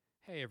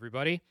Hey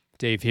everybody,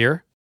 Dave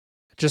here.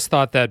 Just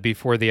thought that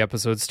before the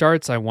episode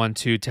starts, I want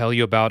to tell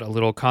you about a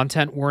little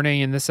content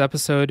warning in this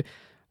episode.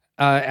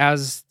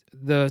 As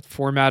the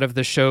format of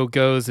the show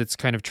goes, it's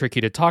kind of tricky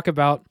to talk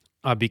about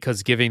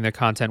because giving the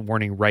content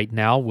warning right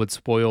now would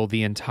spoil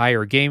the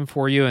entire game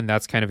for you, and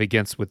that's kind of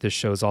against what this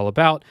show's all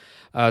about.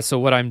 So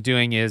what I'm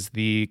doing is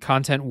the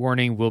content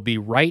warning will be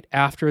right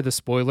after the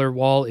spoiler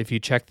wall. If you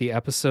check the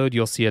episode,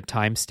 you'll see a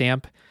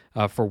timestamp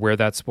for where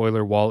that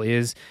spoiler wall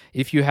is.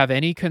 If you have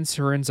any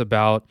concerns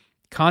about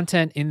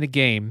content in the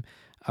game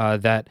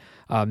that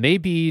may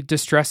be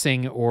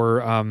distressing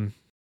or,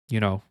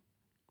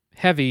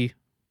 heavy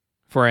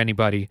for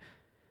anybody,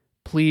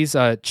 please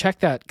check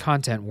that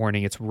content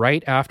warning. It's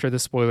right after the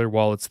spoiler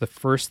wall. It's the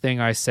first thing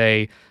I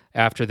say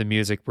after the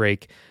music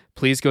break.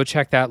 Please go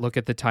check that. Look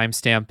at the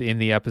timestamp in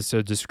the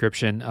episode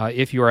description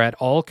if you are at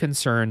all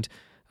concerned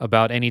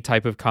about any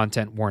type of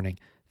content warning.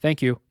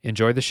 Thank you.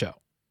 Enjoy the show.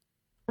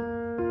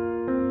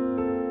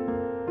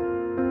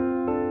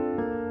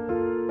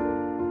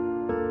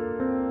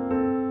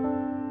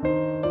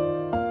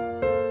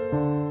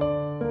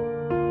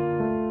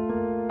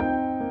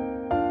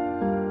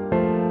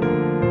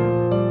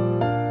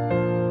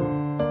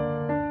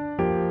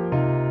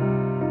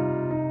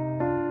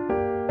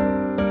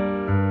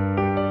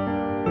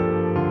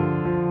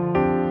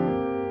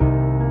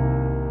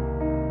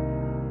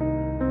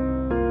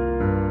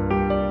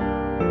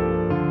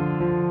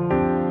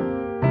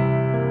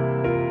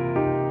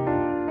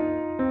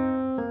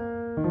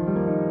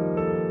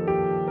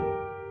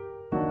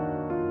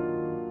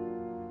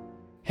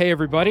 Hey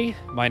everybody,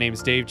 my name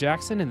is Dave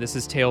Jackson, and this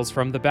is Tales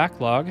from the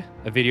Backlog,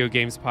 a video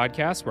games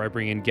podcast where I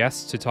bring in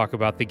guests to talk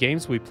about the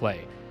games we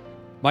play.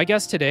 My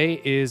guest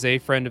today is a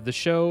friend of the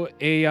show,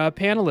 a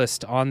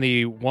panelist on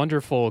the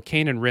wonderful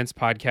Cane and Rinse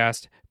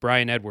podcast,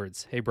 Brian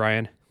Edwards. Hey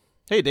Brian.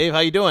 Hey Dave, how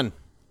you doing?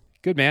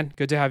 Good man,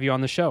 good to have you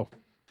on the show.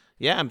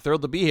 Yeah, I'm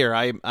thrilled to be here.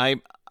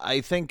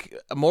 I think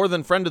more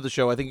than friend of the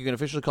show, I think you can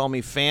officially call me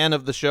fan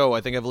of the show.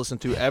 I think I've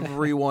listened to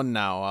every one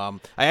now.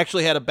 I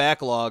actually had a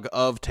backlog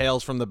of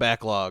Tales from the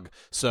Backlog,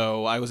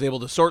 so I was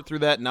able to sort through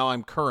that. Now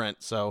I'm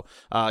current, so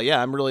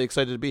I'm really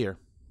excited to be here.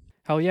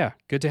 Hell yeah,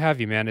 good to have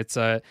you, man.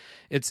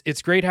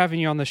 It's great having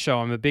you on the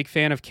show. I'm a big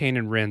fan of Cane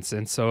and Rinse,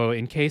 and so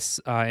in case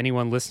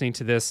anyone listening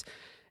to this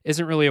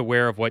isn't really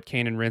aware of what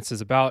Cane and Rinse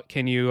is about,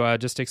 can you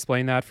just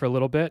explain that for a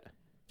little bit?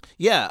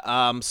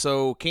 Yeah,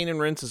 so Cane and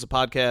Rinse is a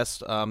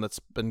podcast that's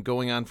been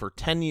going on for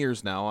 10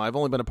 years now. I've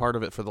only been a part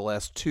of it for the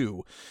last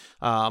 2,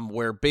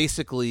 where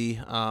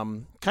basically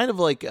kind of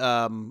like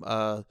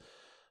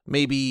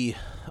maybe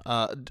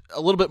a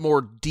little bit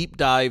more deep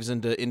dives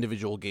into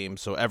individual games.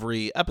 So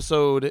every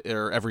episode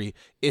or every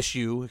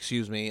issue,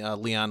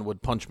 Leon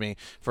would punch me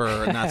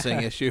for not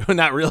saying issue.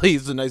 Not really,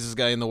 he's the nicest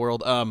guy in the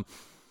world.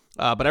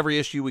 But every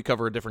issue we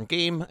cover a different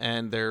game,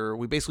 and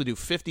we basically do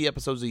 50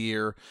 episodes a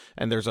year,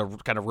 and there's a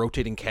kind of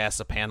rotating cast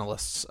of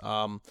panelists.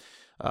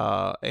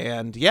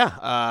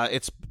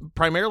 It's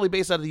primarily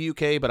based out of the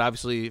UK, but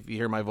obviously if you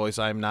hear my voice,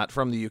 I'm not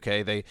from the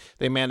UK.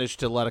 They managed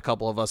to let a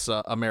couple of us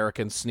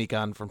Americans sneak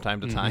on from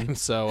time to time.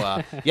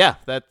 So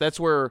that's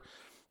where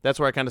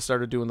I kind of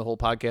started doing the whole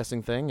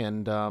podcasting thing,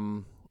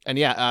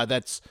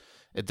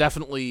 it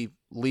definitely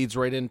leads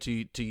right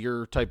into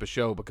your type of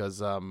show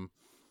because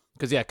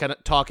kind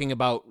of talking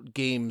about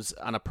games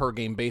on a per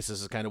game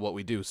basis is kind of what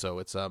we do. So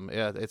it's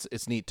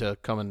neat to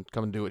come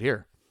and do it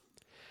here.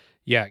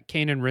 Yeah,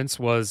 Cane and Rinse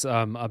was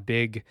a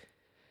big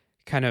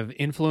kind of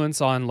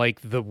influence on like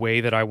the way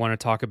that I want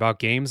to talk about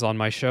games on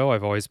my show.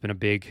 I've always been a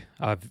big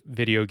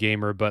video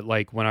gamer, but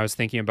like when I was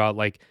thinking about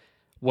like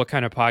what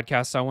kind of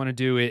podcast I want to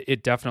do,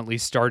 it definitely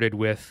started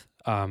with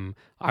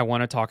I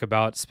want to talk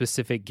about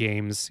specific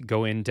games,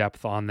 go in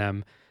depth on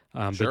them.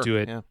 But do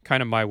it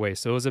kind of my way.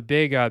 So it was a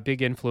big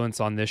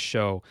influence on this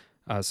show.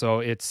 So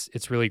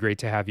it's really great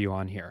to have you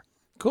on here.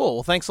 Cool.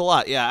 Well, thanks a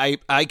lot. Yeah,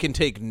 I can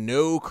take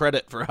no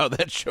credit for how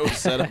that show's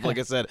set up. Like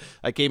I said,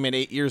 I came in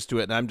 8 years to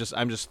it, and I'm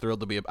just thrilled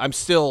to be. I'm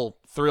still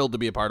thrilled to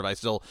be a part of it. I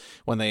still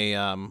when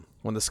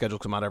the schedule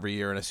come out every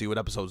year and I see what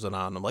episodes are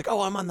on, I'm like,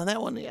 oh, I'm on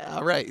that one. Yeah,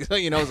 all right. So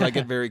I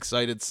get very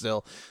excited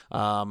still.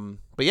 I'm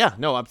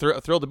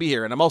thrilled to be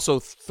here, and I'm also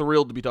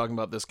thrilled to be talking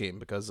about this game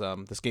because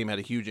this game had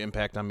a huge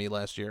impact on me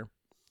last year.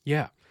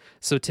 Yeah.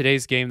 So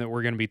today's game that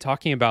we're going to be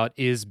talking about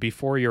is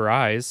Before Your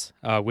Eyes,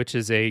 which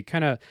is a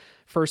kind of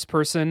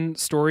first-person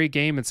story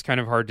game. It's kind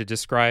of hard to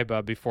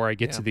describe before I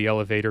get to the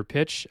elevator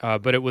pitch,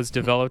 but it was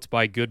developed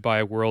by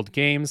Goodbye World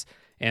Games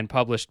and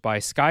published by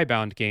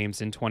Skybound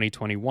Games in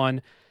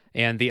 2021.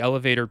 And the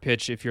elevator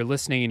pitch, if you're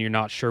listening and you're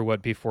not sure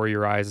what Before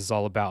Your Eyes is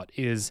all about,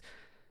 is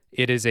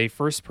a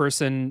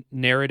first-person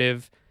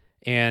narrative,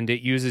 and it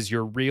uses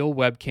your real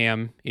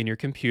webcam in your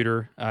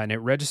computer, and it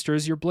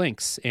registers your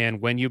blinks. And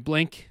when you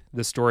blink,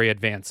 the story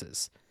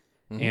advances.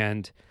 Mm-hmm.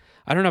 And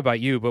I don't know about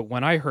you, but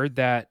when I heard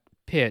that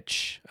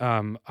pitch,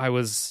 I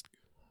was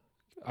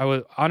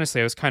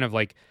kind of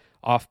like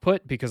off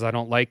put because I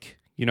don't like,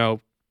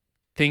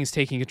 things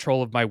taking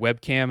control of my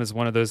webcam is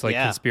one of those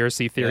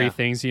conspiracy theory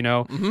things,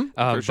 Mm-hmm.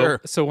 For sure.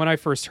 So when I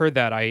first heard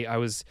that, I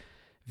was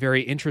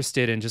very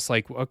interested in just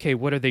like, okay,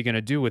 what are they going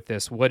to do with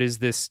this? What is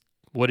this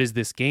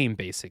game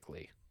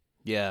basically?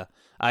 Yeah.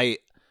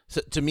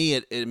 So to me,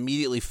 it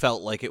immediately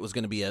felt like it was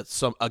going to be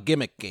a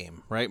gimmick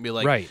game, right? Be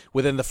like, Right.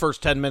 Within the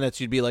first 10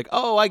 minutes, you'd be like,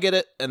 oh, I get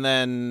it. And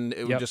then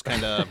it would just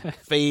kind of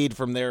fade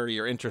from there,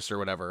 your interest or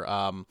whatever.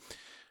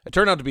 It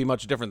turned out to be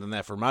much different than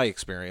that for my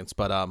experience.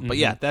 But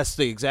yeah, that's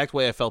the exact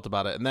way I felt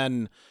about it. And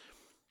then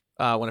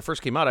when it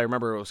first came out, I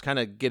remember it was kind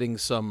of getting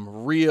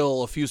some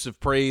real effusive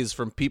praise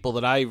from people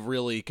that I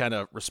really kind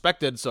of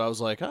respected. So I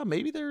was like, oh,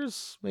 maybe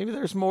there's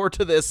more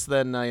to this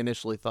than I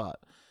initially thought.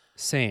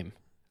 Same.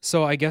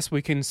 So I guess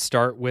we can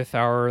start with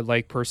our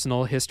like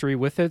personal history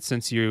with it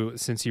since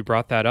you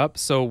brought that up.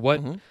 So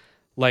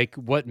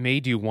what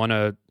made you want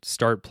to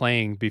start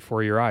playing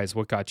Before Your Eyes?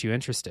 What got you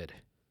interested?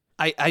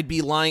 I'd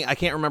be lying. I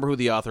can't remember who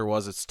the author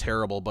was. It's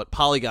terrible, but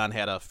Polygon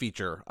had a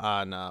feature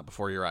on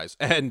Before Your Eyes.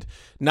 And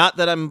not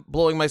that I'm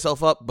blowing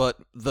myself up, but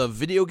the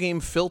video game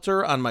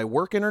filter on my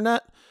work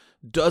internet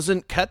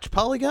doesn't catch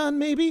Polygon,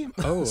 maybe.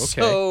 Oh, okay.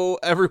 So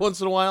every once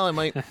in a while,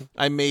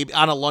 I may,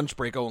 on a lunch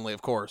break only,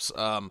 of course,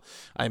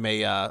 I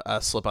may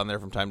slip on there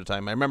from time to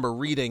time. I remember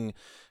reading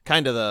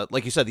kind of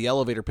like you said, the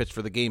elevator pitch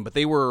for the game, but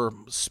they were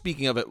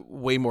speaking of it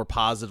way more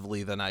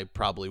positively than I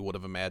probably would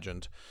have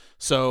imagined.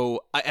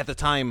 So at the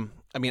time,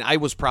 I mean, I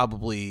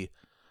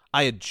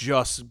had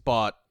just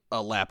bought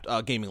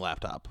a gaming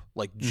laptop,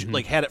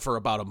 like had it for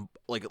about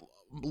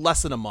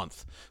less than a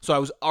month. So I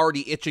was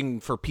already itching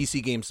for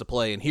PC games to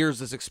play, and here's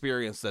this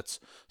experience that's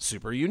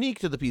super unique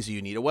to the PC.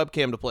 You need a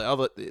webcam to play all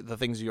the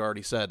things you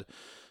already said.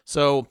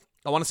 So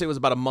I want to say it was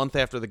about a month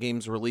after the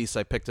game's release,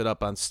 I picked it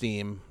up on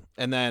Steam,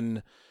 and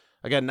then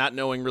again, not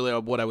knowing really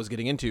what I was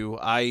getting into,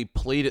 I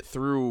played it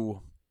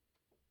through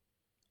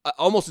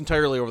almost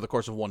entirely over the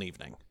course of one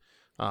evening.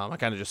 I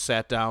kind of just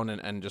sat down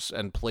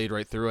and played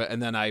right through it,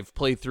 and then I've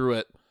played through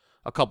it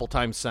a couple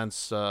times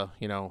since, and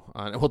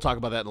we'll talk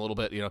about that in a little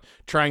bit,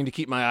 trying to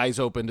keep my eyes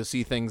open to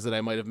see things that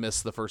I might have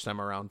missed the first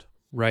time around.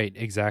 Right,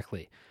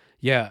 exactly.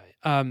 Yeah,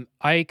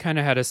 I kind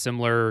of had a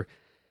similar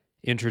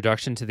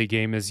introduction to the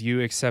game as you,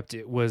 except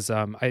it was,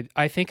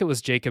 I think it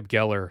was Jacob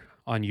Geller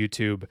on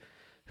YouTube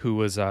who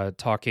was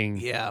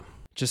talking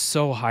just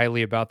so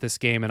highly about this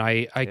game, and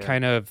I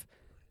kind of,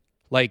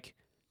 like...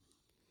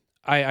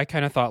 I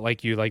kind of thought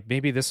like you, like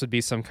maybe this would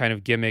be some kind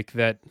of gimmick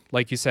that,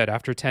 like you said,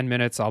 after 10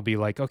 minutes, I'll be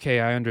like,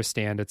 okay, I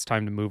understand. It's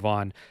time to move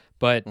on.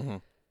 But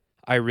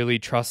I really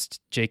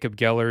trust Jacob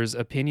Geller's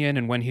opinion.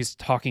 And when he's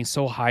talking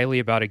so highly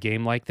about a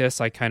game like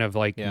this, I kind of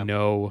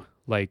know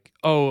like,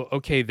 oh,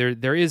 okay,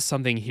 there is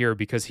something here,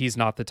 because he's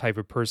not the type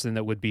of person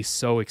that would be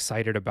so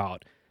excited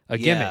about a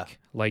gimmick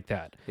like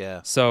that.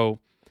 Yeah. So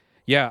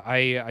yeah,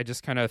 I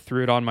just kind of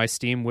threw it on my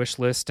Steam wish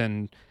list,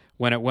 and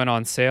when it went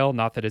on sale,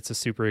 not that it's a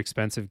super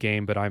expensive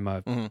game, but I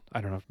don't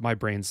know, my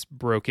brain's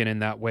broken in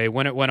that way.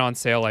 When it went on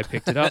sale, I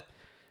picked it up.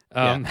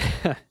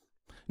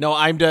 No,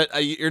 I'm dead.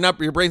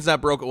 Your brain's not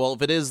broken. Well,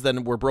 if it is,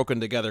 then we're broken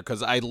together.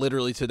 Because I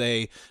literally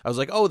today, I was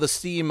like, oh, the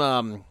Steam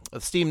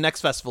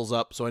Next Festival's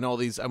up, so I know all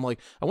these. I'm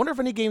like, I wonder if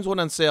any games went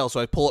on sale. So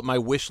I pull up my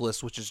wish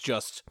list, which is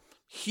just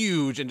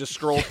huge, and just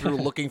scroll through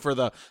looking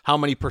for how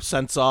many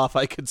percents off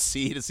I could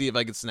see to see if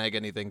I could snag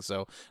anything.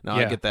 So no,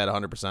 I get that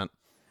 100%.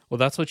 Well,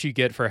 that's what you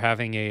get for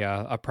having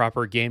a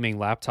proper gaming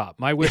laptop.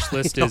 My wish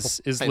list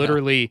is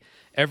literally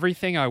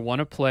everything I want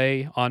to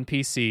play on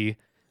PC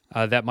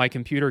that my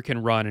computer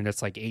can run, and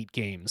it's like 8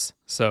 games.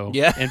 So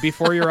yeah. And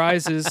Before Your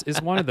Eyes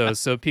is one of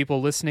those. So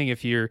people listening,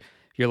 if you're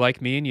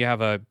like me and you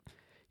have a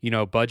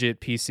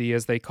budget PC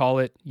as they call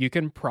it, you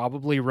can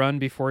probably run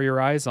Before Your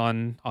Eyes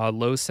on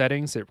low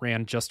settings. It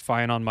ran just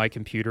fine on my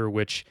computer,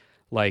 which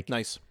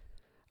nice.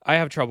 I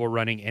have trouble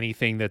running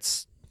anything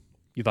that's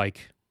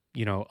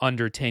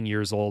under 10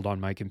 years old on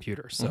my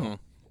computer. So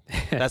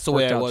that's the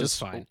way I was. Just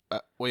fine.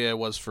 Way I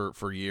was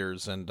for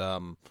years. And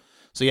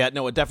so yeah,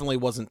 no, it definitely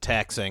wasn't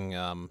taxing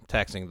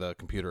the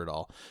computer at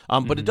all.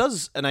 But it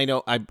does, and I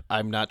know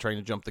I'm not trying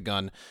to jump the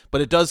gun, but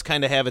it does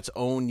kind of have its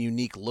own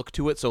unique look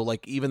to it. So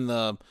like even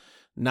I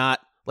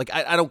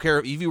don't care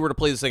if you were to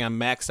play this thing on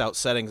maxed out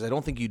settings, I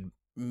don't think you'd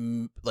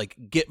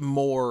get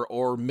more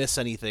or miss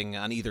anything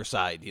on either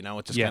side.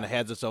 It just kind of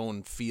has its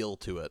own feel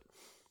to it.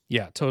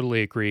 Yeah,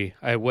 totally agree.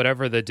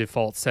 Whatever the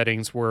default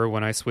settings were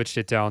when I switched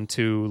it down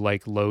to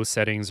like low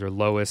settings or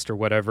lowest or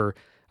whatever,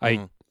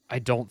 I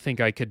don't think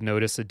I could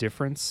notice a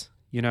difference,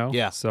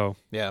 Yeah. So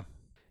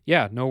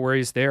yeah, no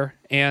worries there.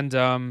 And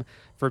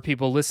for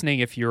people listening,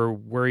 if you're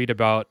worried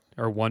about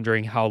or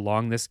wondering how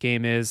long this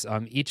game is,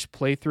 each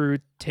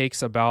playthrough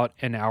takes about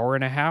an hour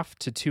and a half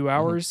to 2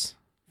 hours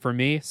for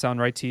me.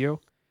 Sound right to you?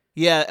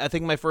 Yeah, I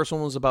think my first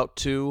one was about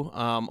 2,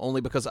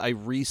 only because I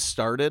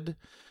restarted.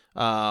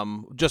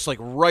 Just like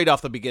right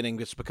off the beginning,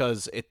 just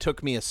because it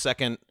took me a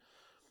second,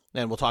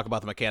 and we'll talk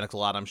about the mechanics a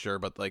lot, I'm sure,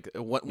 but like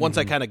once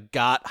I kind of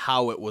got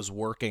how it was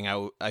working,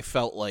 I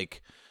felt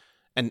like,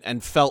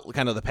 and felt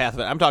kind of the path of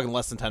it. I'm talking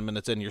less than 10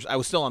 minutes in. I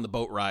was still on the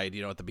boat ride,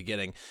 at the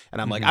beginning,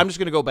 and I'm like, I'm just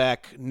going to go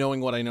back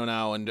knowing what I know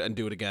now and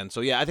do it again.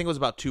 So yeah, I think it was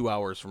about 2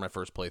 hours for my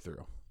first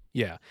playthrough.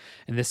 Yeah.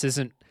 And this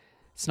isn't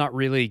it's not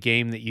really a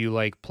game that you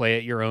like play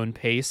at your own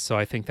pace. So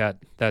I think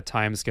that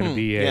time is going to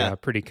be a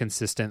pretty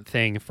consistent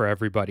thing for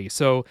everybody.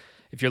 So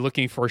if you're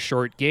looking for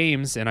short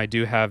games, and I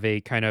do have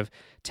a kind of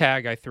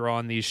tag I throw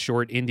on these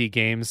short indie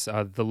games,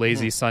 the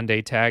Lazy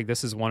Sunday tag,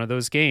 this is one of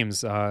those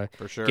games. For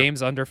sure.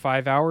 Games under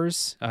 5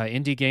 hours,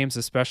 indie games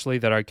especially,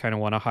 that I kind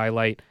of want to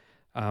highlight.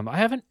 I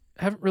haven't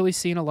really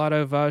seen a lot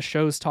of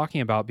shows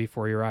talking about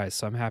Before Your Eyes,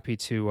 so I'm happy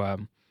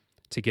to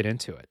get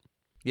into it.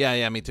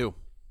 Yeah, me too.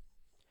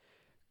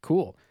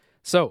 Cool.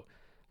 So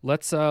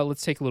let's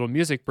take a little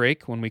music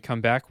break. When we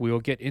come back, we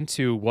will get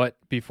into what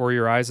Before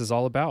Your Eyes is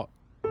all about.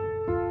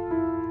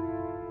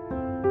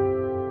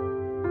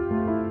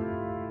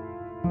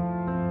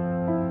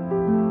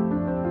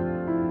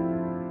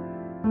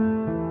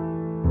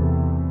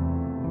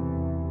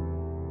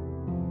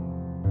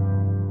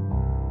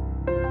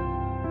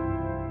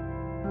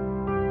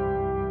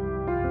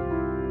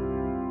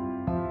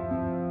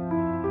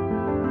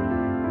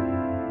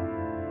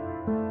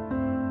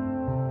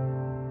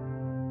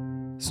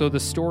 So the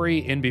story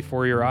in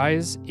Before Your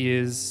Eyes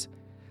is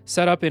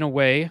set up in a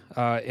way,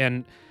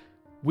 and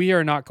we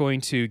are not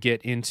going to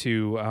get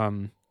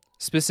into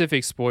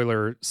specific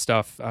spoiler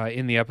stuff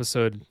in the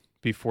episode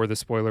before the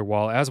spoiler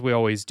wall, as we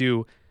always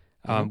do.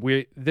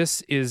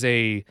 This is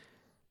a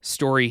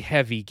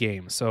story-heavy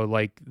game, so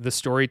like the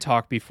story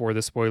talk before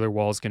the spoiler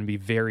wall is going to be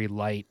very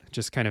light,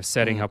 just kind of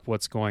setting up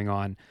what's going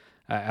on,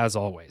 as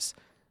always.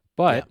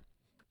 But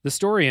the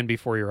story in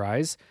Before Your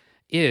Eyes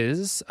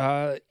is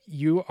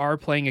you are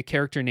playing a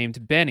character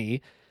named Benny.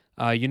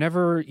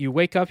 You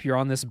wake up, you're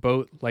on this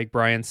boat, like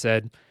Brian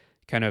said,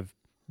 kind of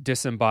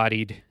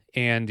disembodied,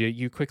 and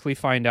you quickly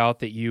find out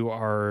that you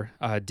are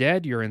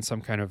dead. You're in some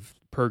kind of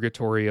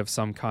purgatory of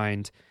some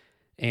kind,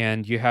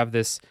 and you have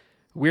this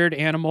weird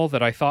animal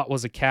that I thought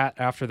was a cat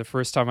after the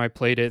first time I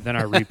played it. Then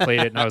I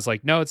replayed it, and I was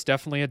like, no, it's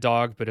definitely a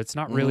dog, but it's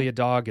not really a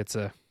dog. It's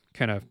a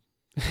kind of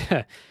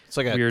it's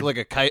like weird,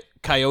 a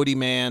coyote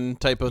man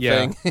type of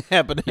thing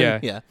happening.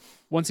 Yeah.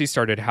 Once he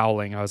started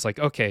howling, I was like,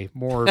 okay,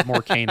 more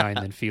canine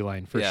than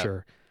feline for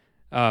sure.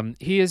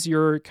 He is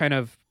your kind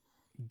of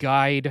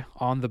guide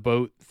on the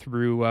boat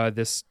through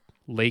this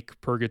lake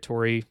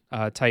purgatory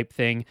type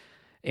thing.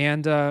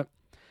 And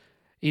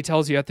he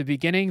tells you at the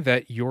beginning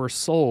that your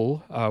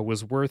soul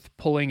was worth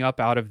pulling up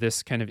out of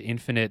this kind of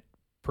infinite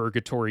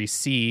purgatory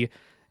sea.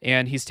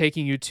 And he's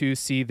taking you to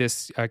see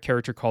this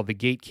character called the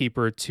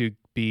Gatekeeper to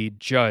be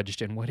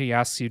judged. And what he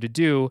asks you to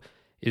do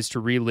is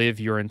to relive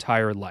your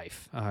entire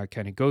life,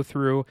 kind of go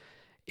through.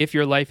 If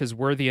your life is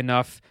worthy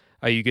enough,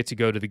 you get to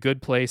go to the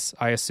good place,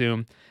 I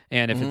assume.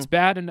 And if it's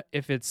bad and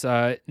if it's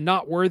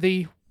not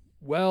worthy,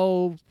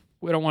 well,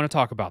 we don't want to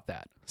talk about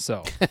that.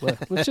 So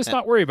let's just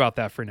not worry about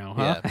that for now,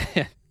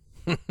 huh?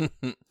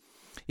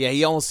 Yeah,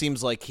 he almost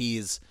seems like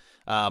he's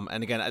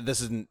and again,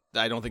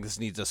 I don't think this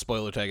needs a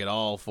spoiler tag at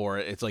all for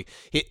it. It's like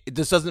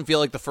this doesn't feel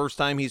like the first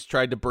time he's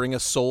tried to bring a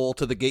soul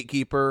to the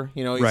Gatekeeper.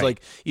 You know, he's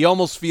like, you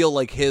almost feel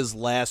like his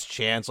last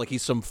chance, like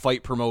he's some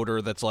fight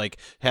promoter that's like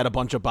had a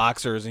bunch of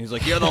boxers, and he's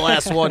like, "You're the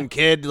last one,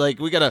 kid. Like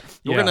we're gonna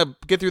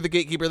get through the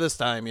Gatekeeper this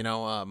time." You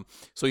know,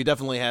 so he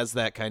definitely has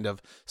that kind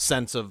of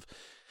sense of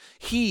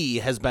he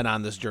has been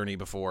on this journey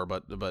before,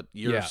 but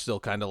you're still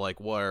kind of like,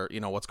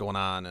 what's going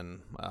on, and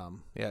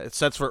it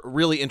sets for a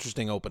really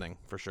interesting opening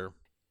for sure.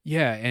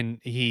 Yeah,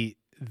 and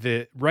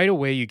right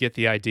away you get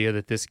the idea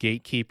that this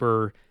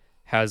Gatekeeper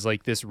has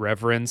like this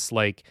reverence,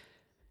 like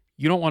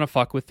you don't want to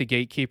fuck with the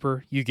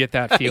Gatekeeper. You get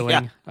that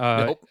feeling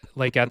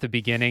like at the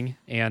beginning,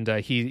 and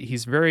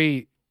he's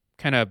very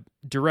kind of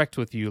direct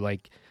with you,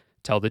 like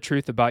tell the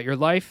truth about your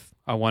life.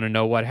 I want to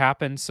know what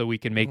happened so we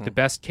can make the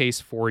best case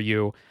for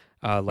you,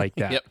 like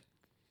that. Yep.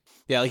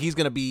 Yeah, like he's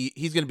gonna be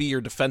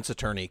your defense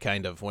attorney,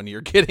 kind of, when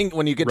you get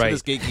to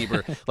this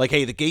Gatekeeper. Like,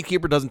 hey, the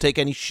Gatekeeper doesn't take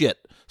any shit,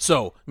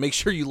 so make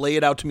sure you lay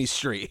it out to me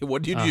straight.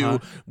 What do you do?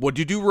 What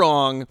do you do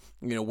wrong?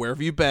 You know, where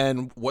have you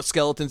been? What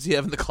skeletons do you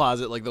have in the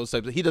closet? Like those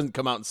types. He doesn't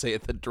come out and say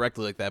it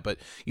directly like that, but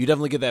you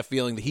definitely get that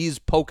feeling that he's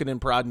poking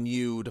and prodding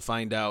you to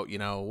find out,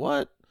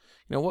 what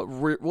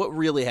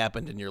really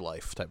happened in your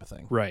life, type of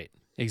thing. Right.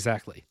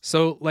 Exactly.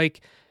 So, like,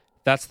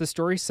 that's the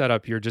story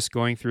setup. You're just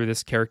going through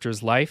this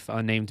character's life,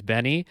 named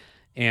Benny.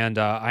 And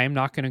I am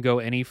not going to go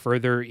any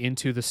further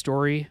into the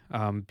story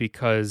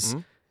because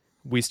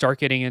we start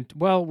getting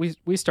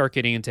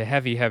into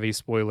heavy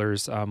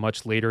spoilers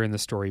much later in the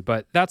story.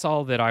 But that's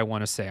all that I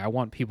want to say. I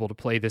want people to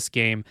play this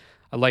game.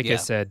 Like I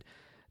said,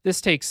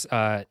 this takes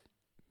an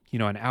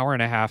hour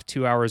and a half,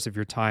 2 hours of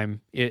your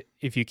time.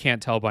 If you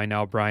can't tell by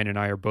now, Brian and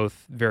I are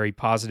both very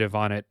positive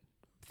on it.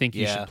 Think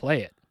you should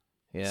play it.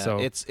 Yeah, so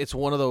it's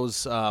one of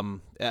those.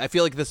 I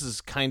feel like this is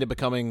kind of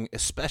becoming,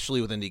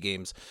 especially with indie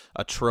games,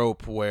 a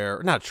trope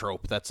where not a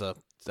trope. That's the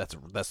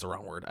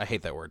wrong word. I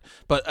hate that word.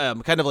 But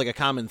kind of like a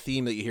common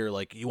theme that you hear,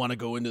 like you want to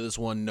go into this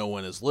one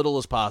knowing as little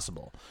as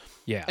possible.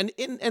 Yeah,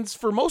 and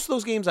for most of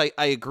those games, I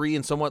agree.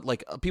 And somewhat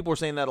like people were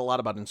saying that a lot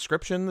about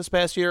Inscription this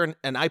past year,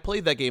 and I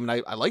played that game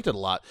and I liked it a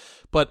lot,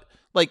 but.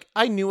 Like,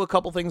 I knew a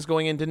couple things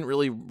going in, didn't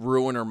really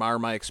ruin or mar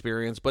my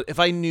experience, but if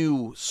I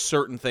knew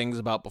certain things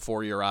about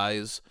Before Your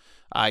Eyes,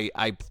 I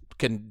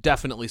can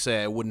definitely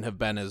say I wouldn't have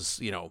been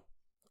as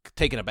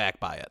taken aback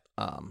by it.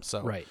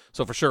 Right.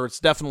 So for sure, it's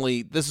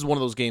definitely, this is one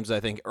of those games that I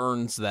think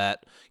earns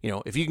that.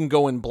 If you can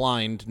go in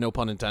blind, no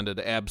pun intended,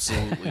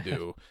 absolutely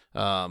do.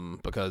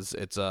 Because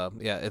it's I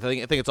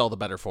think it's all the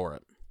better for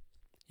it.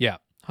 Yeah,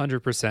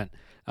 100%.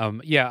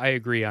 Yeah, I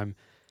agree. I'm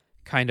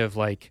kind of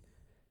like,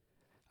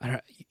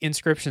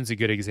 Inscription's a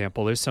good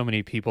example. There's so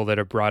many people that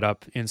have brought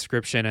up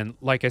Inscription, and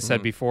like I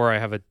said before, I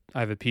have a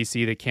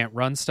PC that can't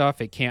run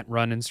stuff. It can't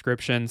run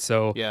Inscription,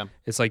 so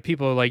it's like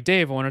people are like,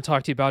 Dave, I want to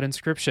talk to you about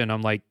Inscription.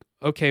 I'm like,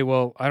 okay,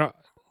 well, I don't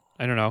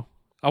know.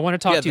 I want to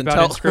talk to you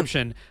about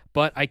Inscription,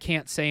 but I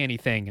can't say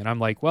anything, and I'm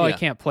like, well, I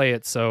can't play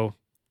it, so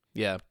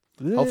yeah.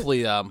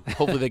 Hopefully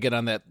they get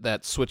on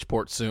that Switch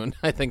port soon.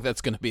 I think that's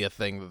going to be a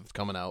thing that's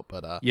coming out.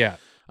 But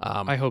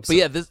I hope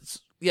so.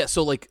 But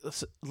so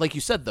like you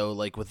said though,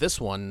 like with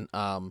this one,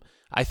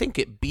 I think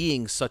it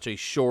being such a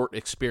short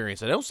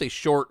experience. I don't say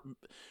short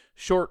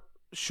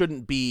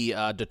shouldn't be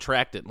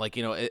detracted. Like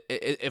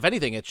if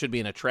anything, it should be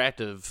an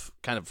attractive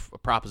kind of a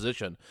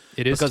proposition.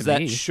 It is because to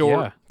that me.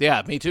 short,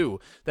 yeah, me too.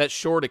 That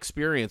short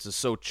experience is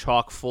so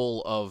chock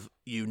full of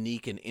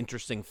unique and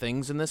interesting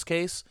things in this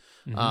case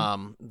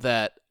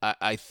that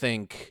I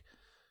think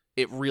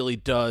it really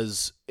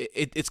does.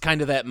 It's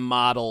kind of that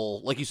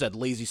model, like you said,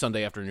 lazy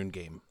Sunday afternoon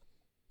game.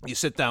 You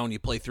sit down, you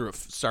play through it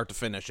start to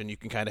finish, and you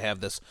can kind of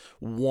have this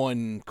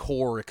one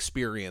core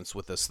experience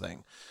with this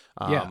thing.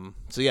 And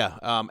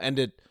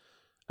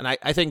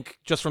I think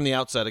just from the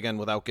outset, again,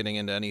 without getting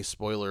into any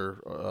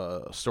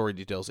spoiler story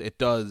details,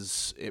 it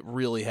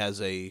really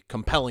has a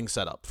compelling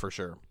setup for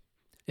sure.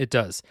 It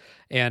does.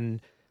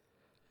 And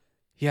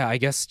yeah, I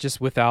guess just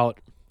without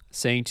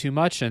saying too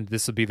much, and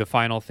this will be the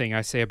final thing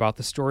I say about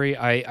the story,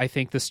 I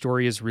think the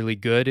story is really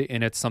good,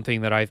 and it's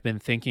something that I've been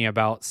thinking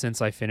about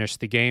since I finished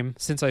the game.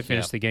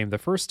 The game the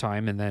first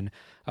time, and then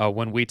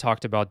when we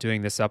talked about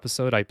doing this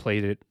episode, I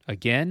played it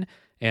again,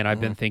 and I've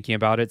been thinking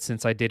about it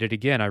since I did it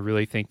again. I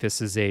really think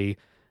this is a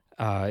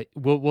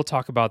we'll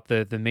talk about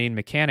the main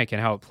mechanic and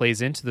how it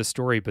plays into the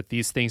story, but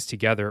these things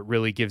together, it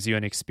really gives you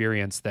an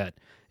experience that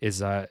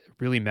is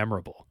really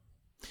memorable.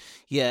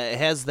 Yeah, it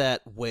has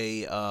that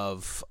way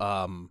of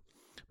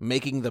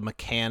making the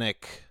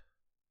mechanic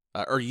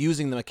or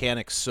using the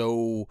mechanic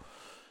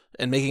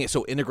and making it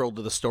so integral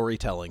to the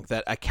storytelling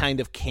that I kind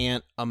of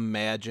can't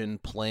imagine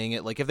playing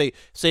it. Like if they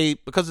say,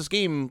 because this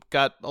game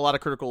got a lot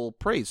of critical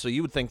praise, so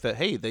you would think that,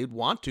 hey, they'd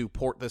want to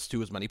port this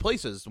to as many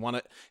places, want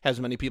to have as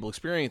many people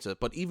experience it.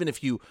 But even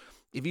if you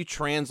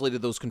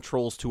translated those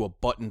controls to a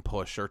button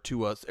push or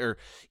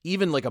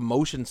even like a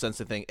motion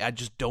sensitive thing,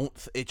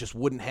 it just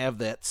wouldn't have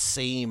that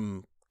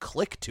same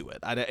click to it.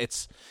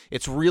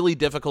 It's really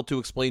difficult to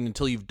explain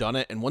until you've done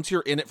it, and once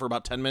you're in it for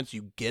about 10 minutes,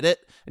 you get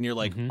it, and you're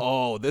like,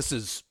 oh, this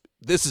is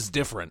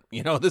different.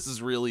 This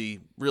is really,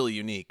 really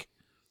unique.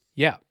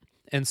 Yeah.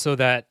 And so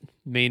that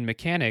main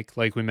mechanic,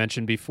 like we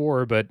mentioned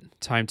before, but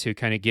time to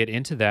kind of get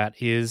into that,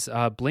 is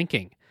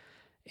blinking.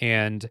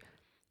 And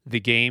the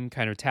game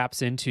kind of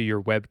taps into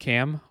your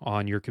webcam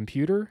on your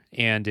computer,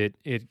 and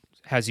it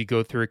has you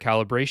go through a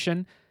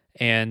calibration.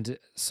 And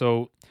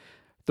so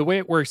the way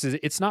it works is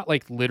it's not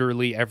like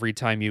literally every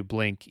time you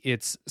blink,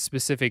 it's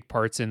specific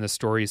parts in the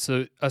story.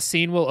 So a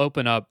scene will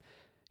open up,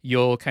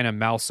 you'll kind of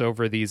mouse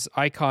over these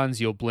icons,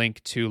 you'll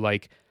blink to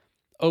like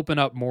open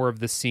up more of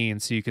the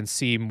scene so you can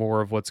see more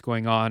of what's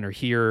going on or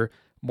hear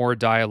more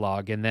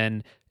dialogue. And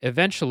then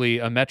eventually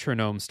a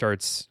metronome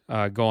starts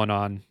going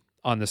on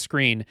the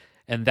screen,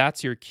 and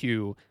that's your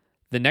cue.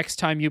 The next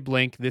time you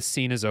blink, this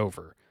scene is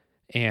over.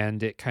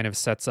 And it kind of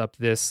sets up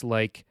this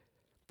like,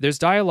 there's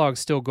dialogue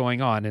still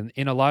going on, and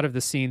in a lot of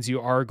the scenes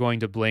you are going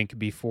to blink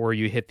before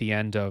you hit the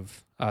end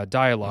of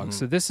dialogue.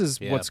 So this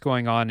is what's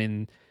going on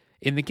in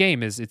the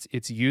game, is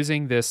it's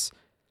using this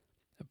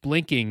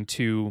blinking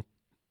to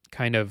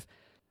kind of,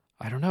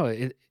 I don't know,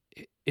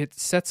 it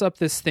sets up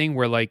this thing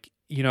where like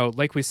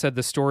we said,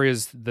 the story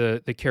is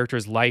the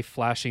character's life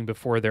flashing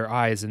before their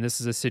eyes, and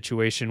this is a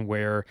situation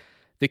where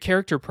the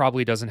character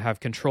probably doesn't have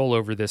control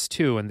over this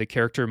too, and the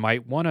character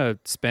might want to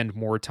spend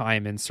more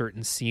time in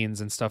certain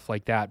scenes and stuff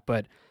like that,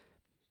 but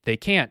they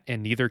can't,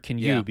 and neither can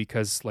you,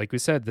 because like we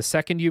said, the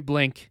second you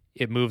blink,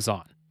 it moves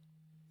on.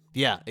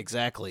 Yeah,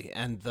 exactly.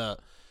 And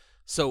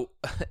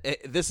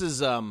this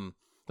is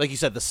like you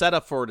said, the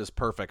setup for it is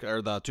perfect,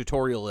 or the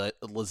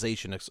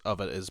tutorialization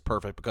of it is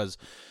perfect, because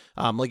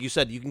like you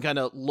said, you can kind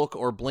of look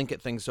or blink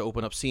at things to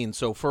open up scenes.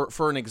 So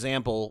for an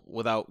example,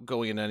 without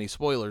going into any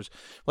spoilers,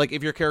 like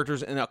if your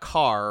character's in a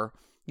car,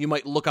 you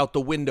might look out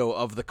the window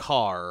of the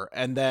car,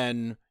 and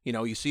then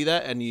you see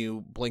that, and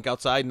you blink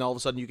outside, and all of a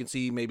sudden you can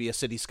see maybe a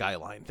city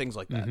skyline, things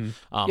like that.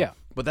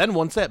 But then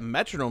once that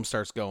metronome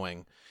starts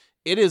going,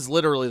 it is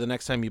literally the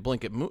next time you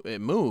blink,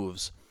 it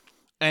moves.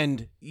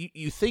 And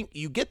you think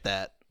you get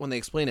that when they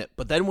explain it,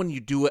 but then when you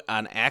do it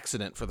on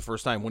accident for the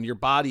first time, when your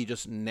body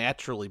just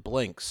naturally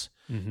blinks,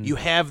 you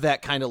have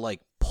that kind of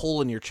like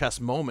pull in your chest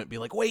moment, be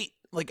like, wait,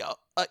 like,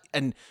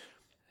 and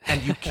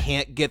you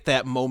can't get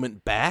that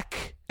moment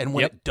back. And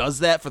when it does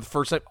that for the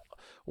first time,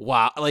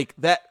 wow, like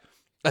that,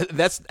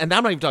 And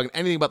I'm not even talking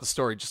anything about the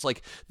story. Just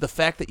like the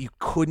fact that you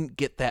couldn't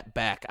get that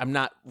back. I'm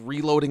not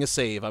reloading a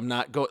save. I'm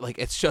not going like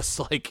it's just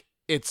like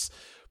it's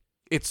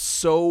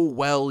so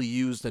well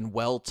used and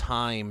well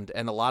timed.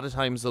 And a lot of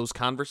times those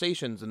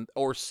conversations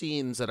or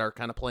scenes that are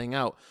kind of playing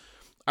out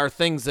are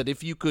things that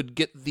if you could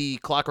get the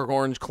Clockwork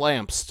Orange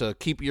clamps to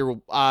keep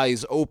your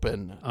eyes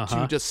open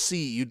to just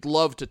see, you'd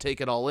love to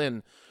take it all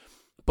in.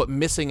 But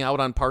missing out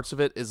on parts of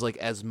it is like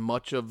as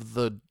much of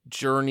the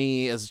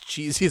journey, as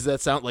cheesy as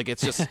that sounds. Like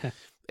it's just,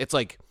 it's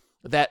like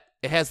that.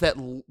 It has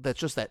that's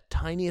just that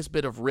tiniest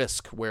bit of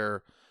risk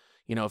where,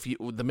 if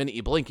the minute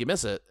you blink, you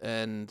miss it,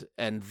 and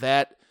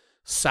that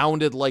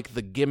sounded like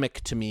the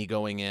gimmick to me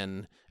going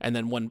in. And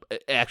then when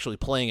actually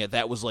playing it,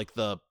 that was like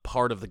the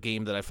part of the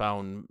game that I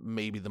found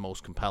maybe the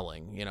most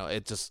compelling.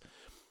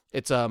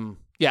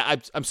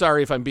 I'm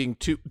sorry if I'm being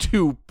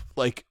too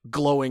like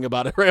glowing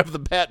about it right off the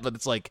bat, but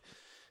it's like.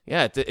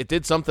 Yeah, it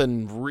did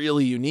something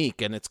really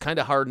unique, and it's kind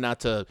of hard not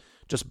to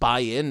just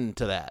buy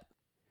into that.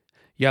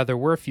 Yeah, there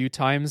were a few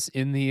times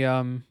in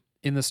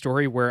the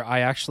story where I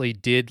actually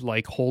did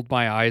like hold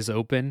my eyes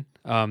open.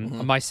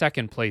 My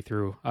second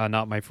playthrough,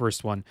 not my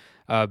first one.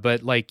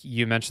 But like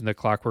you mentioned the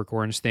Clockwork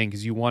Orange thing,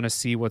 because you want to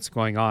see what's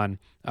going on.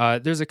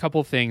 There's a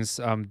couple things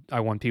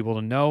I want people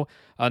to know.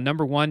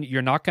 Number one,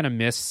 you're not going to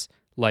miss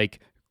like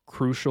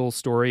crucial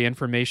story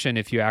information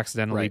if you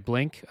accidentally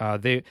blink.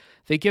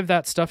 They give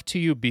that stuff to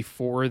you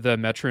before the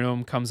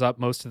metronome comes up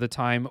most of the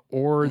time,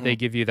 or they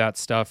give you that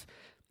stuff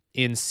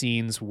in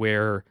scenes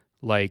where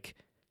like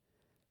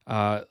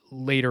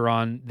later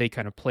on they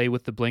kind of play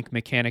with the blink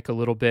mechanic a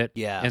little bit.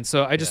 Yeah. And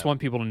so I just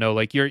want people to know,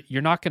 like, you're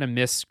not going to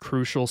miss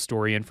crucial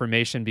story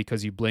information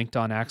because you blinked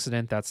on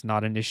accident. That's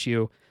not an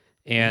issue.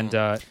 And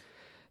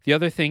the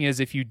other thing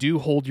is, if you do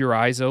hold your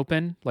eyes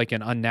open, like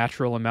an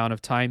unnatural amount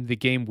of time, the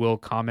game will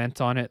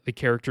comment on it. The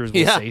characters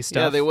will say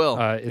stuff. Yeah, they will.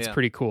 It's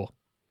pretty cool.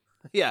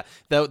 Yeah,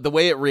 the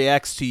way it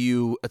reacts to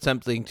you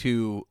attempting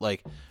to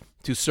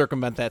to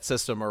circumvent that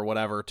system or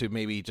whatever, to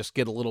maybe just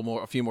get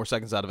a few more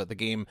seconds out of it. The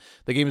game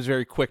is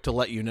very quick to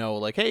let you know,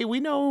 like, hey, we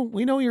know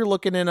you're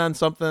looking in on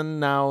something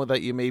now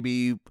that you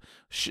maybe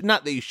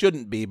not that you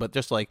shouldn't be, but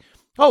just like,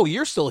 oh,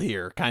 you're still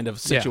here kind of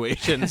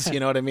situations. You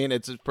know what I mean?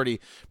 It's pretty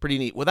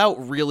neat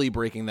without really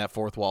breaking that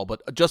fourth wall,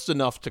 but just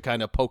enough to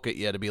kind of poke at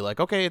you to be like,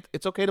 okay,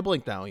 it's okay to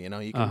blink now. You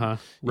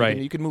can,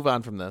 you can move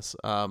on from this.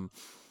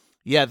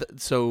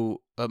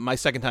 So my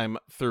second time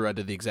through, I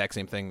did the exact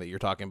same thing that you're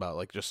talking about.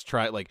 Like, just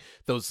try like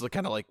those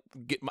kind of like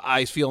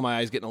feel my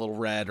eyes getting a little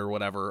red or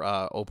whatever,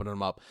 opening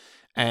them up.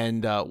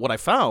 And what I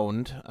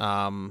found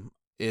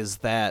is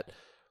that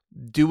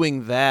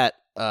doing that,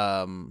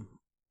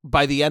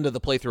 by the end of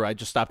the playthrough, I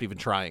just stopped even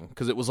trying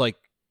because it was like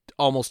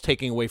almost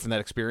taking away from that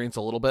experience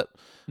a little bit.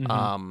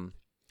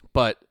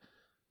 But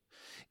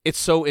it's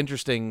so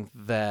interesting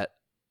that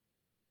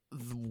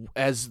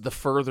as the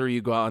further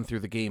you go on through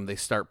the game, they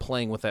start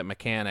playing with that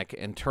mechanic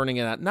and turning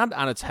it not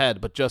on its head,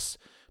 but just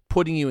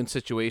putting you in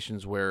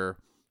situations where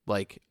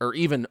or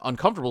even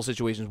uncomfortable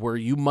situations where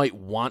you might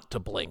want to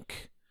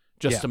blink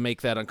just to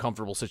make that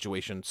uncomfortable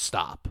situation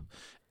stop.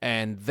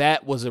 And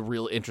that was a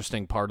real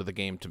interesting part of the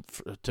game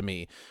to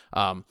me,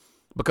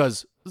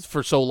 because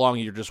for so long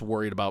you're just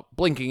worried about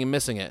blinking and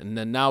missing it, and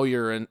then now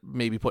you're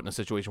maybe put in a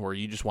situation where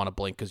you just want to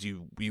blink because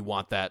you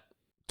want that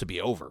to be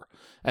over,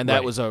 and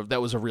that was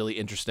a really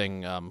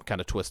interesting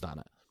kind of twist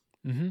on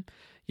it.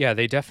 Yeah,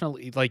 they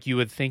definitely, like, you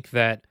would think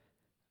that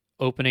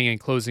opening and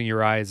closing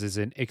your eyes is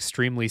an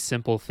extremely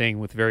simple thing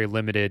with very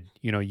limited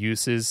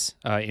uses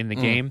in the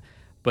game,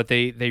 but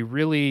they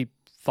really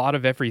thought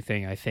of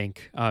everything, I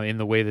think, in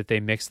the way that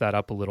they mix that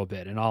up a little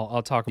bit. And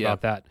I'll talk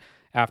about that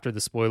after the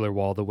spoiler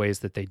wall, the ways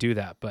that they do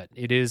that. But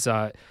it is,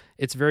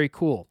 it's very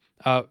cool.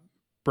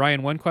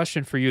 Brian, one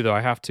question for you, though.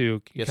 I have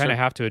to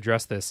have to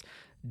address this.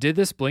 Did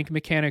this blink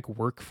mechanic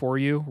work for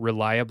you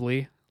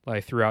reliably,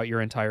 like throughout your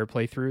entire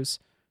playthroughs?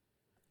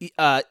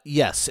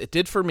 Yes, it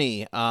did for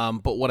me.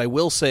 But what I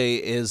will say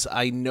is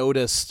I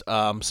noticed,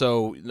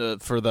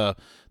 for the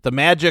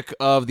magic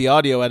of the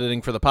audio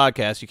editing for the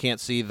podcast, you can't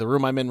see the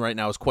room I'm in right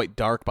now is quite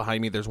dark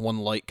behind me. There's one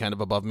light kind of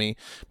above me,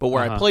 but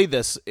where I play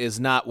this is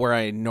not where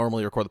I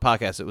normally record the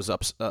podcast. It was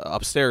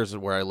upstairs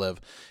where I live,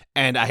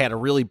 and I had a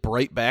really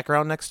bright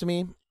background next to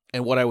me.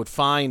 And what I would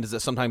find is that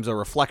sometimes a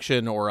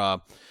reflection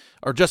or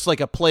just like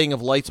a playing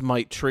of lights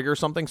might trigger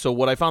something. So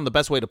what I found the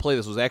best way to play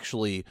this was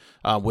actually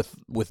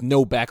with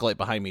no backlight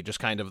behind me, just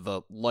kind of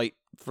the light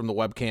from the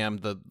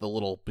webcam, the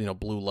little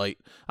blue light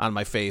on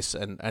my face,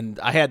 and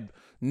I had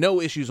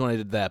no issues when I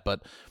did that.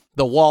 But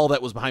the wall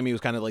that was behind me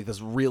was kind of like this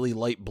really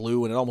light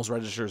blue, and it almost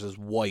registers as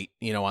white,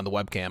 on the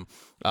webcam.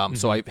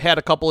 So I had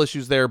a couple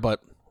issues there,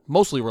 but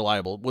mostly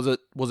reliable. Was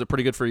it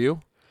pretty good for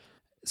you?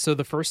 So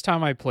the first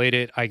time I played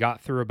it, I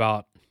got through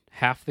about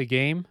half the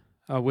game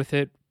with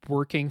it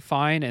working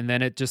fine, and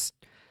then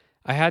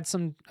I had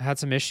some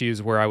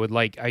issues where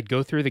I'd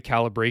go through the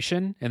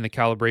calibration, and the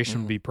calibration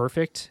would be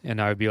perfect,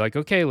 and I would be like,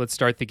 okay, let's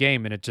start the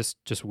game, and it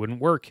just wouldn't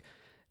work.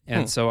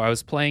 And so I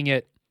was playing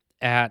it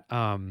at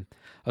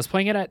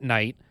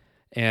night,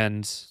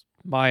 and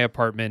my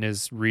apartment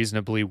is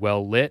reasonably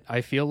well lit,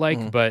 I feel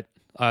like, but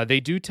they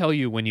do tell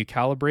you when you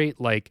calibrate,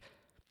 like,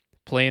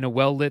 play in a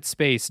well lit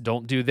space,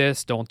 don't do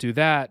this, don't do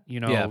that,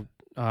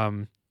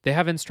 they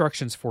have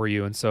instructions for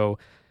you. And so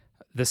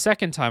the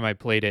second time I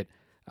played it,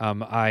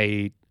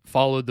 I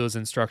followed those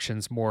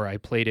instructions more. I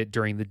played it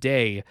during the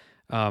day.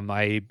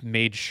 I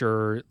made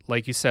sure,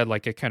 like you said,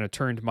 like I kind of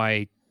turned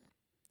my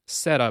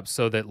setup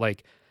so that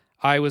like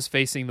I was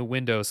facing the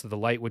window so the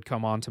light would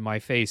come onto my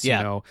face,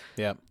 Yeah.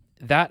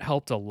 That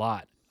helped a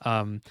lot.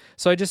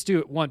 So I just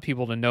do want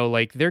people to know,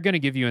 like, they're going to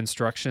give you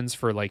instructions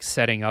for like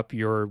setting up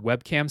your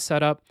webcam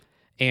setup,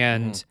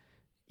 and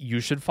you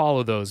should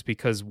follow those,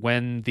 because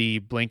when the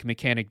blink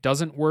mechanic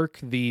doesn't work,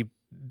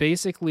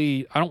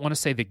 basically, I don't want to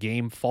say the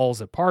game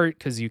falls apart,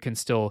 because you can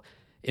still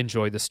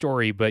enjoy the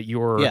story, but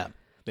your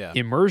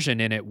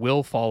immersion in it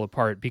will fall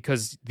apart,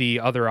 because the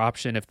other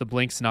option, if the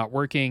blink's not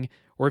working,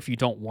 or if you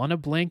don't want to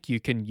blink, you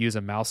can use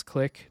a mouse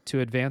click to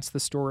advance the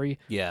story.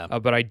 Yeah.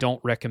 But I don't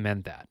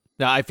recommend that.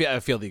 No, I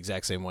feel the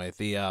exact same way.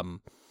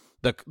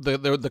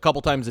 The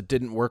couple times it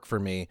didn't work for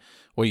me,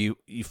 where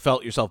you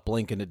felt yourself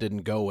blink and it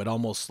didn't go, it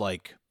almost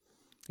like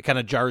it kind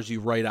of jars you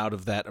right out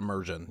of that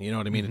immersion. You know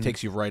what I mean? It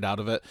takes you right out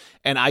of it.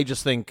 And I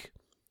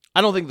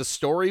don't think the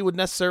story would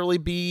necessarily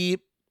be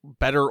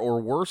better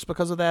or worse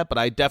because of that, but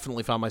I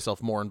definitely found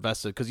myself more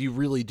invested, because you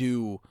really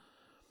do.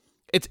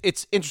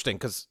 It's interesting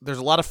because there's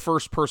a lot of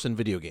first person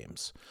video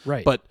games,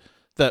 right? But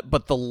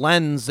the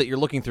lens that you're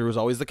looking through is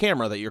always the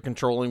camera that you're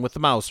controlling with the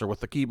mouse or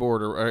with the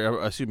keyboard or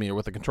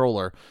with the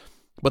controller.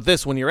 But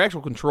this, when your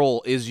actual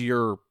control is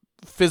your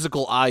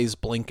physical eyes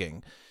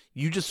blinking,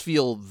 you just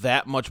feel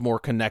that much more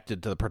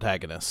connected to the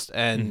protagonist.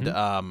 And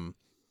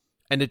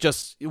and it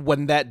just,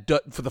 when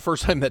for the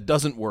first time that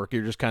doesn't work,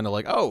 you're just kind of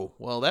like, oh,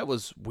 well, that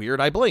was weird.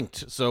 I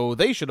blinked, so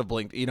they should have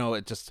blinked.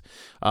 It just,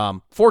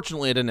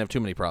 fortunately, I didn't have too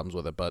many problems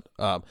with it. But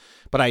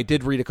I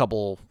did read a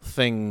couple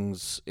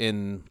things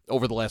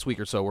over the last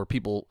week or so where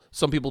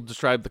some people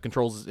describe the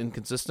controls as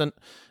inconsistent.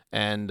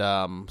 And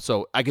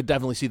so I could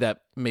definitely see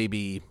that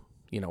maybe,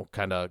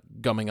 kind of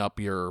gumming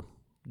up your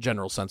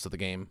general sense of the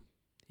game.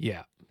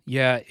 Yeah.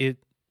 Yeah. It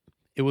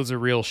was a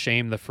real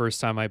shame the first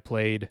time I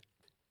played,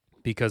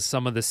 because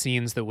some of the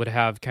scenes that would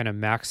have kind of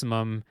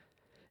maximum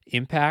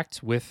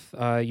impact with,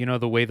 the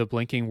way the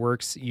blinking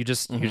works, you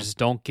just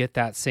don't get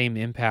that same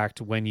impact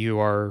when you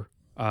are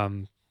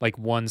like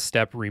one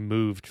step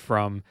removed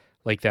from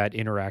like that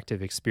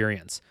interactive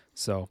experience.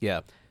 So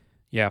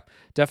yeah,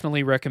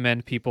 definitely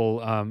recommend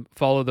people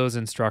follow those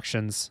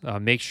instructions.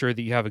 Make sure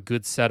that you have a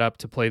good setup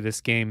to play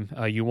this game.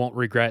 You won't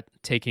regret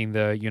taking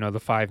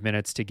the 5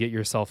 minutes to get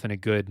yourself in a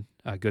good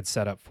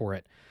setup for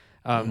it.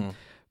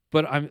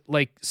 But I'm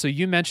like, so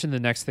you mentioned the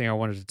next thing I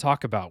wanted to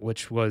talk about,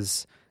 which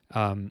was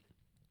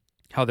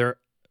how their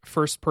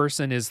first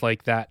person is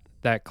like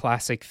that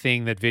classic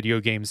thing that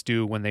video games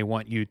do when they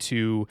want you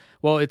to,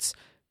 well, it's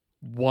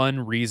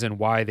one reason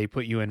why they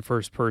put you in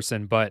first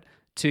person, but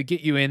to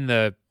get you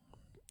in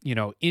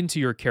into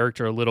your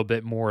character a little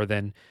bit more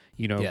than,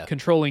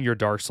 controlling your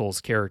Dark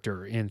Souls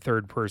character in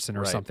third person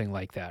or something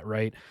like that.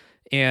 Right.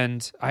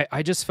 And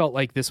I just felt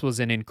like this was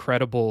an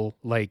incredible,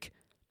 like,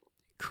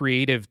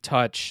 creative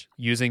touch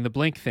using the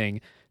blink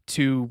thing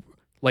to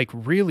like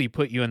really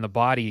put you in the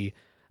body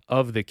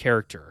of the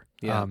character.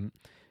 You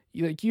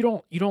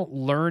don't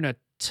learn a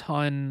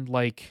ton,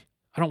 like,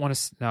 I don't want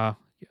to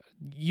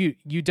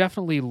you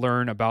definitely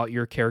learn about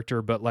your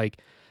character, but like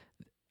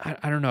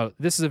I don't know,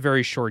 this is a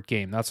very short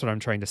game. That's what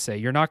I'm trying to say.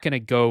 You're not going to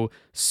go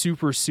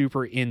super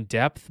super in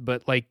depth,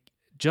 but like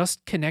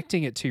just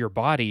connecting it to your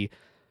body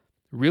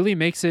really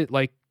makes it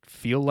like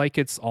feel like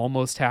it's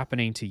almost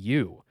happening to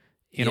you.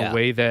 In a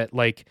way that,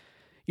 like,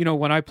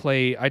 when I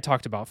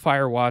talked about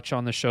Firewatch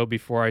on the show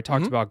before, I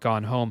talked about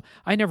Gone Home.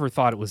 I never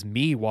thought it was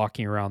me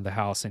walking around the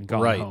house in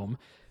Gone Home.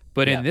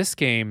 But in this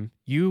game,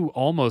 you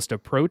almost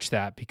approach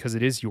that because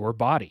it is your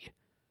body.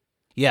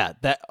 Yeah,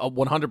 that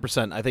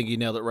 100%. I think you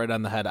nailed it right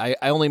on the head. I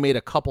only made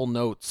a couple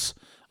notes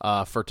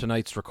for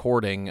tonight's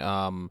recording,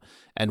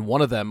 and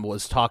one of them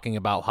was talking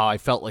about how I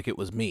felt like it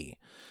was me.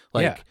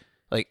 Like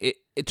it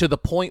to the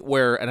point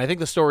where, and I think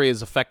the story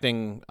is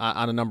affecting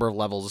on a number of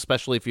levels,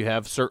 especially if you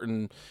have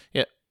certain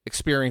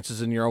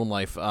experiences in your own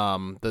life.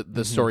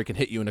 The story can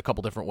hit you in a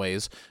couple different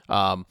ways.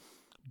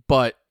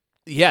 But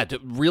yeah,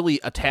 really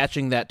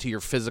attaching that to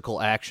your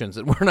physical actions.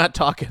 And we're not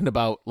talking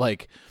about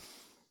like,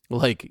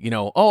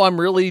 oh,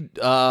 I'm really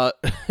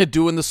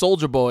doing the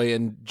Soldier Boy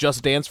and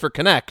Just Dance for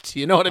Connect.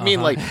 You know what I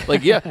mean? Like,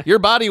 yeah, your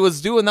body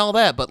was doing all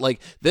that, but like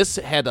this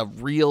had a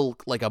real,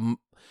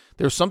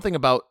 there's something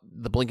about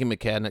the blinking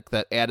mechanic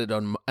that added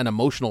an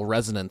emotional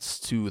resonance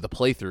to the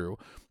playthrough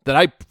that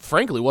I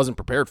frankly wasn't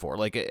prepared for.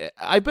 Like,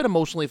 I've been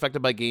emotionally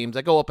affected by games.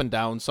 I go up and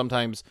down.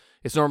 Sometimes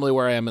it's normally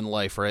where I am in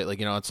life, right?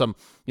 Like, in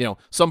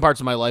some parts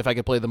of my life I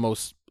could play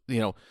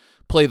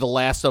play The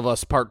Last of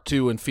Us Part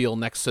 2 and feel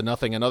next to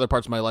nothing. In other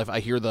parts of my life, I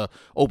hear the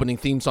opening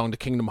theme song to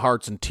Kingdom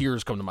Hearts and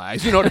tears come to my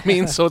eyes. You know what I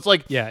mean? So it's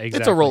like, yeah, exactly.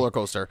 It's a roller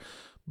coaster.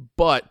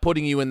 But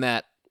putting you in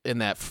that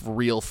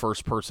real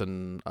first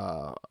person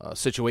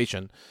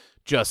situation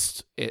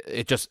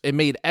it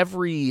made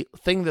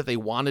everything that they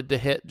wanted to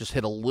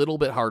hit a little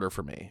bit harder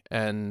for me.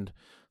 And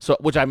so,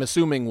 which I'm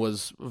assuming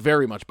was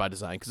very much by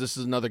design, because this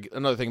is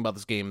another thing about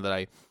this game that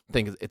I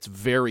think it's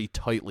very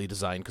tightly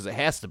designed, because it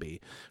has to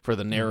be for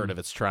the narrative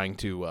it's trying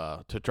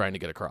to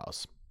get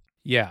across.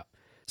 Yeah.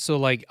 So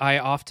like I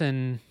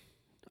often,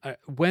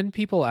 when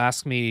people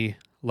ask me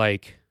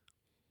like,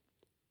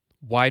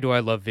 why do I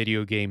love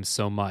video games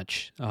so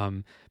much?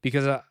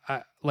 Because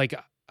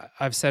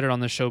I've said it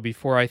on the show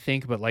before, I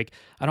think, but like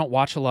I don't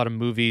watch a lot of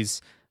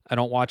movies. I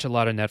don't watch a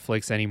lot of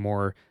Netflix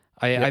anymore.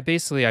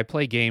 I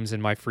play games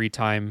in my free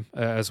time,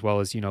 as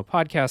well as,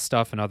 podcast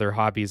stuff and other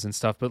hobbies and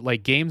stuff. But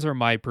like games are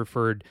my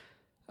preferred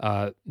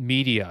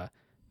media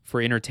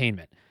for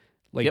entertainment,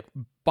 like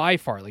by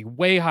far, like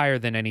way higher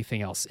than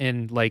anything else.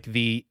 And like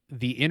the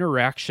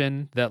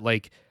interaction that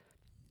like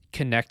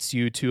connects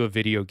you to a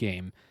video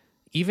game,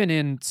 even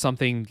in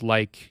something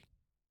like,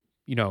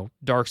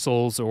 Dark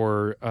Souls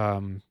or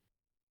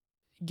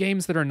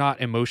games that are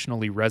not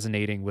emotionally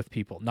resonating with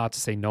people. Not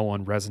to say no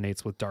one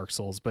resonates with Dark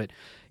Souls, but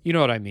you know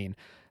what I mean.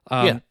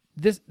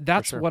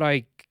 That's sure. What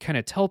I kind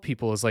of tell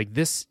people is like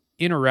this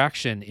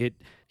interaction,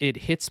 it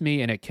hits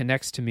me and it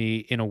connects to me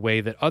in a way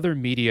that other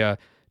media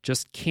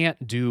just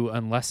can't do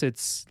unless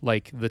it's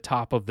like the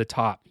top of the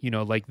top.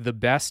 Like the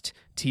best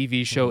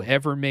TV show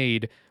ever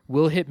made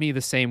will hit me the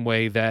same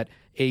way that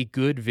a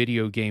good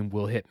video game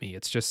will hit me.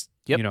 It's just,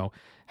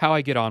 how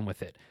I get on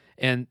with it.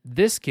 And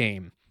this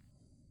game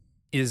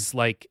is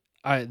like,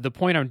 the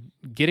point I'm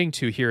getting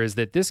to here is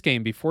that this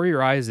game, Before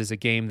Your Eyes, is a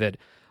game that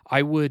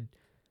I would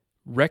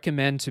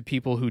recommend to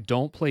people who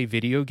don't play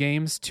video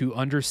games to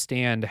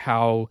understand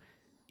how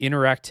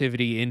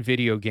interactivity in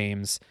video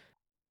games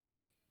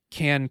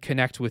can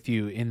connect with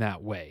you in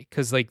that way.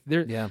 Because like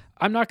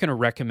I'm not going to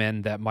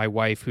recommend that my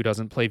wife, who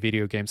doesn't play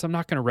video games, I'm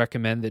not going to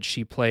recommend that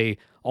she play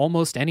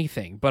almost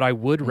anything, but I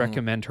would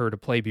recommend her to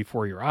play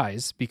Before Your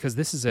Eyes, because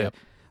this is a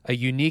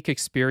unique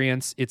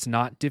experience. It's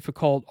not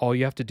difficult. All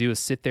you have to do is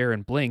sit there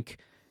and blink,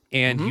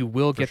 and you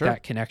will get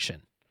that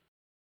connection.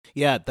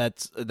 Yeah,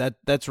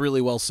 that's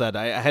really well said.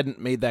 I hadn't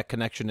made that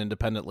connection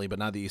independently, but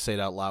now that you say it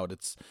out loud,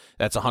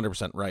 that's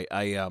 100% right.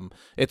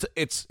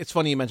 It's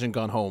funny you mentioned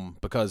Gone Home,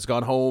 because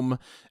Gone Home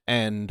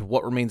and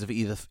What Remains of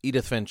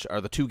Edith Finch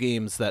are the two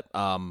games that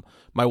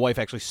my wife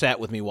actually sat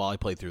with me while I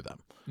played through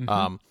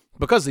them.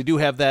 Because they do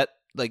have that,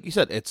 like you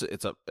said, it's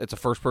a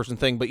first person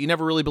thing, but you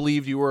never really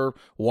believed you were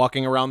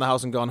walking around the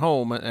house and Gone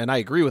Home, and I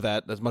agree with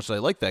that as much as I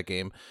like that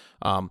game.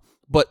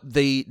 But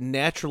they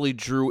naturally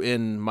drew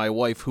in my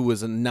wife, who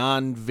is a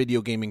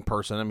non-video gaming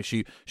person. I mean,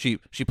 she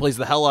plays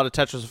the hell out of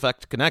Tetris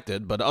Effect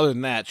Connected, but other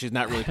than that, she's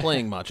not really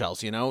playing much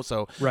else,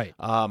 So right.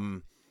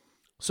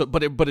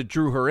 But it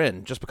drew her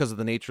in just because of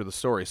the nature of the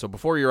story. So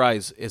Before Your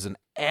Eyes is an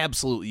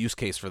absolute use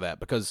case for that,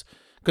 because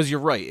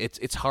you're right.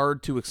 It's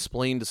hard to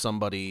explain to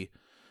somebody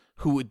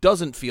who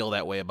doesn't feel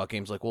that way about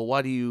games. Like, well,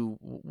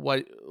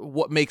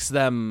 what makes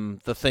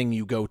them the thing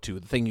you go to,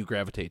 the thing you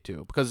gravitate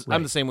to? Because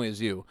I'm the same way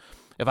as you.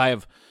 If I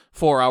have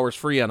 4 hours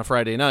free on a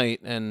Friday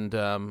night and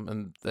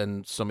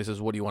then somebody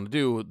says, what do you want to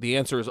do? The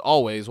answer is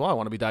always, well, I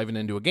want to be diving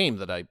into a game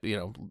that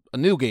a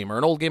new game or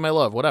an old game I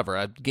love,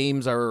 whatever.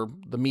 Games are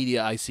the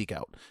media I seek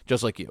out,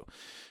 just like you.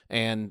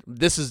 And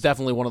this is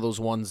definitely one of those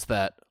ones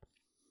that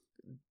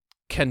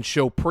can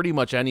show pretty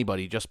much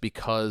anybody, just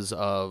because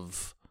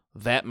of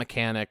that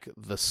mechanic,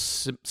 the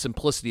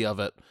simplicity of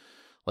it.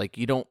 Like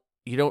you're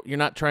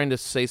not trying to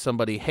say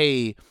somebody,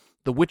 hey,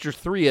 The Witcher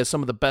 3 has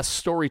some of the best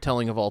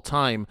storytelling of all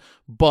time,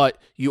 but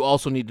you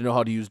also need to know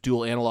how to use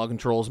dual analog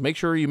controls. Make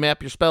sure you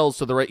map your spells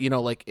to the right,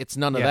 it's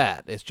none of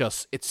that.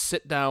 It's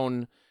sit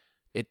down.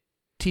 It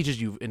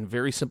teaches you in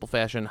very simple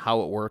fashion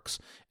how it works,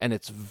 and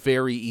it's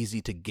very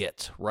easy to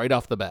get right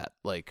off the bat.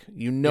 Like,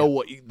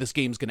 what this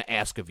game's going to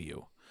ask of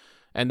you.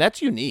 And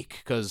that's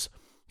unique, because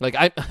like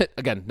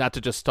again, not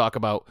to just talk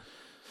about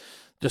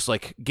just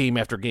like game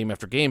after game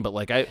after game, but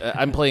like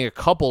I'm playing a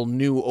couple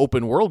new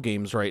open world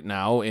games right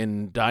now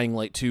in Dying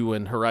Light 2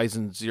 and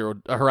Horizon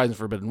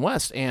Forbidden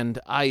West, and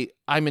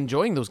I'm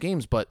enjoying those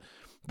games, but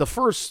the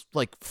first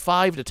like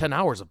 5 to 10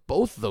 hours of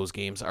both of those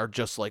games are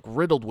just like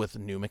riddled with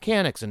new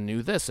mechanics and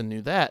new this and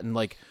new that, and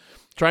like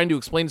trying to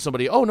explain to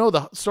somebody, oh no,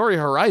 the story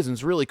of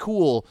Horizon's really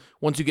cool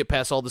once you get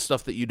past all the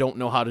stuff that you don't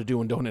know how to do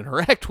and don't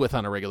interact with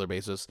on a regular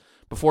basis.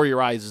 Before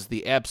Your Eyes is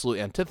the absolute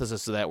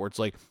antithesis to that, where it's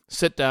like,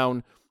 sit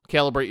down,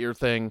 calibrate your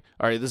thing.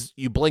 All right,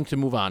 you blink to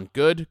move on.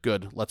 Good,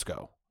 let's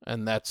go.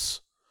 And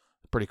that's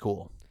pretty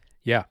cool.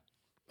 Yeah,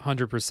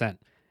 100%.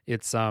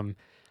 It's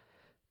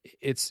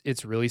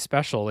really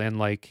special, and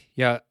like,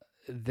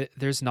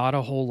 there's not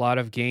a whole lot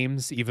of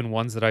games, even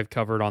ones that I've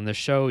covered on this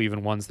show,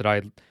 even ones that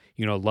I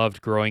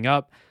loved growing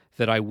up,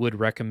 that I would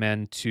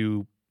recommend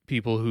to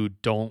people who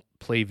don't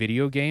play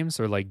video games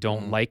or like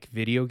don't like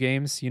video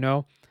games,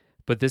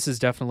 But this is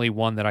definitely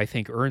one that I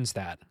think earns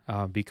that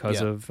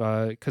because of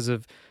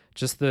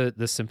just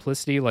the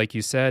simplicity, like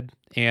you said.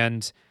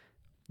 And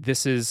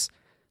this is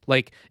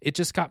like, it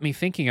just got me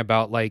thinking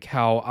about like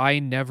how I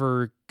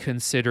never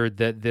considered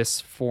that this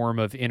form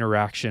of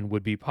interaction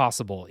would be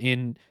possible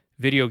in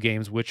video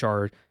games, which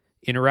are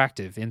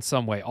interactive in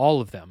some way,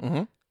 all of them.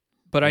 Mm-hmm.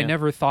 But I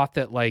never thought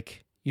that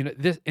like,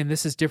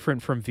 this is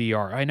different from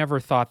VR. I never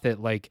thought that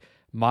like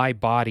my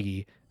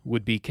body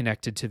would be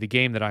connected to the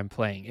game that I'm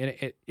playing.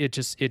 And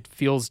it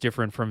feels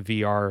different from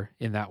VR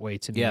in that way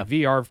to me. Yeah.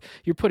 VR,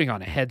 you're putting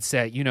on a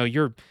headset,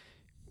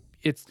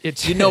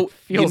 it's you're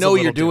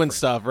doing different.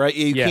 stuff, right?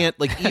 You can't,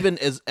 like, even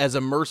as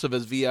immersive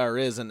as VR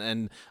is,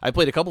 and I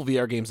played a couple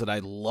VR games that I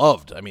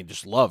loved. I mean,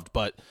 just loved,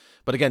 but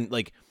again,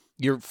 like,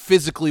 you're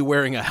physically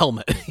wearing a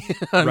helmet.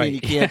 I mean, you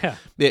can't.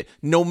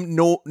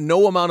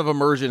 No amount of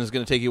immersion is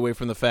going to take you away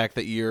from the fact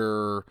that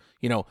you're,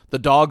 the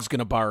dog's going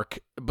to bark,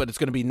 but it's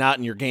going to be not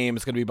in your game.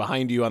 It's going to be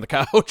behind you on the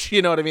couch.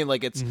 You know what I mean?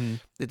 Like, it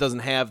doesn't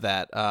have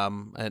that.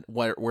 And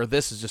where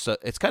this is just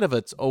it's kind of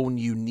its own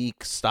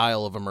unique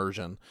style of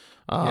immersion.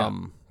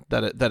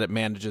 That it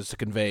manages to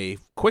convey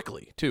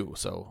quickly too.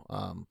 So,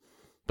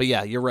 but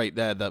yeah, you're right.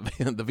 The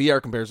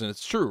VR comparison,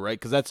 it's true, right?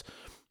 Because that's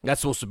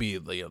supposed to be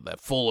that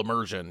full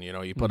immersion.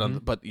 You put on,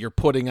 but you're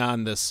putting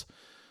on this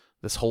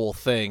whole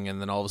thing,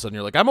 and then all of a sudden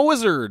you're like, I'm a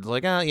wizard.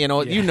 Like, you're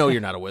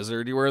not a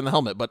wizard. You're wearing the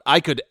helmet, but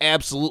I could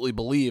absolutely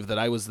believe that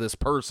I was this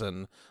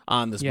person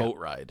on this boat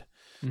ride.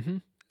 Mm-hmm.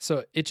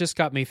 So it just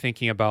got me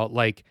thinking about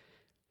like,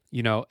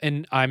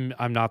 and I'm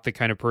not the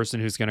kind of person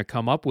who's going to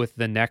come up with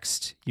the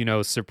next,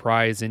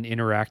 surprise and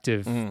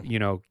interactive,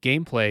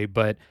 gameplay,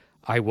 but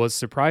I was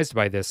surprised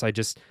by this.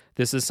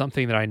 This is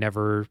something that I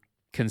never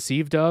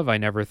conceived of. I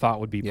never thought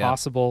would be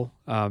possible.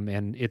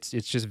 And it's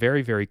just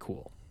very, very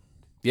cool.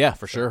 Yeah,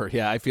 for sure.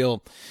 Yeah, I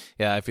feel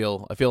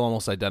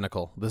almost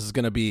identical. This is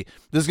gonna be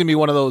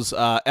one of those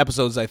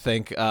episodes, I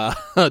think,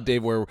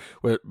 Dave, where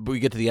we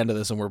get to the end of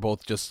this and we're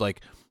both just like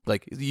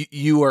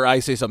you or I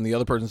say something, the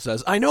other person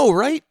says, "I know,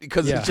 right?"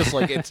 Because it's just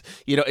like it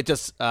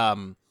just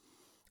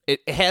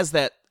it has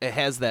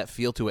that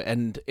feel to it.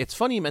 And it's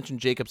funny you mentioned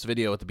Jacob's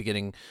video at the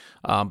beginning,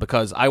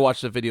 because I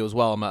watched the video as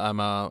well. I'm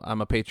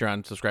a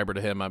Patreon subscriber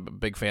to him. I'm a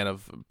big fan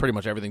of pretty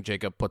much everything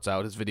Jacob puts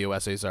out. His video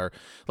essays are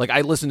like,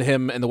 I listen to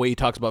him and the way he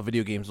talks about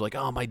video games, like,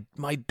 oh,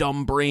 my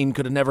dumb brain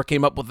could have never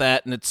came up with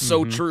that, and it's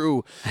so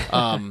true.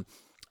 And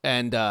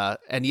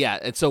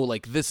so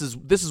like this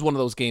is one of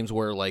those games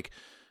where, like,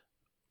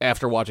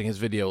 after watching his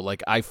video,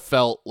 like, I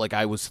felt like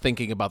I was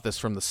thinking about this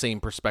from the same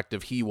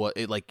perspective he was.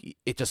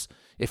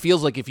 It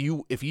feels like if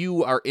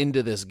you are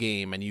into this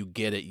game and you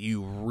get it,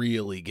 you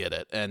really get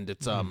it, and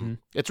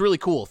it's really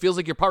cool. It feels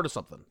like you're part of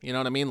something. You know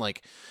what I mean?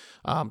 Like,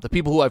 the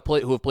people who have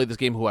played this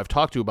game, who I've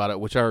talked to about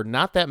it, which are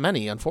not that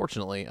many,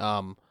 unfortunately,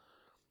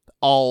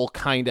 all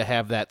kind of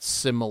have that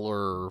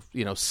similar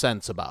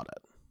sense about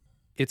it.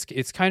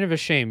 It's kind of a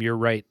shame. You're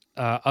right.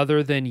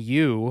 Other than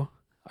you,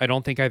 I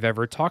don't think I've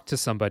ever talked to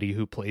somebody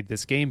who played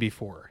this game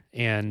before.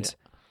 And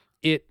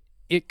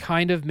it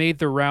kind of made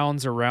the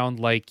rounds around,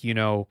 like,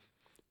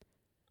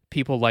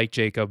 people like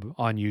Jacob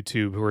on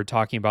YouTube who are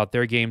talking about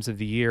their games of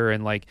the year.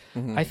 And like,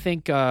 I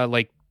think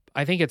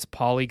it's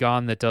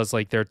Polygon that does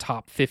like their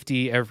top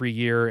 50 every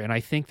year. And I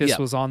think this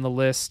was on the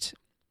list,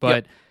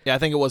 but yeah, I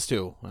think it was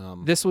too.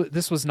 This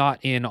was not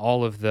in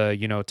all of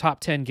the, top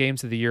 10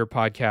 games of the year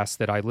podcasts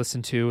that I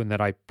listen to and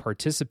that I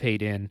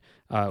participate in.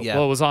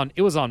 Well,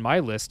 it was on my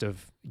list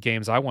of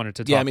games I wanted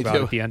to talk about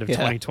at the end of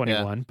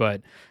 2021,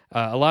 but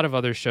a lot of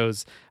other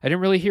shows, I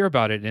didn't really hear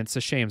about it, and it's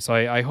a shame. So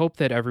I hope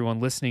that everyone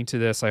listening to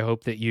this, I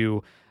hope that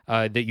you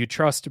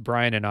trust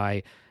Brian and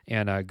I,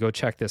 and go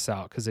check this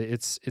out, because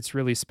it's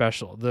really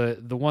special.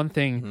 The one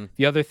thing,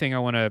 the other thing I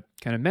want to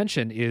kind of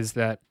mention is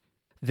that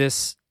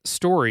this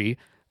story,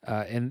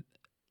 and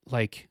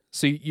like,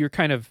 so you're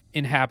kind of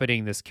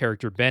inhabiting this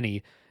character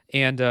Benny,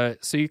 and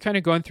so you're kind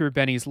of going through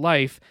Benny's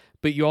life,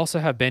 but you also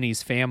have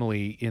Benny's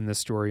family in the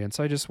story. And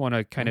so I just want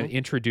to kind of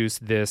introduce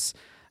this.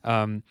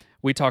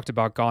 We talked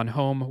about Gone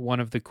Home. One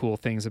of the cool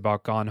things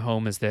about Gone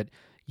Home is that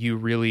you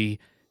really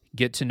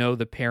get to know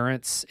the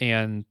parents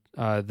and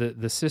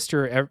the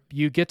sister.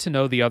 You get to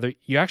know the other.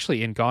 You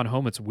actually, in Gone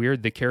Home, it's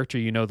weird. The character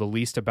you know the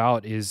least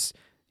about is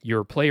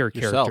your player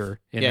character.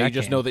 You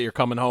just know that you're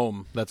coming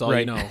home. That's all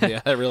you know.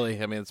 Yeah,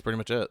 really. I mean, that's pretty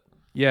much it.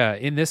 Yeah,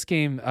 in this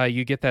game,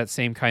 you get that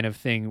same kind of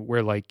thing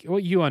where, like, well,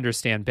 you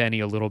understand Benny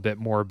a little bit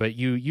more, but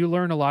you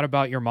learn a lot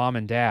about your mom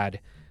and dad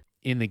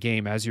in the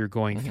game as you're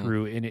going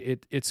through, and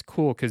it's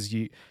cool because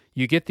you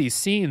get these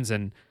scenes,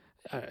 and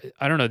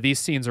I don't know, these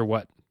scenes are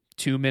what,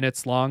 2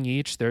 minutes long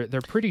each. They're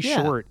pretty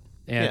short,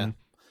 and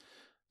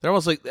they're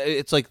almost like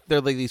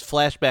they're like these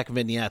flashback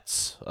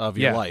vignettes of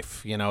your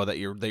life, that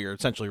you're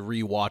essentially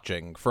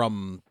rewatching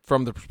from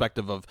the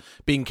perspective of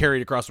being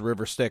carried across the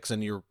river Styx,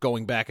 and you're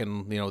going back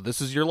and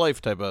this is your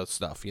life type of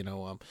stuff.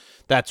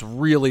 That's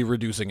really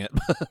reducing it,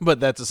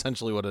 but that's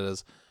essentially what it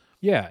is.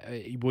 Yeah,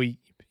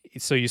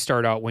 so you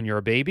start out when you're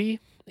a baby,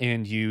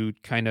 and you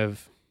kind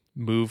of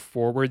move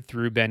forward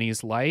through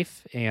Benny's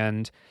life,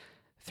 and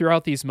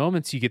throughout these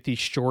moments, you get these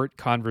short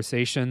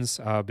conversations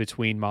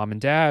between mom and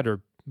dad,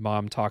 or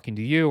mom talking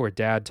to you, or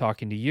dad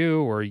talking to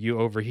you, or you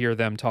overhear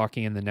them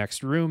talking in the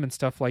next room and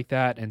stuff like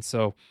that. And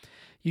so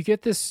you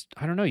get this,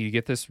 you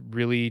get this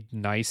really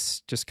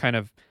nice, just kind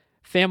of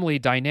family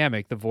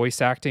dynamic. The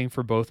voice acting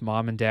for both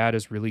mom and dad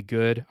is really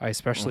good. I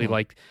especially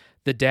like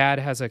The dad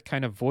has a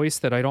kind of voice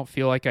that I don't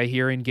feel like I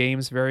hear in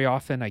games very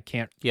often. I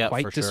can't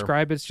quite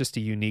describe it. It's just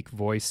a unique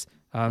voice.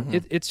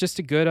 It's just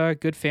a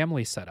good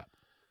family setup.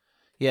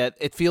 Yeah,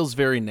 it feels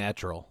very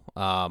natural,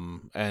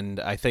 and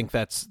I think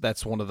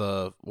that's one of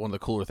the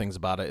cooler things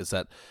about it is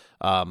that,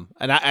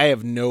 and I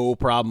have no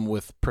problem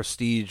with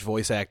prestige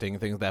voice acting and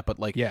things like that, but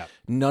like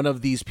none of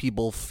these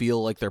people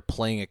feel like they're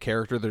playing a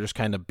character; they're just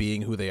kind of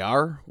being who they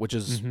are, which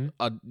is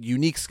a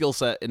unique skill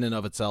set in and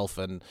of itself,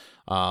 and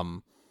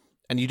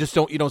you just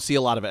don't see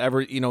a lot of it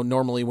ever.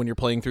 Normally when you're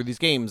playing through these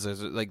games,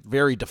 there's like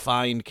very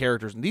defined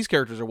characters, and these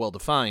characters are well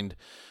defined,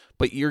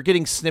 but you're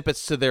getting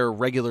snippets to their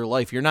regular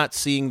life. You're not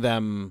seeing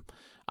them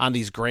on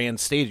these grand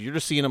stages. You're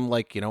just seeing them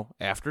like,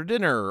 after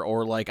dinner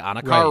or like on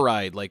a car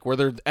ride, like where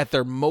they're at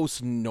their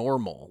most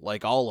normal,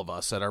 like all of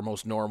us at our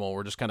most normal.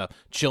 We're just kind of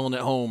chilling at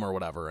home or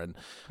whatever. And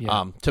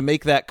to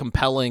make that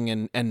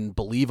compelling and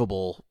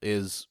believable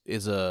is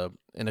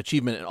an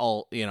achievement in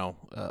all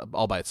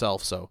by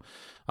itself. So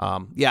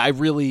I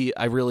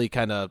really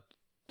kind of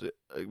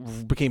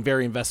became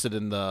very invested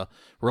in the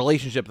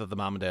relationship that the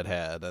mom and dad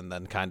had, and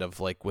then kind of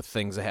like with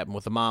things that happened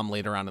with the mom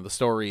later on in the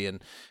story.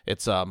 And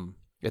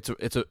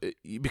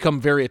you become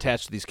very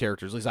attached to these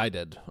characters. At least I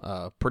did,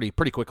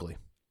 pretty quickly.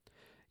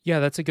 Yeah,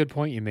 that's a good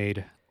point you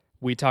made.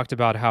 We talked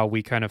about how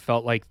we kind of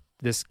felt like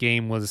this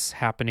game was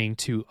happening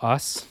to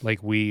us,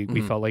 like we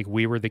felt like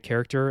we were the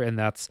character, and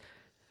that's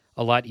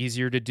a lot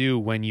easier to do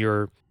when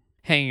you're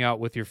hanging out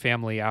with your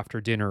family after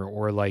dinner,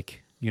 or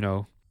like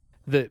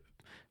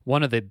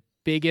one of the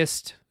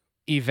biggest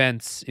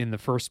events in the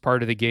first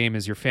part of the game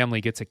is your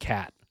family gets a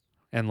cat,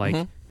 and like.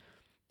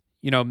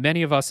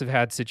 Many of us have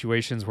had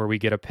situations where we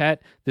get a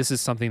pet. This is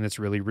something that's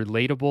really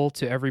relatable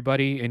to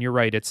everybody. And you're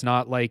right. It's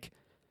not like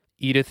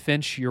Edith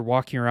Finch. You're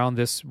walking around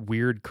this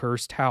weird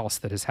cursed house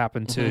that has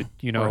happened to,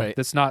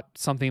 that's not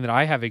something that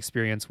I have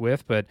experience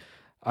with, but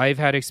I've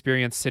had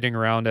experience sitting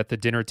around at the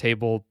dinner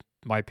table.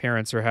 My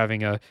parents are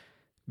having a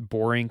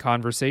boring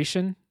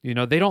conversation. They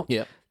don't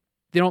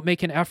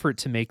make an effort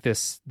to make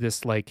this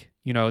like,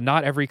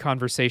 not every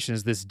conversation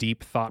is this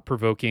deep thought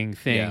provoking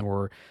thing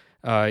or,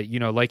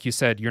 like you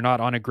said, you're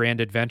not on a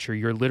grand adventure.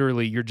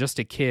 You're just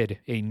a kid,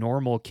 a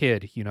normal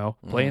kid,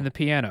 playing the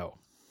piano.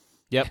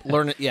 Yep.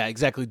 Learn it. Yeah,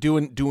 exactly.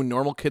 Doing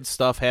normal kid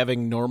stuff,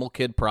 having normal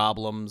kid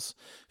problems,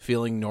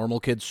 feeling normal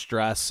kid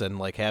stress, and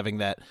like having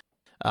that,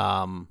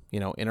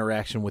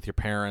 interaction with your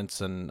parents.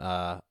 And,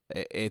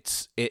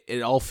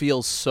 it all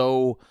feels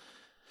so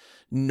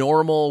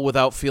normal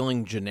without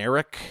feeling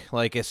generic.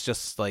 Like it's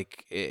just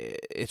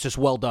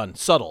well done.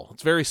 Subtle.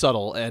 It's very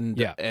subtle.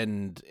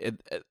 And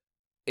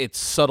its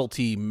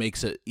subtlety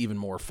makes it even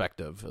more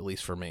effective, at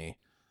least for me.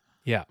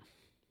 Yeah,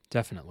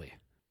 definitely.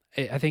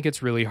 I think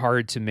it's really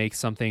hard to make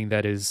something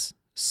that is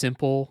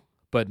simple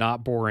but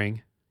not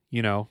boring.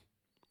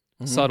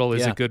 Subtle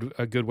is a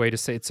good way to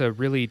say. It's a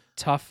really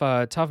tough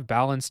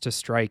balance to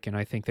strike, and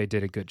I think they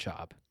did a good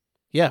job.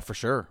 Yeah, for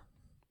sure.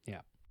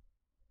 Yeah.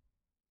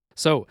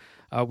 So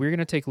we're going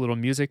to take a little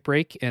music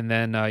break, and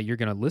then you're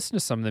going to listen to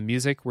some of the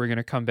music. We're going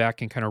to come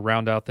back and kind of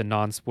round out the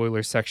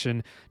non-spoiler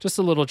section. Just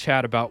a little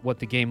chat about what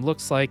the game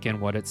looks like and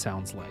what it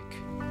sounds like.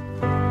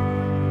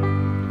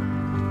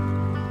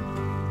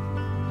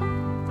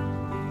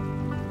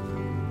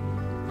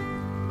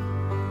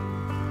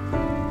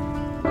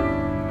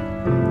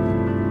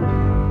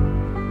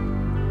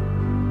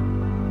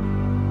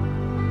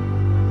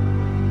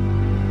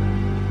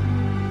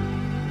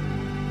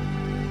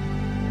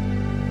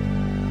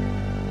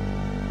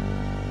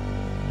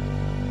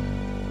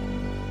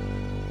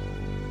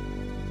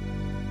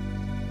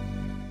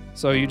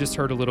 So you just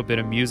heard a little bit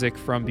of music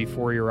from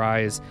Before Your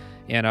Eyes.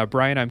 And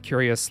Brian, I'm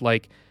curious,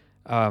 like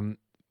one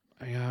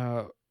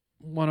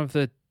of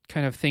the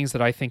kind of things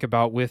that I think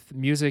about with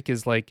music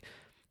is like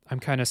I'm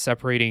kind of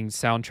separating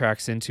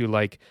soundtracks into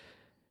like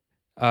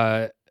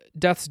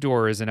Death's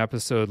Door is an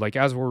episode, like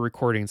as we're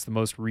recording, it's the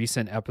most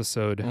recent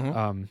episode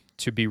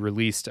to be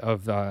released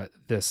of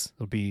this.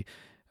 It'll be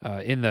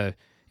in the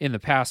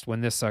past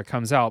when this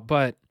comes out.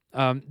 But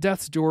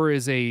Death's Door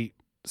is a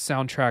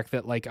soundtrack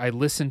that like I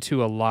listen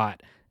to a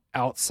lot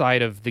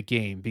outside of the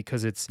game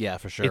because it's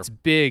for sure. It's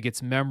big,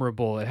 it's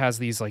memorable, it has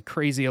these like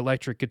crazy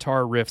electric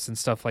guitar riffs and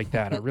stuff like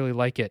that. I really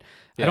like it.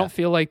 I don't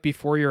feel like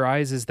Before Your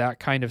Eyes is that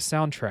kind of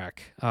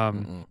soundtrack.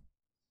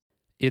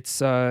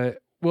 It's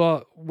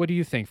well, what do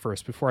you think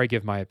first before I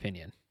give my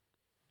opinion?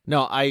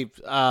 No,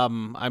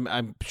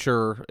 I'm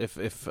sure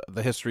if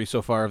the history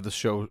so far of the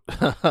show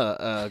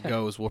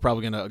goes, we're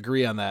probably going to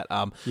agree on that.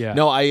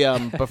 No,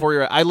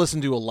 I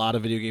listen to a lot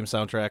of video game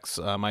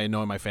soundtracks. I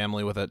know my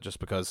family with it just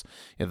because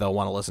they'll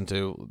want to listen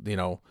to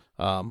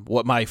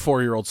what my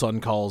 4-year-old son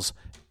calls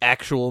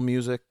actual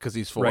music because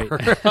he's 4. Right.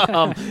 But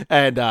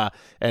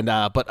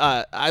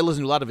I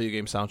listen to a lot of video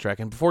game soundtrack,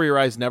 and Before Your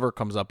Eyes never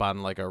comes up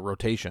on like a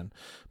rotation.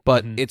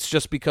 But it's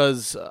just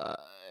because.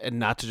 And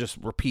not to just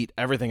repeat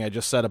everything I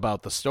just said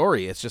about the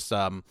story, it's just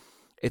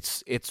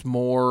it's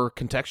more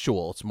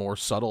contextual, it's more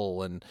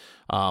subtle, and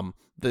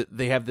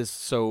they have this.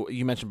 So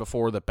you mentioned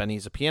before that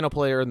Benny's a piano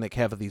player, and they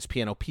have these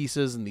piano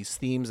pieces and these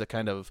themes that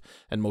kind of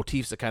and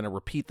motifs that kind of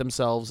repeat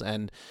themselves,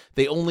 and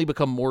they only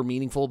become more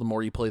meaningful the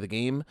more you play the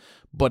game.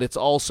 But it's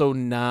also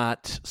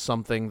not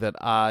something that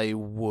I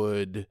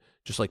would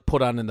just like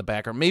put on in the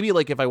background. Maybe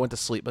like if I went to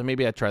sleep, but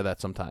maybe I'd try that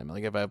sometime.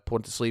 Like if I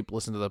went to sleep,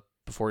 listen to the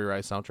Before Your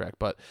Eyes soundtrack.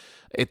 But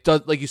it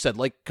does, like you said,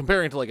 like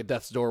comparing to like a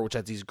Death's Door, which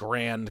has these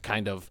grand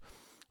kind of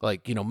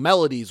like,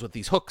 melodies with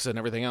these hooks and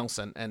everything else.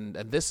 And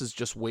this is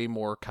just way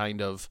more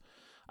kind of,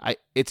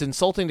 it's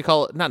insulting to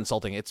call it, not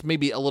insulting. It's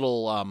maybe a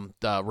little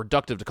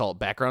reductive to call it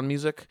background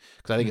music,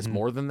 because I think it's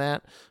more than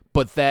that,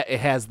 but that it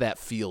has that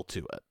feel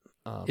to it.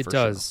 It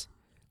does.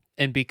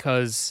 Sure. And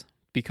because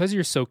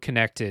you're so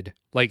connected,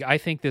 like I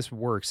think this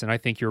works, and I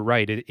think you're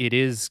right. It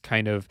is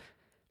kind of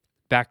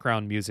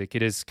background music.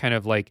 It is kind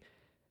of like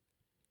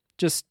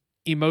just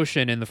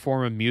emotion in the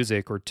form of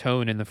music, or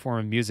tone in the form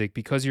of music,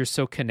 because you're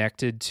so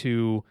connected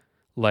to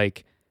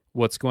like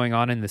what's going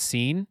on in the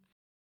scene.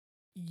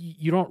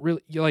 You don't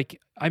really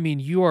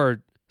you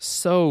are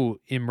so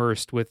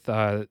immersed with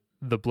the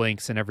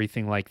blinks and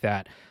everything like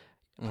that.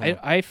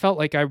 I felt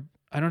like I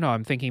don't know,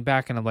 I'm thinking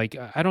back and I'm like,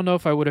 I don't know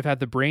if I would have had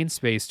the brain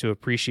space to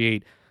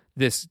appreciate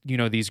this,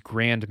 these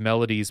grand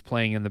melodies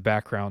playing in the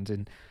background.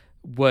 And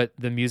what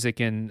the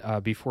music in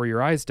Before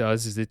Your Eyes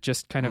does is it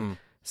just kind of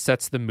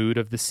sets the mood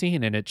of the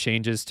scene, and it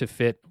changes to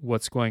fit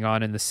what's going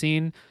on in the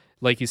scene.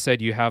 Like you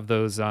said, you have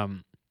those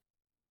kind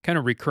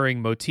of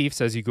recurring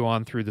motifs as you go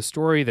on through the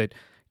story that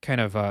kind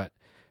of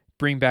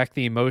bring back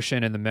the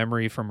emotion and the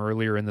memory from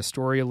earlier in the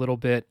story a little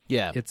bit.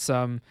 Yeah. It's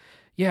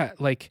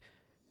like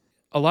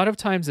a lot of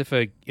times if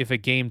a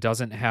game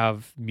doesn't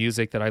have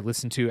music that I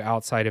listen to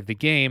outside of the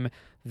game,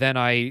 then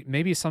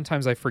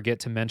sometimes I forget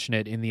to mention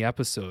it in the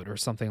episode or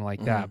something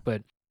like that.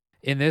 But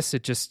in this,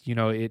 it just,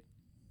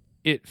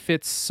 it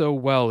fits so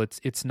well.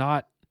 It's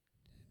not,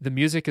 the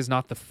music is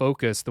not the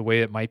focus the way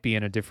it might be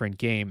in a different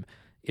game.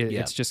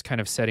 It's just kind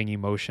of setting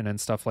emotion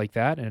and stuff like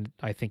that, and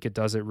I think it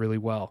does it really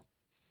well.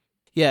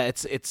 Yeah,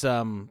 it's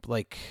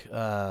like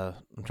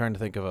I'm trying to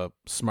think of a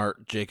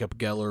smart Jacob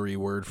Gallery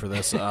word for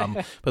this,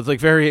 but it's like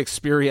very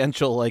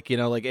experiential, like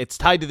like it's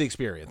tied to the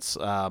experience.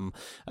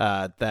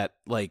 That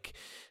like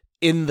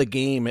in the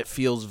game it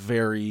feels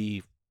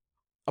very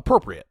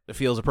appropriate. It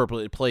feels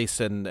appropriately placed,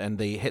 and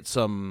they hit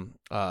some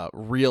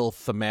real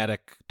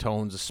thematic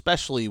tones,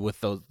 especially with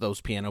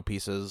those piano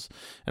pieces,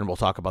 and we'll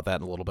talk about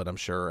that in a little bit, I'm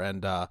sure.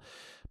 And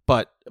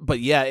but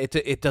yeah,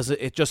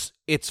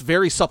 it's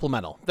very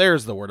supplemental.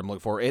 There's the word I'm looking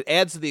for. It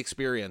adds to the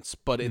experience,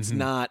 but it's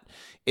not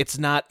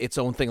its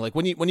own thing. Like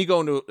when you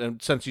go into,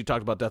 and since you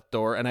talked about Death's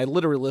Door, and I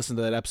literally listened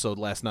to that episode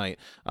last night,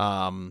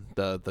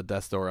 the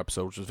Death's Door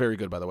episode, which was very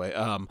good, by the way.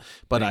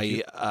 But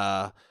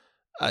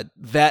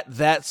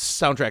that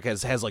soundtrack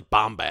has like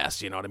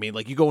bombast, you know what I mean?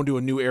 Like you go into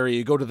a new area,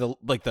 you go to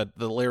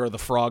the lair of the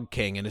Frog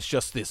King, and it's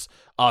just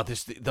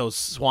those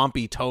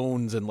swampy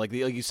tones, and like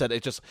you said,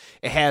 it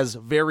has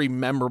very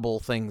memorable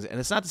things. And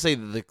it's not to say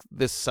that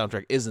this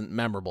soundtrack isn't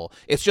memorable.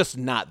 It's just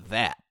not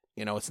that.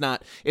 It's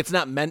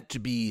not meant to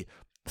be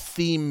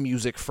theme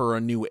music for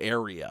a new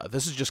area.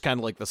 This is just kind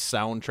of like the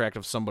soundtrack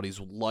of somebody's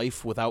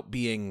life without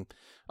being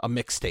a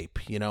mixtape.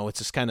 It's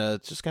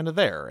just kind of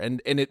there,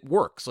 and it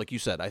works. Like you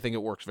said, I think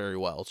it works very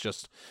well. It's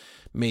just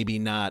maybe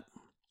not,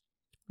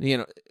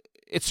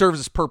 it serves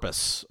its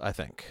purpose, I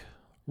think.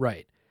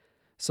 Right.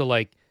 So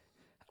like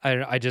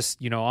I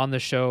just, on the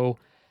show,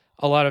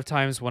 a lot of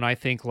times when I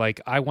think like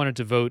I want to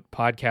devote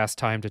podcast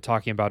time to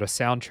talking about a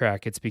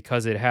soundtrack, it's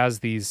because it has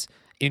these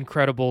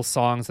incredible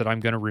songs that I'm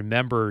going to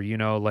remember,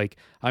 like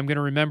I'm going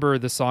to remember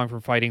the song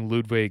from fighting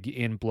Ludwig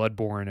in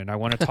Bloodborne, and I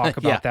want to talk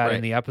about that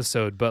in the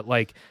episode. But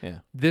like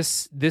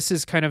this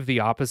is kind of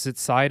the opposite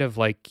side of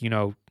like, I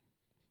don't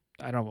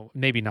know,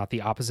 maybe not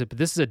the opposite, but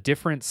this is a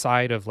different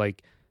side of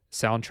like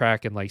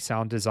soundtrack and like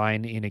sound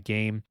design in a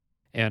game.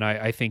 And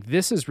I think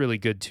this is really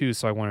good too.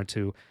 So I wanted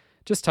to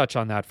just touch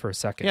on that for a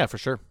second. Yeah, for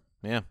sure.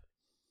 Yeah.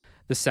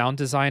 The sound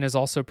design is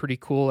also pretty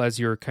cool as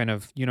you're kind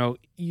of, you're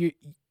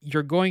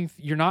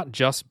not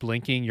just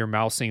blinking, you're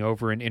mousing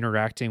over and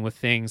interacting with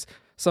things.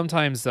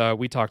 Sometimes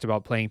we talked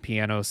about playing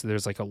piano, so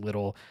there's like a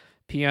little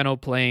piano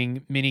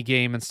playing mini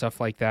game and stuff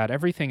like that.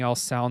 Everything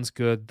else sounds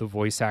good. The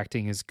voice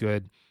acting is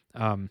good.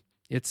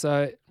 It's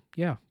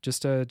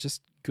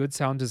just good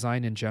sound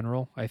design in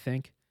general, I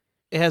think.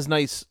 It has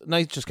nice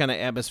just kind of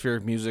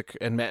atmospheric music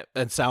and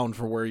sound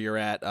for where you're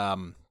at.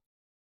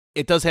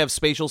 It does have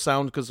spatial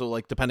sound because,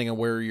 like, depending on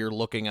where you're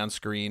looking on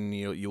screen,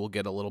 you will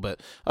get a little bit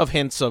of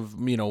hints of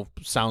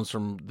sounds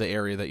from the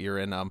area that you're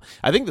in.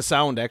 I think the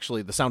sound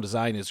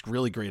design is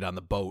really great on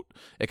the boat.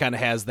 It kind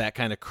of has that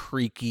kind of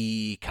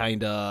creaky,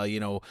 kind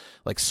of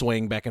like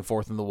swaying back and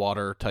forth in the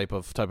water type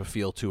of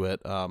feel to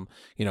it. The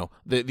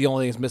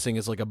only thing it's missing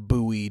is like a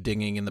buoy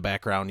dinging in the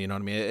background. You know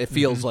what I mean? It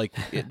feels like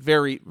it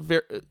very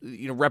very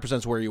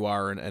represents where you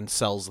are and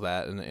sells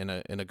that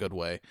in a good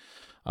way.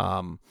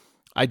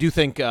 I do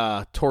think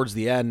towards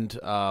the end,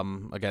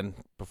 again,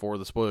 before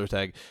the spoiler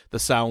tag, the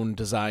sound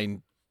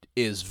design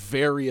is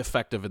very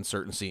effective in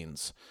certain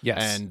scenes.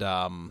 Yes. And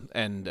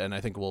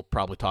I think we'll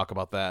probably talk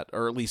about that,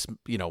 or at least,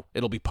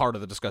 it'll be part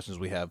of the discussions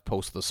we have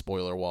post the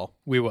spoiler wall.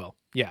 We will.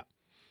 Yeah.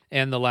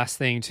 And the last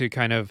thing to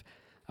kind of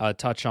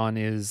touch on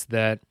is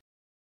that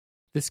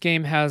this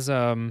game has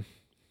I don't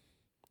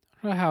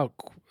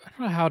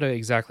know how to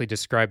exactly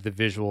describe the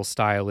visual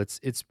style.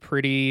 It's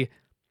pretty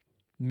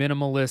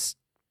minimalist,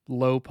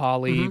 low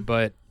poly,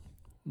 but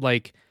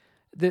like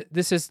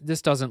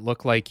this doesn't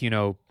look like,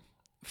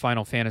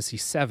 Final Fantasy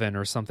VII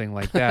or something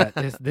like that.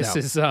 This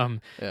is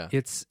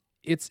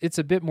it's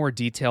a bit more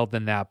detailed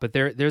than that, but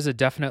there's a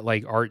definite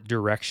like art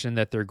direction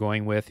that they're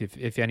going with.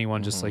 If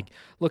anyone just like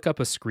look up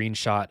a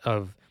screenshot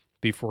of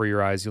Before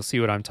Your Eyes, you'll see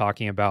what I'm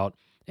talking about.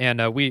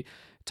 And we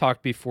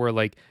talked before,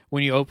 like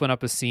when you open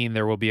up a scene,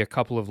 there will be a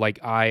couple of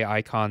like eye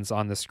icons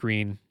on the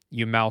screen.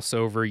 You mouse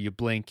over, you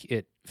blink,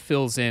 it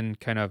fills in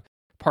kind of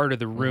part of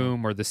the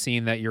room or the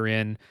scene that you're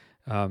in.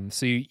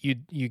 So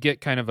you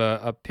get kind of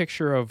a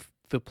picture of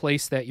the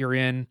place that you're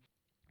in.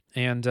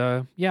 And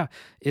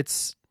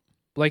it's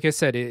like I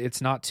said,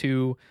 it's not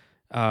too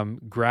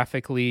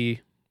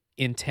graphically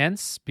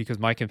intense because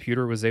my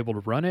computer was able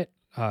to run it.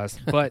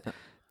 But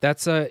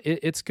that's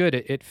it's good.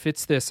 It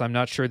fits this. I'm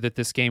not sure that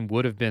this game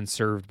would have been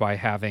served by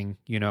having,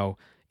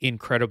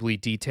 incredibly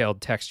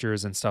detailed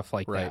textures and stuff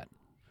like that.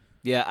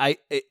 Yeah,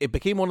 it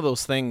became one of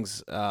those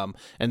things,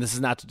 and this is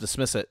not to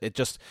dismiss it.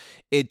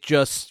 It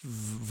just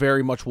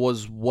very much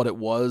was what it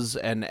was,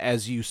 and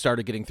as you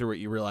started getting through it,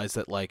 you realized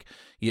that like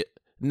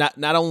not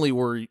only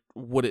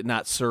would it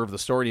not serve the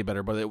story any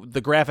better, but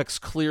the graphics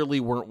clearly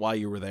weren't why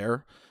you were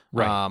there.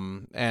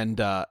 Right.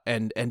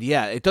 And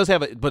yeah, it does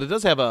have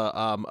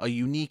a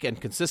unique and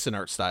consistent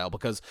art style,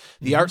 because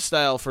the art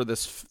style for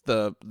this,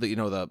 the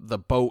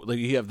boat, like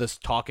you have this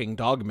talking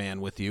dog man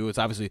with you. It's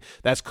obviously,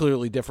 that's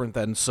clearly different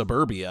than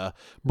Suburbia,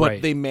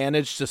 but they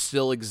managed to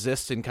still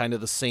exist in kind of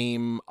the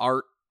same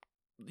art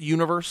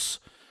universe.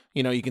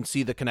 You can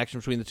see the connection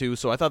between the two.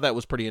 So I thought that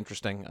was pretty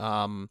interesting.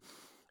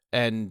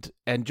 And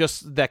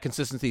just that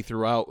consistency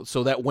throughout,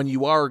 so that when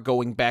you are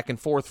going back and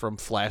forth from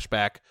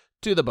flashback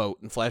to the boat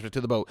and flashback to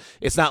the boat,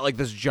 it's not like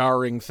this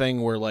jarring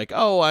thing where like,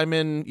 oh, I'm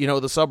in,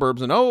 the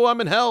suburbs, and oh,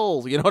 I'm in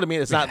hell. You know what I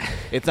mean? It's not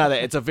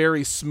that. It's a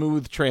very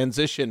smooth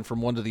transition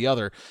from one to the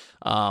other.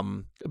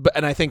 And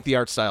I think the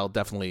art style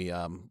definitely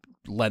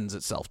lends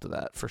itself to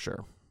that for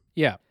sure.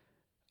 Yeah.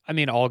 I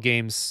mean, all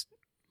games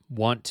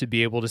want to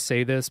be able to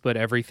say this, but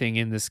everything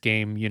in this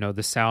game,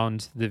 the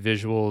sound, the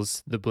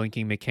visuals, the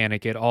blinking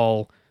mechanic, it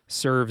all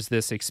serves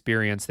this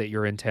experience that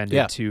you're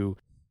intended to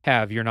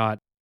have. You're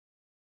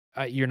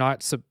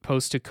not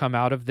supposed to come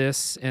out of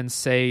this and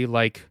say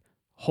like,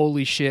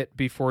 holy shit,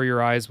 Before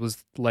Your Eyes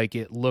was like,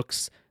 it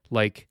looks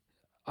like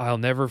I'll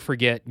never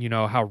forget,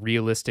 how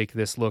realistic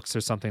this looks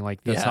or something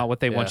like that. That's not what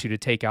they want you to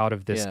take out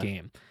of this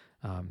game.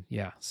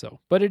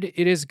 But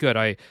it is good.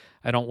 I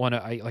don't want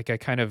to, I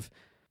kind of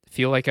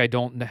feel like I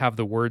don't have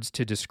the words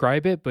to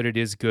describe it, but it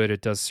is good.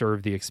 It does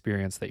serve the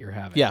experience that you're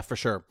having. Yeah, for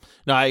sure.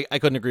 No, I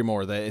couldn't agree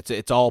more. That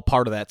it's all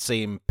part of that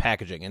same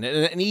packaging,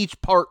 and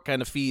each part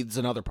kind of feeds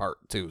another part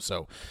too.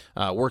 So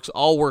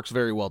works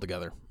very well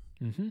together.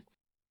 Mm-hmm.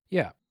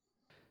 Yeah.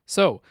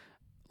 So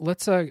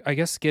let's I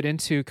guess get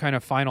into kind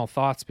of final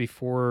thoughts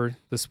before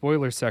the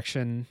spoiler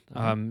section.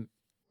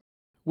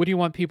 What do you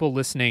want people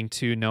listening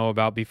to know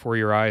about Before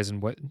Your Eyes?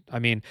 And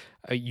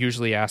I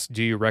usually ask,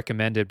 do you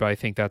recommend it? But I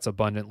think that's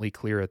abundantly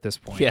clear at this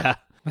point. Yeah.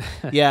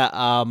 Yeah.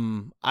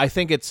 I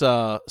think it's,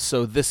 so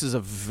this is a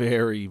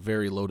very,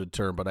 very loaded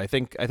term, but I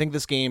think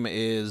this game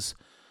is,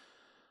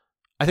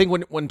 I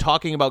think when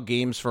talking about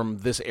games from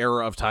this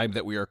era of time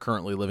that we are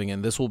currently living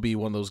in, this will be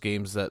one of those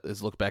games that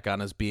is looked back on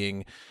as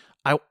being,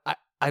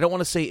 I don't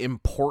want to say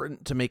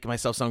important to make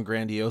myself sound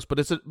grandiose,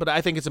 but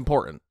I think it's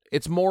important.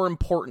 It's more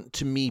important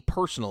to me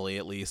personally,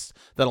 at least,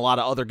 than a lot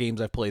of other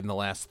games I've played in the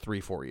last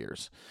 3-4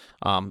 years.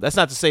 That's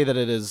not to say that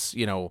it is,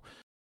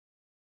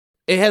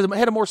 it has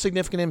had a more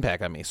significant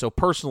impact on me. So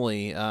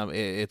personally,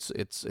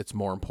 it's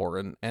more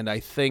important, and I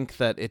think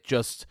that it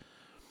just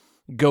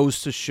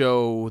goes to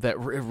show that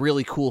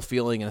really cool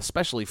feeling, and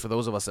especially for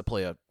those of us that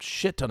play a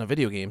shit ton of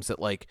video games, that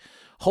like,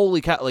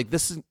 holy cow, like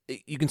this is,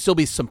 you can still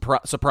be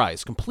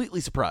surprised,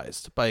 completely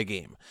surprised by a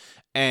game.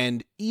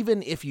 And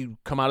even if you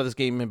come out of this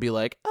game and be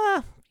like,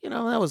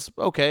 that was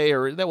okay,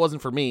 or that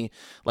wasn't for me,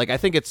 like, I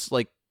think it's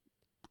like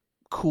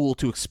cool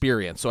to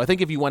experience. So I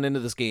think if you went into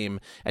this game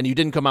and you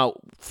didn't come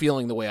out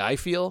feeling the way I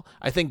feel,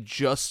 I think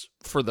just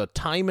for the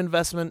time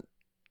investment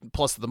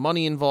plus the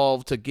money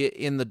involved to get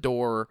in the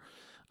door,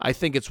 I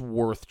think it's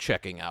worth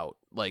checking out,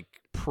 like,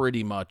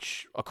 pretty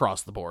much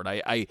across the board.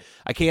 I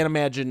can't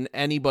imagine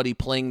anybody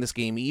playing this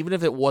game, even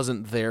if it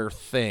wasn't their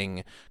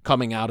thing,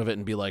 coming out of it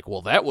and be like,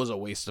 well, that was a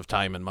waste of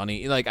time and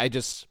money. Like, I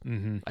just,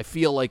 I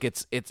feel like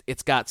it's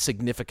got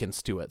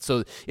significance to it.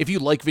 So if you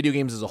like video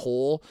games as a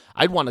whole,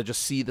 I'd want to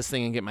just see this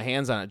thing and get my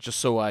hands on it just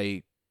so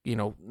I,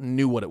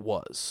 knew what it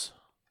was.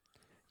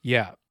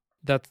 Yeah,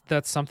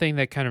 that's something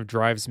that kind of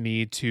drives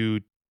me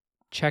to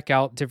check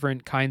out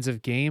different kinds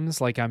of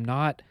games. Like,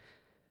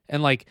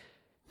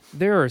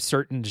 there are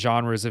certain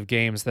genres of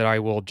games that I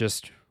will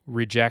just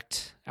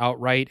reject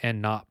outright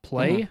and not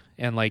play.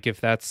 And like,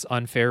 if that's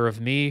unfair of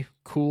me,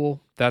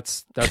 cool.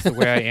 That's the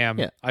way I am.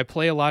 Yeah. I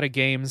play a lot of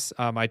games.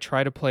 I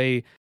try to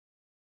play.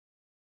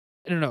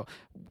 I don't know.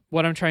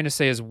 What I'm trying to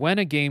say is when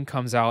a game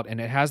comes out and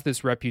it has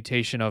this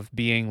reputation of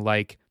being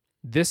like,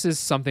 this is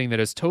something that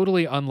is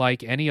totally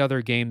unlike any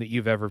other game that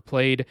you've ever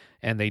played,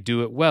 and they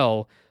do it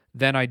well,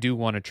 then I do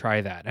want to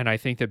try that. And I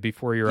think that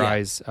Before Your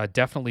Eyes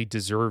definitely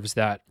deserves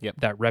that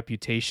that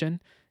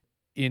reputation.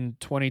 In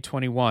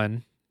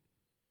 2021,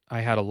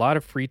 I had a lot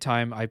of free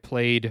time. I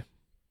played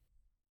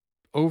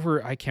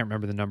I can't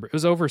remember the number. It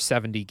was over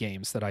 70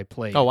 games that I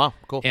played. Oh, wow.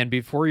 Cool. And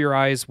Before Your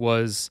Eyes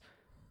was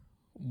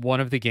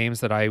one of the games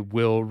that I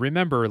will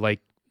remember,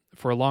 like,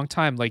 for a long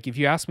time. Like, if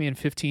you ask me in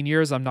 15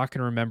 years, I'm not going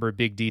to remember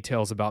big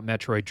details about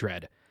Metroid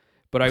Dread,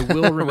 but I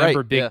will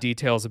remember big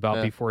details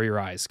about Before Your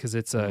Eyes, because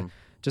it's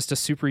just a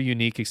super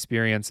unique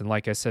experience. And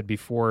like I said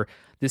before,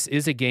 this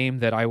is a game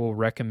that I will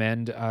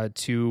recommend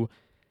to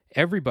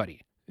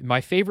everybody. My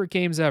favorite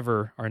games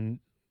ever are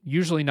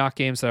usually not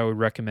games that I would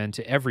recommend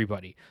to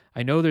everybody.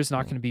 I know there's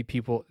not going to be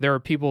there are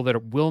people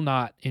that will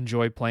not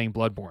enjoy playing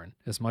Bloodborne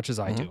as much as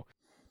I do,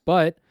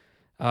 but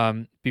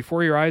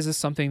Before Your Eyes is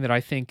something that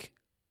I think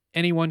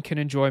anyone can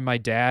enjoy. My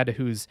dad,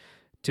 who's,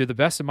 to the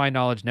best of my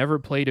knowledge, never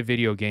played a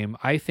video game,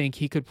 I think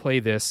he could play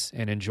this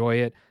and enjoy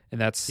it,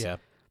 and that's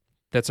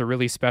a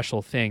really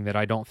special thing that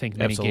I don't think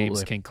many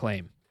games can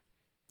claim.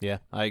 Yeah,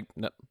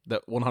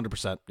 that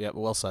 100%. Yeah,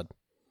 well said.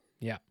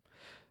 Yeah.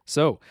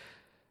 So,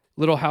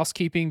 little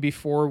housekeeping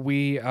before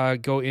we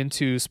go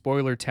into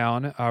Spoiler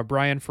Town.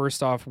 Brian,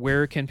 first off,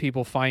 where can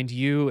people find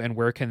you, and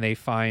where can they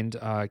find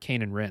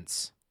Kane and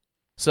Rince?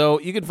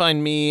 So you can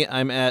find me.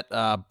 I'm at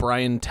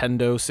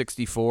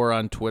BrianTendo64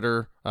 on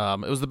Twitter.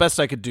 It was the best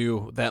I could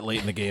do that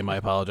late in the game. I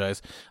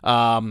apologize.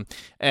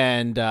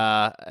 And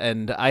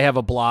I have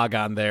a blog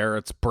on there.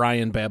 It's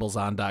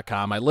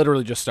brianbabelson.com. I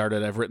literally just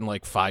started. I've written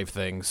like 5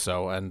 things.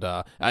 So, and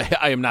I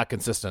am not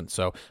consistent.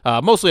 So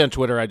mostly on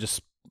Twitter, I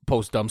just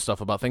post dumb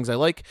stuff about things I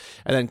like.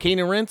 And then Kane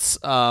and Rince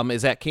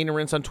is at Kane and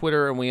Rince on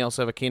Twitter, and we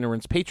also have a Kane and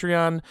Rince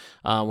Patreon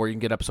where you can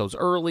get episodes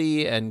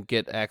early and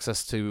get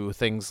access to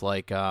things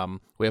like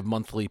we have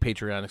monthly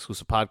Patreon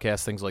exclusive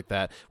podcasts, things like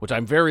that, which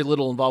I'm very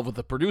little involved with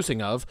the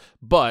producing of,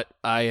 but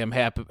I am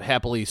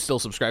happily still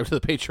subscribed to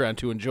the Patreon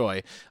to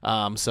enjoy.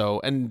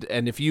 So and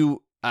if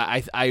you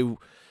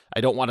I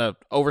don't want to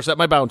overstep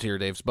my bounds here,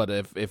 Daves, but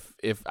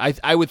if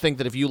I would think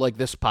that if you like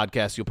this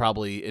podcast, you'll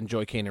probably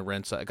enjoy Kane and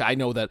Rince. I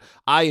know that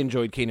I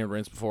enjoyed Kane and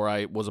Rince before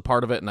I was a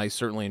part of it, and I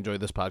certainly enjoy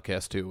this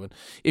podcast too. And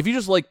if you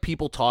just like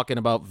people talking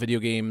about video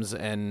games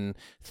and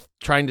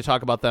trying to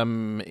talk about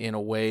them in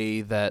a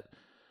way that,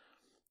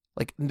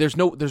 like, there's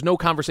no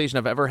conversation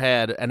I've ever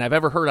had and I've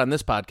ever heard on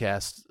this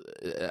podcast,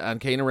 on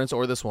Kane and Rince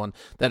or this one,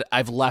 that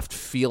I've left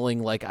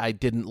feeling like I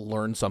didn't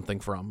learn something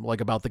from,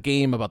 like about the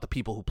game, about the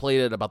people who played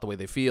it, about the way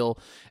they feel.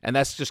 And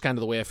that's just kind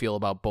of the way I feel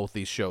about both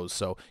these shows.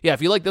 So yeah,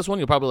 if you like this one,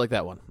 you'll probably like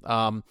that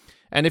one.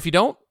 And if you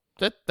don't,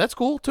 that's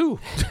cool too.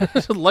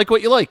 Like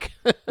what you like.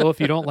 Well, if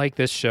you don't like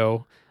this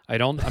show,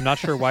 I'm not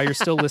sure why you're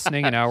still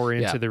listening an hour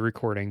into the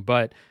recording,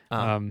 but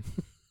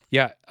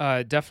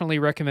definitely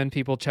recommend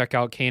people check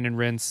out Kane and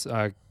Rince.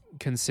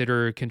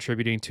 Consider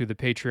contributing to the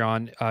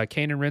Patreon.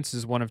 Kane and Rince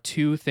is one of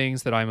 2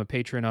 things that I'm a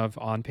patron of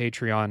on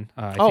Patreon.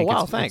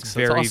 Thanks. It's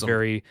very, That's awesome.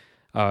 very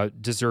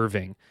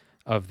deserving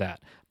of that.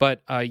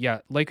 But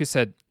like I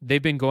said,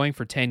 they've been going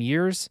for 10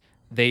 years.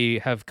 They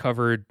have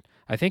covered,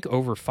 I think,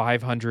 over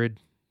 500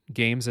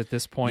 games at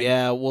this point.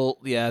 Yeah, well,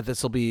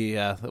 this will be.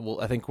 I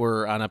think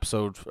we're on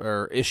episode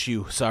or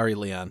issue. Sorry,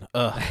 Leon.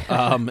 We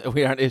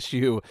are on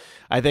issue.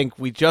 I think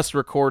we just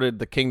recorded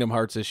the Kingdom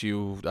Hearts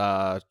issue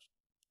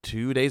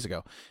 2 days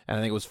ago, and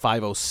I think it was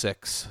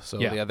 506. So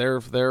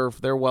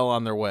they're well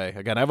on their way.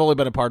 Again, I've only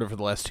been a part of it for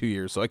the last 2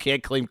 years, so I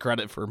can't claim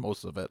credit for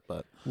most of it.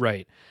 But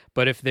right,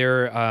 but if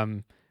they're,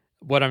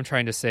 what I'm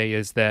trying to say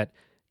is that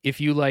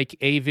if you like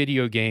a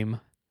video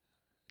game,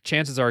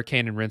 chances are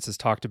Kane and Rince has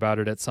talked about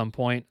it at some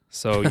point,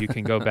 so you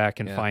can go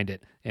back and find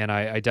it. And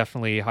I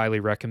definitely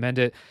highly recommend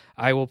it.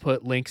 I will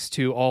put links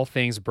to all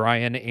things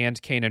Brian and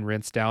Kane and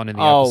Rince down in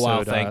the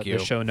episode, thank you.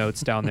 The show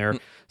notes down there,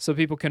 so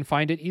people can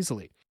find it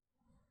easily.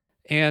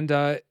 And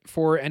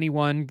for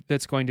anyone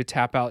that's going to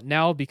tap out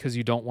now because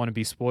you don't want to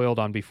be spoiled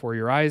on Before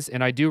Your Eyes,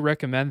 and I do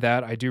recommend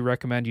that. I do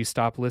recommend you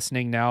stop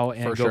listening now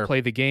and go play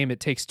the game. It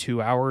takes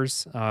 2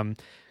 hours.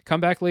 Come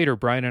back later.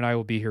 Brian and I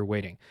will be here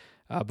waiting.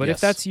 But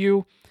if that's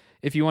you,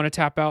 if you want to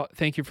tap out,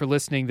 thank you for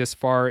listening this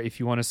far. If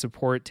you want to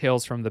support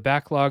Tales from the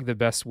Backlog, the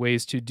best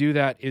ways to do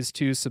that is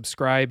to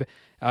subscribe,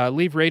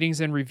 leave ratings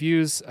and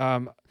reviews.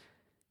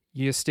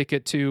 You stick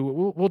it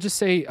to, we'll just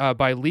say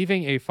by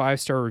leaving a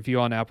 5-star review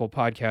on Apple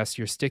Podcasts,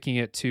 you're sticking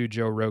it to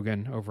Joe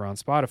Rogan over on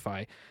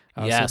Spotify.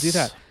 Yes. So do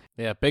that.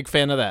 Yeah, big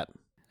fan of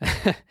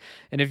that.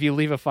 And if you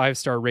leave a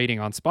 5-star rating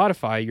on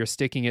Spotify, you're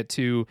sticking it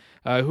to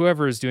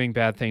whoever is doing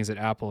bad things at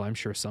Apple. I'm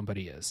sure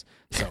somebody is.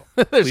 So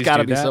there's got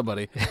to be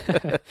somebody.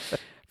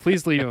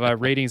 Please leave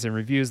ratings and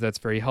reviews. That's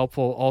very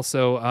helpful.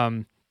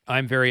 Also,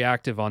 I'm very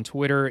active on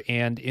Twitter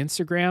and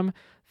Instagram.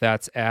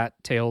 That's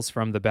at Tales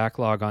from the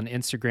Backlog on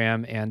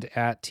Instagram and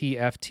at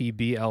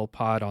TFTBL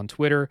Pod on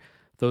Twitter.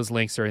 Those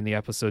links are in the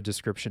episode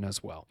description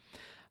as well.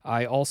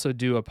 I also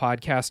do a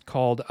podcast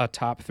called A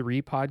Top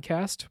 3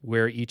 Podcast,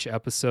 where each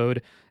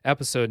episode,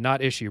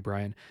 not issue,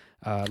 Brian,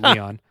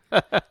 Leon.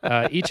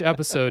 Each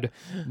episode,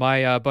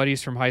 my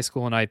buddies from high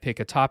school and I pick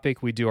a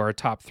topic. We do our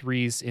top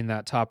threes in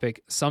that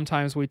topic.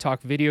 Sometimes we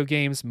talk video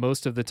games.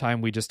 Most of the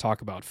time we just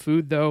talk about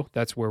food, though.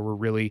 That's where we're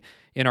really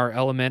in our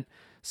element.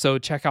 So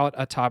check out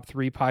A Top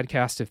 3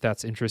 Podcast if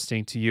that's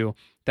interesting to you.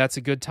 That's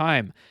a good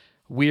time.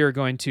 We are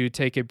going to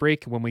take a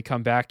break. When we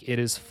come back, it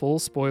is full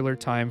spoiler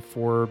time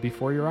for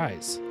Before Your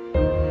Eyes.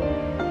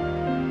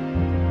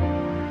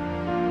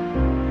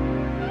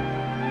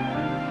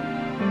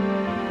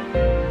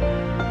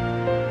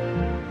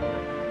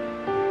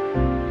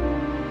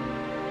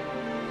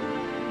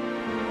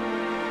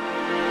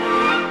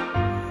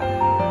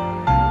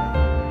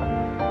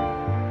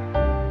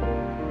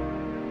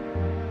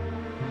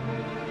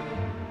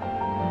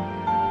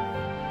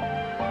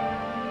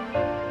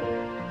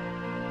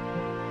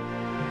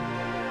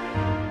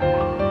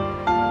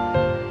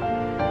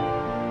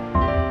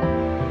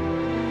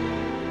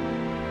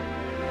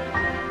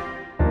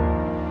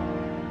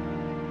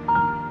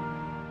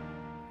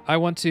 I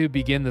want to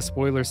begin the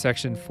spoiler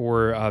section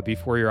for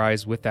Before Your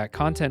Eyes with that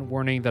content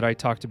warning that I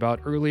talked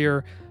about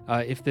earlier.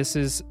 If this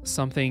is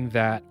something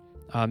that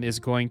is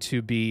going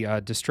to be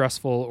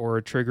distressful or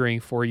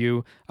triggering for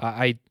you,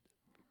 I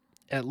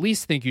at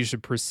least think you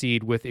should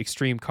proceed with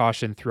extreme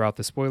caution throughout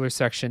the spoiler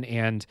section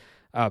and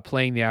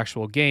playing the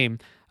actual game.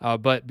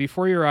 But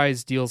Before Your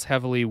Eyes deals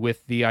heavily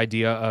with the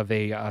idea of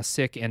a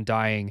sick and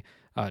dying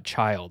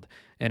child.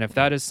 And if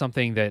that is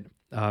something that...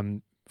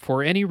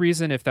 for any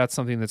reason, if that's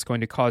something that's going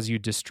to cause you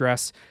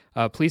distress,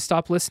 please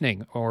stop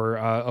listening or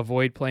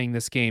avoid playing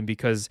this game,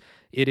 because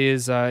it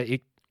is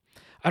it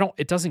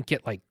doesn't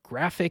get like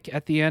graphic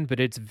at the end,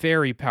 but it's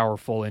very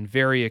powerful and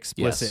very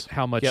explicit.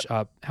 Yes.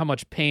 How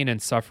much pain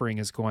and suffering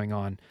is going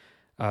on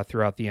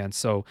throughout the end.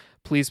 So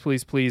please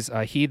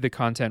heed the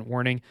content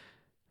warning.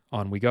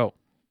 On we go.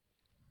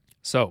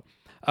 So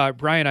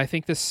Brian, I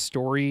think this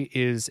story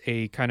is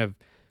a kind of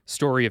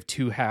story of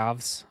two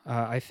halves.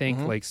 I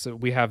think so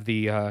we have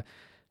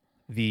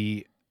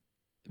the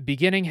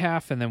beginning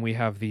half, and then we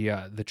have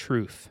the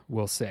truth,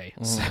 we'll say.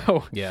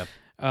 So yeah.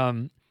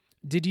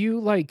 Did you,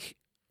 like,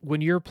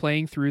 when you're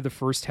playing through the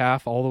first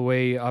half all the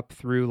way up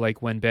through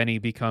like when Benny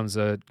becomes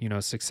a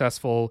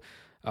successful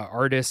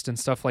artist and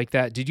stuff like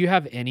that, did you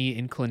have any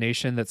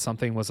inclination that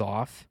something was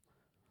off?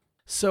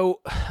 So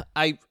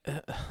I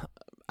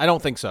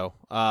don't think so.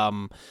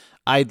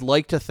 I'd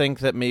like to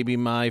think that maybe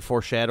my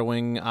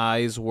foreshadowing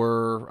eyes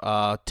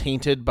were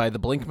tainted by the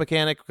blink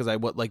mechanic, because I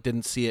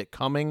didn't see it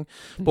coming.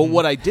 But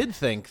what I did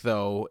think,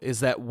 though,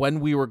 is that when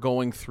we were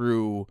going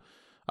through,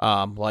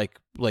 like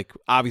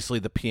obviously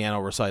the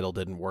piano recital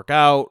didn't work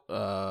out,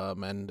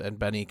 and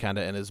Benny kind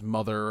of and his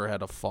mother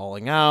had a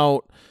falling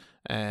out,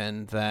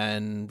 and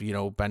then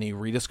Benny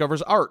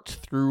rediscovers art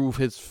through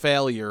his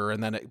failure,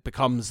 and then it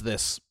becomes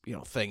this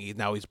thing.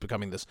 Now he's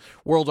becoming this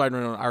worldwide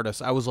renowned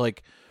artist.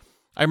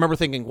 I remember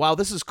thinking, wow,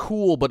 this is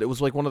cool, but it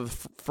was like one of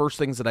the first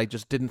things that I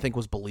just didn't think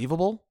was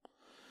believable,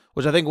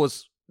 which I think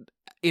was,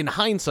 in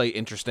hindsight,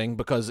 interesting,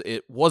 because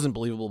it wasn't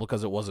believable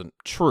because it wasn't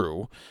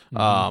true.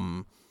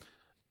 And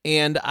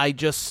I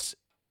just,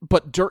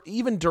 but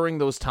even during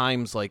those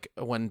times, like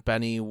when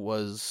Benny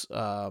was,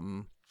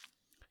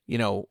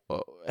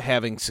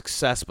 having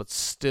success, but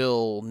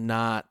still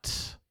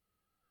not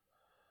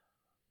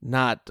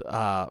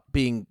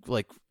being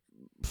like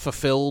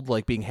fulfilled,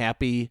 like being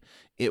happy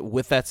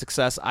with that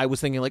success, I was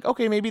thinking like,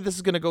 okay, maybe this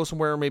is going to go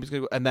somewhere, maybe it's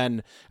going to go, and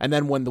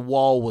then when the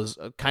wall was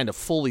kind of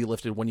fully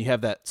lifted, when you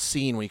have that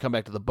scene when you come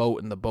back to the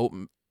boat, and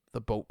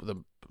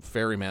the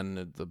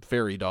ferryman, the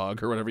ferry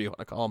dog or whatever you want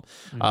to call him,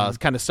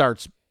 kind of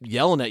starts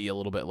yelling at you a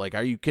little bit, like,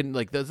 are you kidding?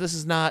 Like, this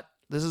isn't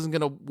going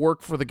to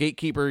work for the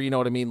gatekeeper, you know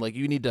what I mean? Like,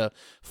 you need to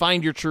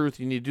find your truth,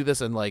 you need to do this,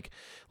 and like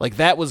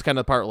that was kind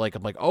of the part, like,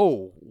 I'm like,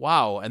 oh,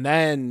 wow, and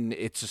then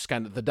it's just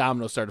kind of, the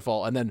dominoes started to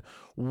fall, and then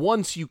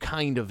once you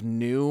kind of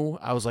knew,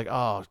 I was like,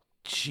 oh,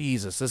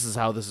 Jesus, this is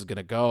how this is going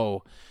to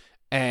go,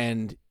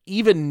 and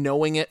even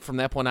knowing it from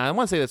that point on, I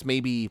want to say that's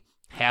maybe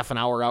half an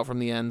hour out from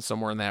the end,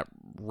 somewhere in that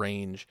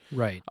range.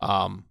 Right.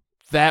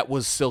 That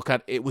was still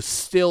kind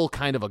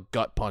of a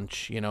gut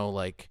punch,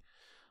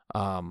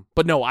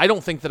 but no, I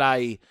don't think that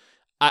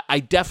I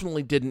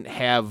definitely didn't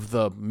have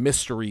the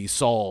mystery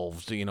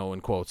solved,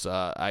 in quotes.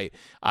 I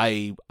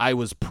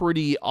was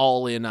pretty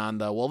all in on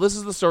this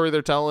is the story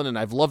they're telling, and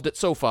I've loved it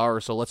so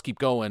far, so let's keep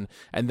going.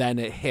 And then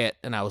it hit,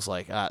 and I was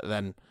like,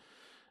 then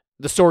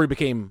the story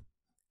became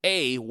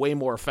A, way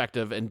more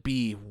effective, and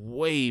B,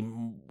 way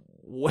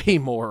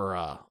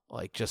more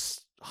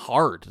just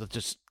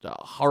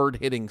a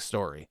hard-hitting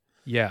story.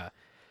 Yeah.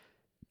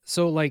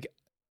 So, like,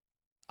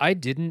 I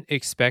didn't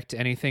expect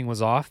anything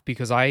was off,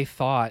 because I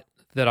thought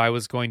that I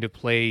was going to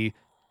play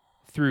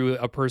through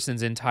a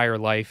person's entire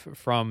life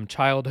from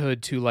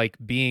childhood to like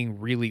being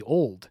really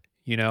old,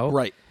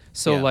 Right.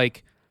 So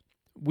like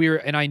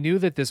and I knew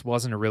that this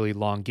wasn't a really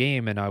long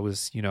game, and I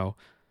was,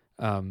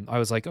 I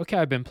was like, okay,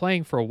 I've been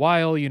playing for a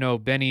while,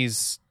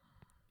 Benny's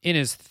in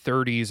his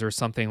 30s or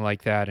something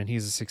like that, and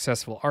he's a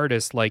successful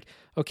artist. Like,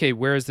 okay,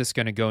 where is this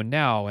going to go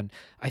now? And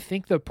I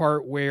think the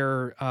part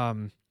where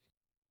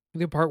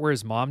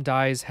his mom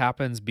dies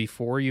happens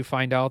before you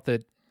find out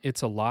that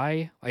it's a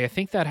lie. Like, I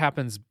think that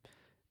happens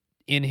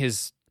in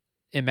his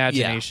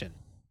imagination.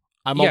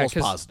 I'm almost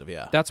positive,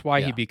 yeah. That's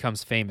why he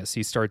becomes famous.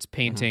 He starts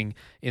painting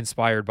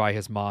inspired by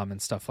his mom and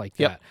stuff like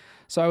that.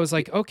 So I was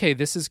like, okay,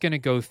 this is going to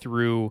go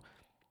through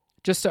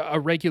just a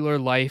regular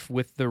life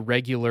with the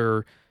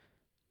regular,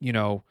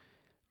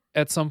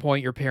 at some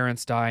point your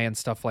parents die and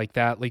stuff like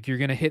that. Like, you're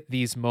going to hit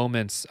these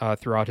moments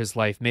throughout his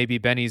life. Maybe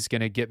Benny's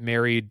going to get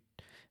married.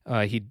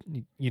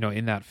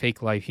 In that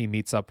fake life, he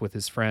meets up with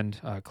his friend,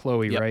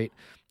 Chloe, right?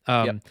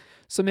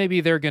 So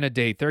maybe they're going to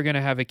date. They're going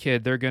to have a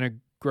kid. They're going to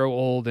grow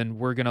old, and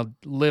we're going to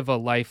live a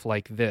life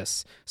like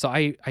this. So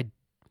I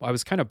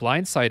was kind of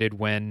blindsided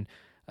when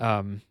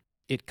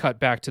it cut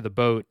back to the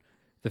boat.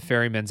 The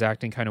ferryman's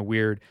acting kind of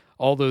weird.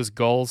 All those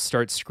gulls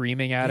start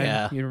screaming at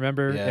him. You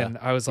remember? Yeah. And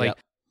I was like,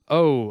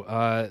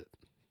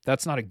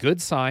 that's not a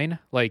good sign.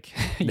 Like,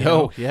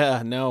 no.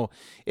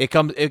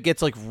 It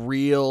gets like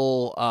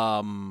real.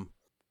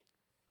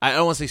 I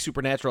don't want to say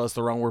supernatural, that's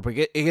the wrong word, but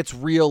it gets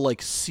real,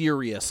 like,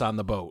 serious on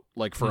the boat,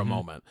 like, for a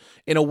moment,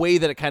 in a way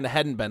that it kind of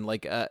hadn't been.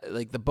 Like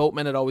the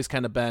boatman had always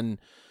kind of been,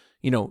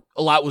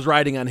 a lot was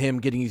riding on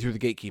him getting you through the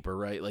gatekeeper,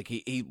 right? Like,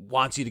 he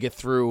wants you to get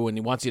through, and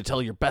he wants you to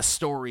tell your best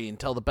story and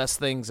tell the best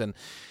things,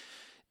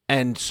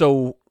 and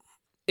so,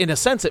 in a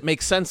sense, it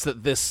makes sense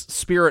that this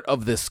spirit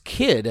of this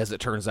kid, as it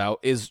turns out,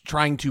 is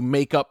trying to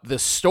make up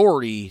this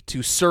story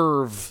to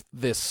serve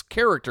this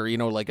character.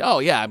 Like, oh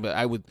yeah,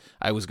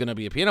 I was gonna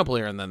be a piano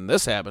player, and then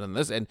this happened,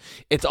 and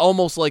it's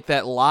almost like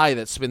that lie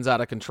that spins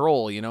out of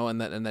control, and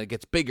then it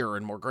gets bigger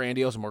and more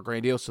grandiose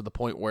to the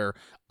point where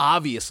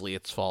obviously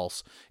it's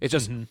false. It's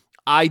just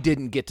I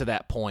didn't get to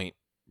that point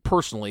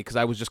personally because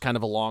I was just kind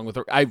of along with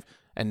her.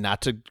 And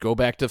not to go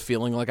back to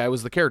feeling like I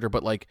was the character,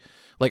 but like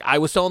I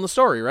was telling the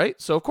story, right?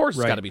 So of course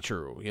it's got to be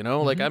true,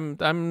 Like I'm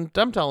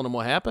telling him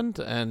what happened,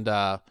 and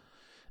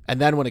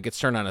then when it gets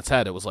turned on its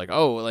head, it was like,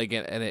 oh, like,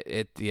 and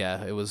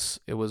it was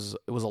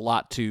a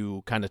lot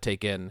to kind of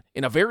take in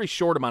a very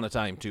short amount of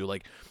time too.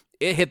 Like,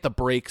 it hit the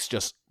brakes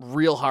just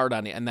real hard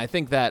on you, and I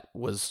think that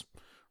was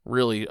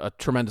really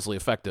tremendously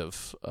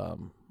effective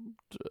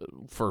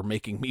for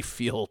making me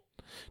feel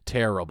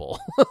terrible.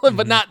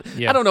 But not,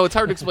 I don't know, it's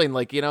hard to explain.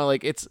 Like,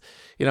 it's,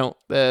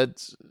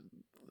 it's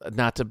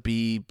not to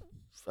be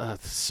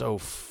so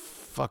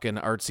fucking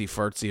artsy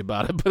fartsy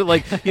about it, but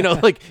like,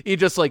 like, you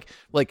just like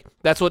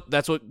that's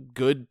what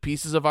good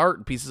pieces of art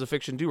and pieces of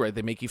fiction do, right?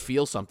 They make you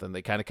feel something.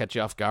 They kind of catch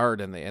you off guard,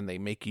 and they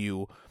make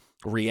you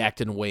react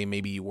in a way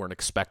maybe you weren't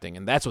expecting.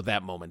 And that's what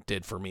that moment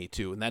did for me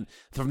too. And then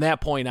from that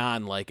point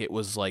on, like, it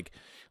was like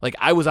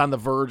I was on the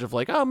verge of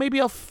like, oh, maybe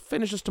I'll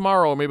finish this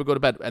tomorrow, or maybe go to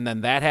bed. And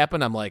then that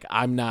happened. I'm like,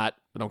 I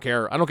don't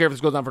care if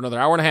this goes on for another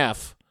hour and a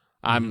half.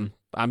 I'm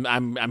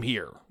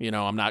here.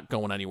 I'm not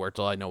going anywhere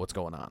till I know what's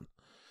going on.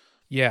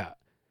 Yeah.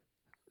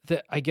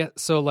 I guess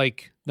so.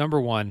 Like,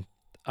 number one,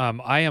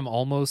 I am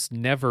almost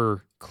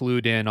never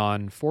clued in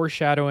on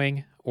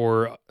foreshadowing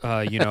or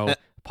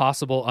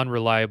possible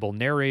unreliable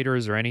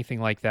narrators or anything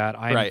like that.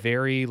 I'm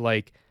very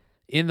like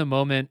in the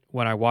moment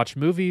when I watch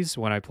movies,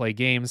 when I play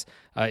games.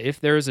 If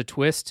there is a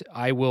twist,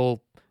 I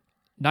will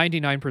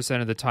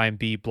 99% of the time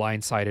be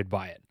blindsided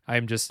by it.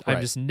 I'm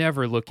just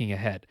never looking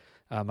ahead.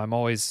 I'm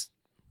always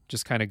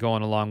just kind of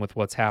going along with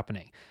what's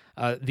happening.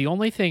 The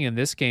only thing in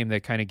this game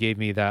that kind of gave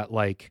me that,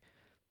 like,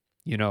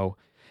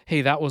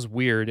 hey, that was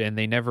weird, and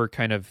they never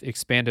kind of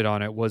expanded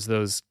on it, was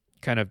those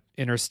kind of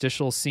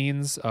interstitial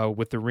scenes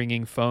with the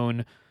ringing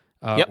phone,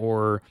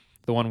 or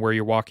the one where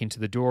you're walking to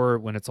the door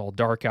when it's all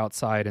dark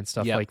outside and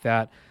stuff like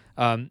that.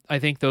 I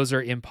think those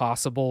are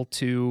impossible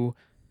to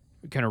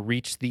kind of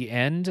reach the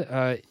end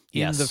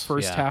in the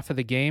first half of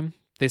the game.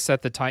 They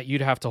set the time.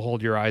 You'd have to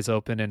hold your eyes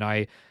open, and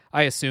I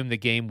assume the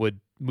game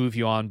would move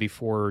you on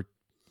before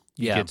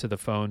you get to the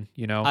phone,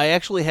 I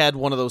actually had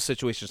one of those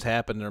situations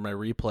happen during my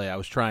replay. I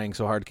was trying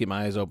so hard to keep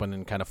my eyes open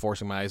and kind of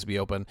forcing my eyes to be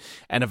open,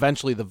 and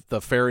eventually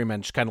the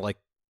ferryman just kind of like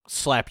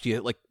slapped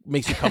you, like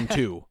makes you come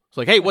to. It's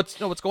like, hey, what's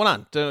going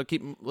on?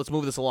 Let's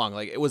move this along.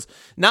 Like, it was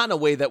not in a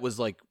way that was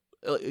like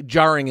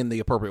jarring in the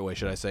appropriate way,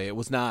 should I say. It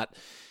was not,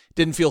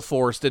 didn't feel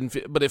forced,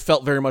 but it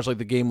felt very much like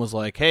the game was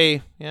like,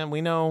 hey, yeah,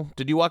 we know.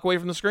 Did you walk away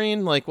from the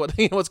screen? Like, what?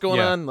 What's going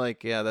on?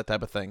 Like, yeah, that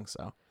type of thing.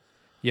 So.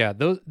 Yeah,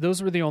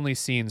 those were the only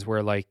scenes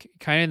where, like,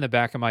 kind of in the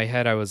back of my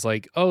head, I was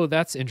like, oh,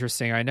 that's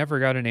interesting. I never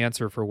got an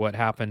answer for what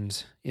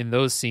happened in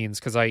those scenes,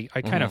 because I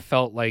kind of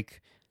felt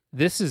like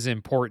this is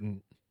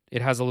important.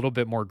 It has a little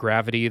bit more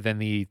gravity than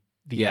the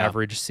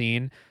average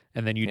scene,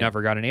 and then you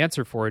never got an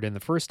answer for it in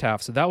the first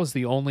half. So that was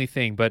the only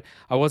thing, but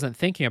I wasn't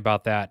thinking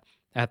about that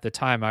at the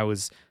time. I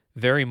was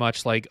very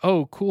much like,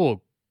 oh,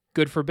 cool,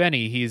 good for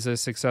Benny. He's a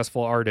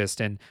successful artist,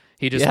 and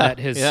he just met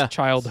his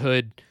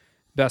childhood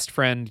best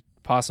friend,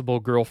 possible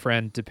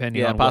girlfriend,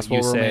 depending on what you say.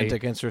 Possible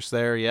romantic interest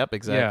there. Yep,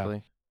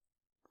 exactly.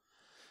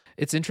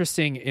 It's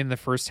interesting in the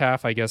first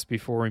half, I guess,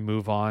 before we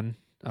move on.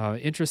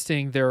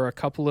 Interesting, there are a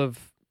couple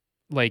of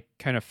like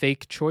kind of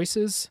fake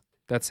choices.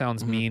 That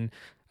sounds mean.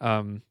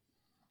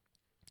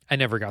 I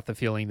never got the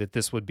feeling that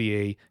this would be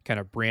a kind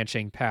of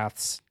branching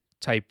paths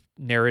type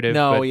narrative.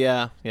 No, but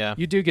yeah.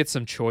 you do get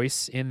some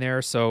choice in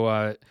there.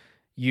 So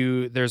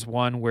there's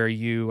one where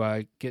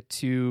you get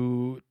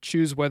to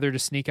choose whether to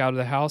sneak out of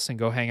the house and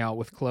go hang out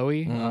with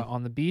Chloe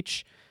on the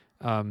beach,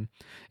 and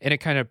it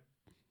kind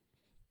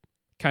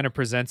of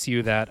presents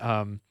you that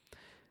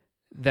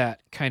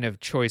that kind of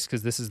choice,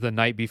 because this is the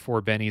night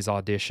before Benny's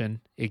audition.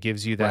 It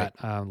gives you that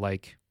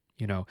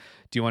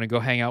do you want to go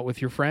hang out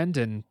with your friend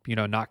and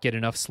not get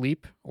enough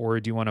sleep, or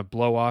do you want to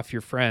blow off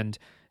your friend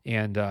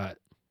and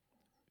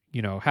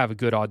have a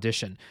good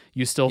audition?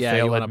 You still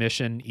fail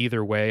admission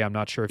either way. I'm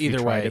not sure if you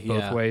tried it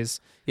both ways.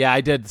 Yeah,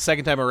 I did. The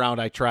second time around,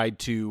 I tried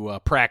to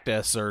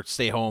practice or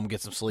stay home, get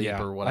some sleep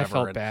or whatever.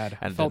 I felt bad.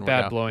 I felt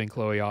bad blowing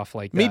Chloe off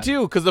like that. Me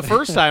too, because the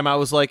first time I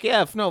was like,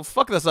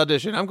 fuck this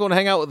audition. I'm going to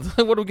hang out with,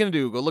 what are we going to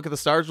do? Go look at the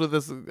stars with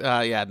this?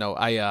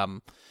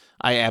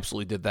 I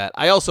absolutely did that.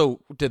 I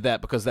also did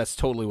that because that's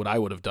totally what I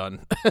would have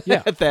done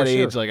at that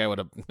age. Sure. Like I would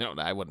have,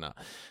 I wouldn't have.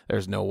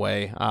 There's no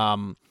way.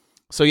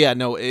 So yeah,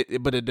 no,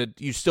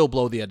 you still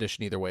blow the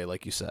audition either way,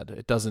 like you said.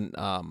 It doesn't.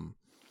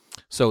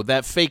 So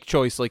that fake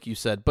choice, like you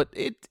said, but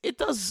it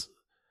does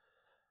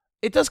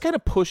kind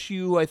of push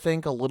you, I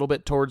think, a little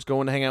bit towards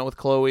going to hang out with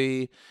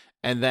Chloe,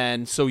 and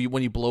then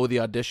when you blow the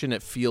audition,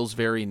 it feels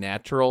very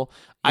natural.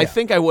 Yeah. I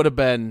think I would have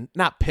been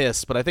not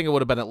pissed, but I think it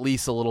would have been at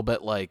least a little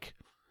bit like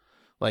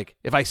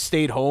if I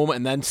stayed home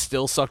and then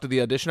still sucked at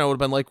the audition, I would have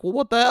been like, well,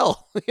 what the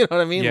hell? You know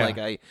what I mean? Yeah.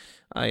 Like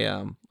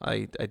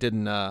I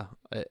didn't.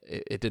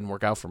 It didn't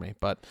work out for me,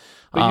 but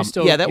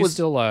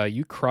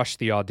you crushed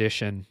the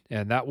audition,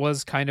 and that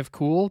was kind of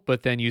cool.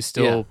 But then you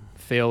still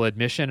fail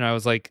admission, and I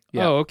was like,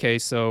 oh, okay,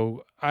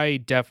 so I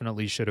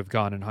definitely should have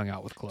gone and hung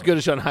out with Chloe. Good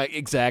to show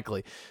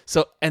exactly.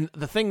 So, and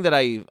the thing that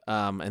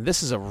and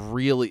this is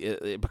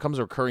it becomes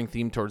a recurring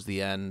theme towards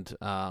the end.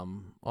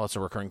 It's a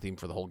recurring theme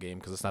for the whole game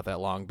because it's not that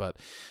long, but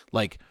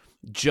like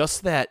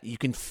just that you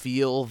can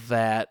feel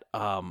that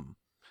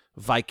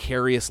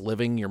vicarious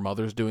living your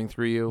mother's doing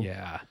through you.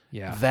 Yeah.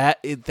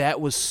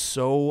 That was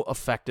so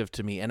effective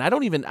to me. And I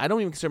don't even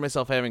consider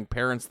myself having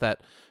parents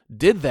that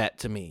did that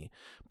to me,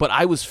 but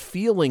I was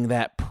feeling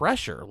that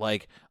pressure.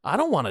 Like, I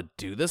don't want to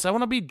do this. I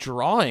want to be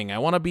drawing. I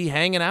want to be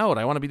hanging out.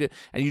 I want to be,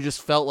 and you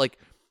just felt like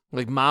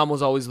mom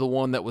was always the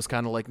one that was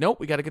kind of like, nope,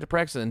 we got to get to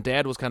practice. And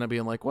dad was kind of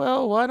being like,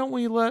 well, why don't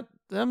we let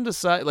them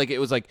decide? Like, it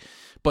was like,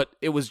 but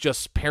it was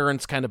just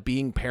parents kind of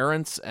being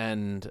parents.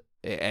 And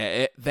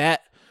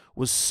that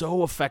was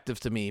so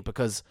effective to me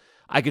because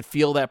I could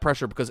feel that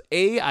pressure because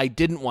A, I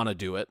didn't want to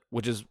do it,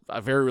 which is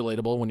very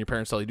relatable when your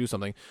parents tell you to do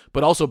something,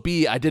 but also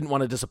B, I didn't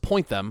want to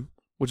disappoint them,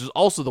 which is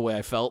also the way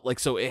I felt. Like,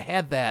 so it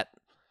had that,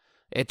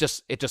 it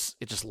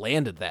just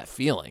landed that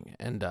feeling.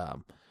 And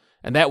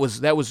that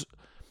was,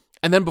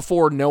 and then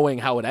before knowing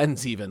how it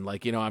ends even,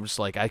 like, I'm just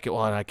like, I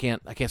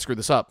can't screw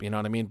this up. You know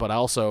what I mean? But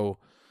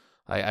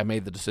I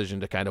made the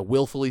decision to kind of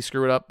willfully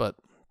screw it up, but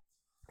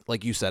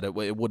like you said, it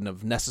wouldn't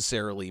have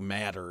necessarily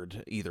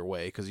mattered either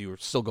way because you were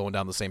still going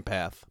down the same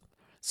path.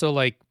 So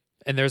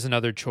and there's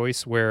another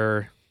choice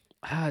where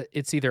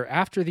it's either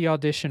after the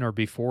audition or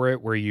before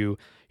it, where you're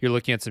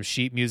looking at some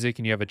sheet music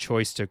and you have a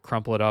choice to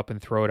crumple it up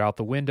and throw it out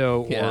the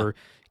window or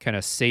kind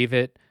of save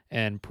it.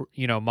 And,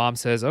 mom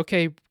says,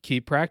 okay,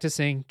 keep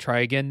practicing, try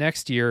again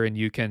next year. And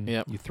you can,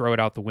 you throw it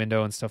out the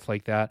window and stuff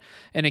like that.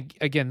 And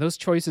again, those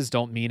choices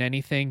don't mean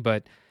anything,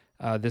 but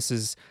this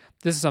is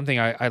something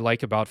I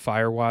like about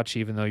Firewatch,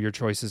 even though your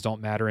choices don't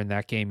matter in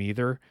that game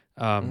either.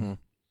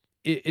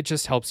 It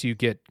just helps you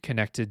get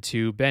connected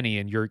to Benny,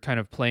 and you're kind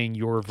of playing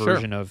your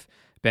version of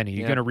Benny.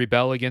 You're going to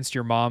rebel against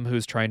your mom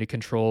who's trying to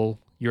control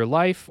your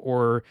life,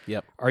 or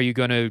are you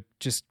going to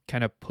just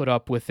kind of put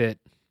up with it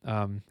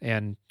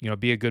and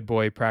be a good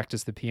boy,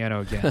 practice the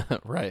piano again?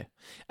 Right.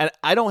 And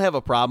I don't have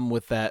a problem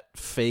with that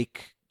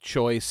fake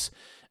choice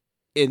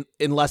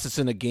unless it's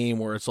in a game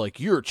where it's like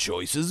your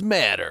choices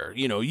matter.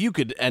 You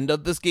could end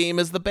up this game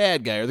as the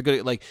bad guy or the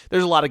good. Like,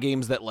 there's a lot of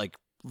games that like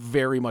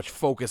very much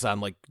focus on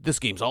like this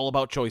game's all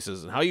about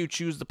choices and how you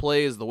choose to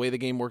play is the way the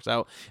game works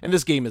out. And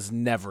this game is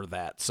never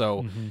that.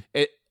 So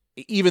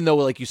even though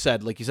like you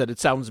said, it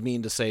sounds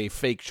mean to say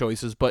fake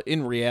choices, but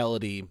in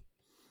reality,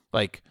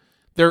 like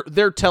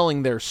they're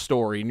telling their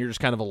story and you're just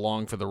kind of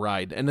along for the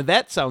ride. And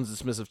that sounds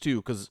dismissive too,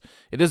 because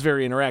it is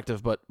very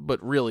interactive, but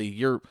really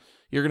you're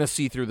going to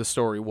see through the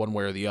story one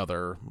way or the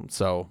other.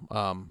 So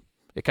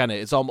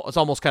it's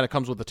almost kind of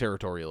comes with the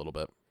territory a little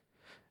bit.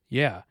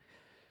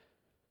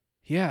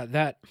 Yeah,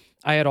 that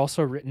I had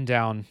also written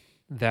down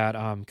that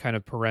kind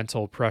of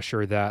parental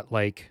pressure that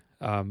like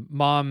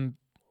mom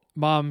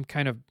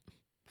kind of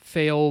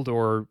failed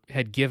or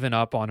had given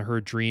up on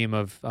her dream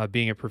of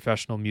being a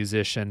professional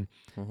musician.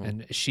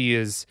 And she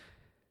is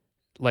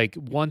like,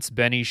 once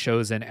Benny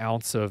shows an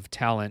ounce of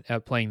talent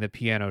at playing the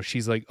piano,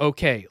 she's like,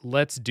 okay,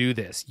 let's do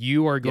this.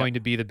 You are going to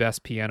be the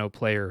best piano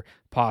player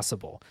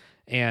possible.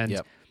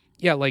 And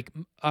yeah, like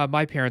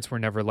my parents were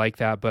never like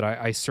that, but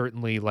I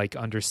certainly like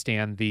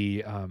understand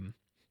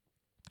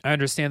I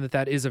understand that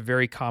that is a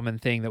very common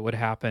thing that would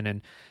happen.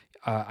 And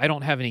I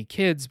don't have any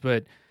kids,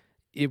 but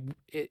it,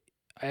 it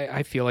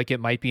I feel like it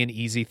might be an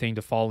easy thing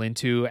to fall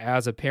into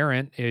as a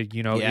parent.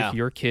 You know, Yeah. if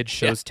your kid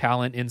shows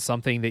talent in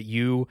something that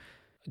you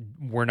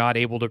were not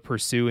able to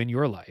pursue in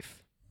your life.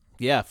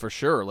 Yeah, for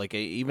sure. Like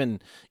even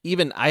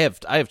I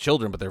have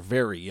children, but they're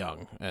very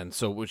young, and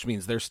so which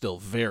means they're still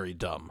very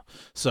dumb.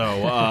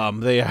 So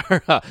they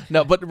are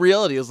no. But the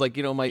reality is, like,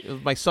 you know,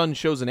 my son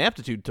shows an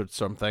aptitude to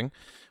something,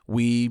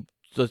 we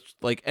just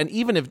like, and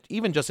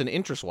even just an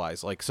interest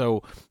wise, like,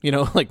 so, you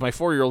know, like my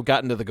 4-year-old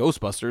got into the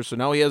Ghostbusters, so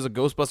now he has a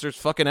Ghostbusters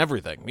fucking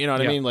everything. You know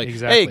what I mean? Like,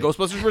 exactly. hey,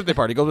 Ghostbusters birthday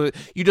party.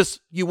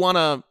 You want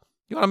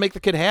to make the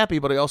kid happy,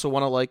 but I also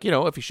want to, like, you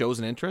know, if he shows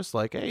an interest,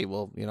 like, hey,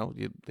 well, you know,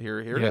 here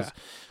it is.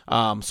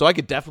 So I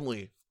could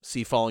definitely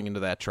see falling into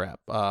that trap,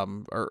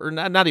 or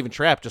not even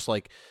trap, just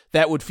like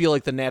that would feel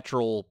like the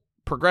natural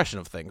progression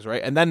of things,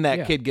 right? And then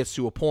that kid gets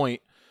to a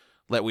point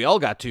that we all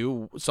got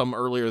to, some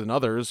earlier than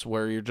others,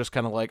 where you're just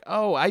kind of like,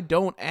 oh, I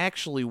don't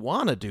actually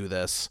want to do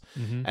this,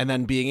 and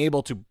then being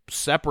able to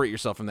separate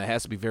yourself from that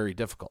has to be very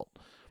difficult.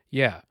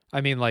 Yeah,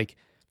 I mean, like,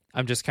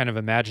 I'm just kind of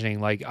imagining,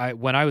 like,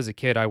 when I was a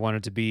kid, I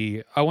wanted to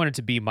be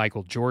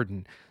Michael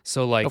Jordan.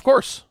 So, like, Of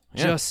course,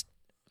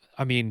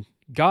 I mean,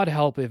 God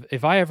help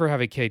if I ever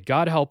have a kid,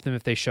 God help them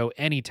if they show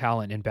any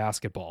talent in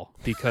basketball,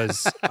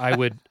 because I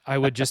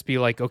would just be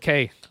like,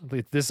 okay,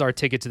 this is our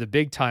ticket to the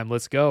big time.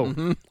 Let's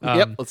go.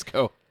 Let's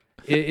go.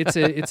 It's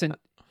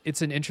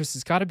an interest.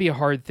 It's got to be a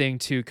hard thing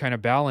to kind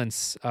of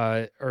balance,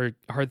 or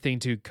hard thing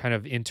to kind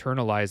of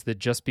internalize, that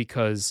just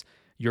because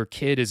your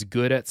kid is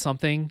good at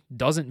something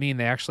doesn't mean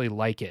they actually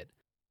like it.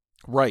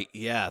 Right.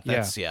 Yeah.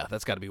 That's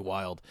got to be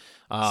wild.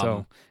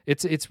 So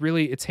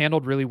it's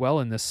handled really well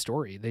in this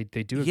story. They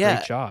do a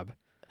great job.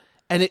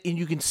 And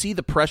you can see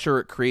the pressure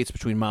it creates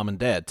between mom and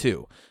dad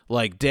too.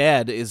 Like,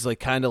 dad is like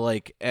kind of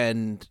like,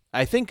 and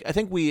I think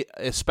we,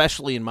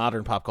 especially in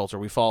modern pop culture,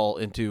 we fall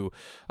into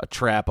a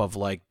trap of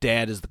like,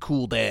 dad is the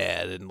cool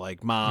dad, and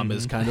like mom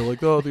is kind of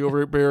like, oh, the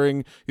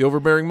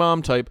overbearing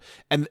mom type.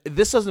 And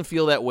this doesn't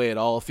feel that way at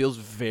all. It feels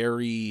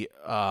very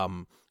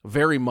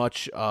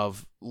much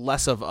of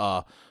less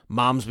of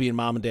mom's being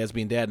mom and dad's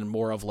being dad, and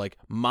more of like,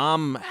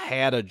 mom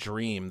had a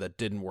dream that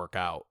didn't work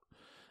out.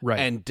 Right.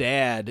 And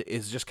dad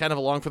is just kind of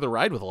along for the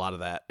ride with a lot of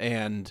that,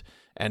 and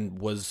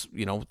was,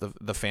 you know,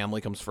 the family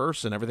comes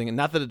first and everything. And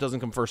not that it doesn't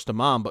come first to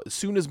mom, but as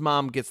soon as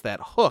mom gets that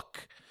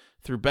hook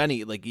through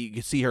Benny, like, you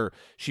can see her,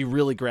 she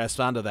really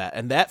grasped onto that,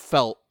 and that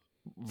felt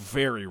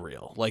very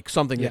real, like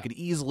something that could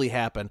easily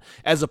happen,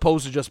 as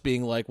opposed to just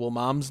being like, well,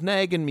 mom's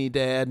nagging me,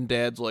 dad, and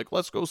dad's like,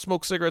 let's go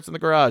smoke cigarettes in the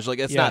garage. Like,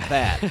 it's not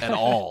that at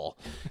all.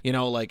 You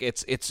know, like,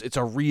 it's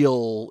a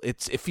real,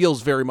 it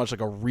feels very much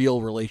like a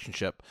real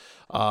relationship,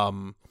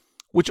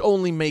 which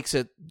only makes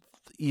it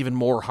even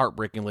more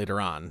heartbreaking later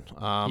on.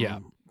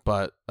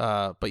 But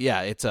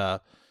yeah,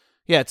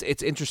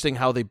 it's interesting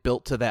how they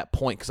built to that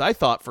point, because I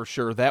thought for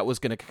sure that was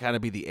going to kind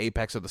of be the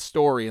apex of the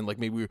story, and like,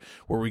 maybe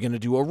were we going to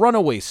do a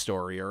runaway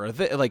story or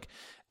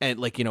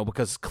you know,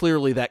 because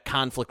clearly that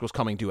conflict was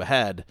coming to a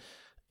head,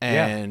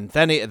 and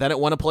then it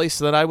went a place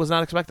that I was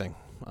not expecting.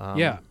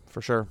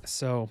 For sure.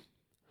 So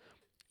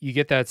you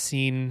get that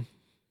scene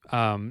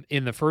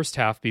in the first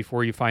half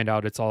before you find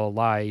out it's all a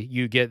lie.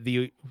 You get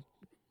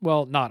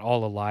well, not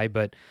all a lie,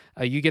 but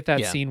you get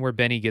that scene where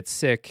Benny gets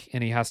sick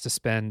and he has to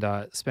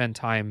spend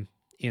time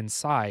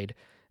inside.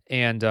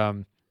 And I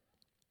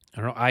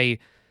don't know, I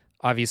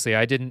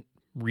didn't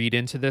read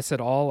into this at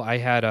all. I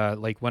had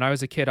like, when I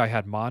was a kid, I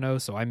had mono,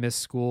 so I missed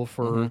school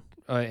for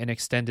an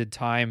extended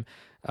time.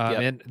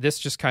 And this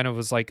just kind of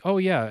was like, oh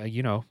yeah,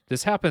 you know,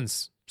 this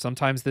happens.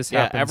 Sometimes this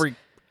happens.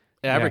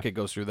 Every kid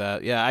goes through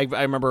that. Yeah, I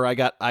remember I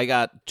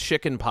got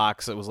chicken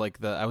pox. It was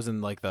like I was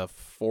in like the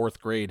 4th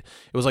grade.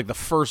 It was like the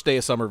first day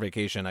of summer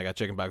vacation. I got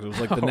chicken pox. It was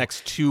like the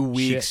next 2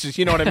 weeks. Just,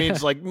 you know what I mean?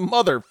 It's like,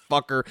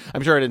 motherfucker.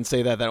 I'm sure I didn't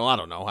say that. Well, I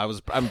don't know.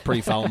 I'm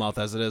pretty foul mouthed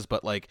as it is,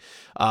 but like,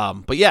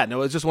 but yeah,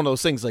 no, it's just one of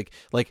those things. Like,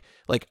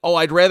 oh,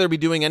 I'd rather be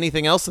doing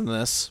anything else than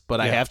this, but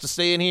I have to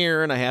stay in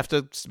here and I have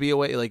to be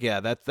away. Like,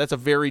 yeah, that's a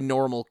very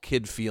normal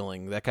kid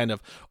feeling. That kind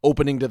of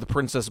opening to The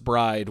Princess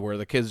Bride, where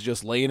the kid's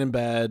just laying in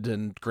bed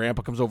and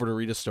grandpa comes over to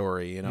read a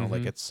story. You know,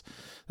 like,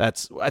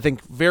 that's I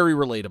think very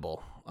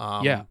relatable.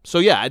 So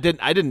yeah, I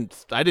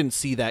didn't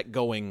see that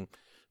going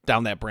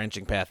down that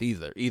branching path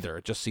either.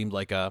 It just seemed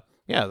like the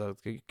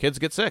kids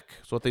get sick.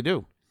 That's what they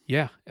do.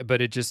 Yeah,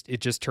 but it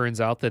just turns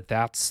out that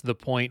that's the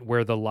point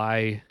where the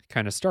lie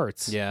kind of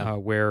starts.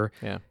 Where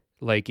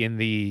like in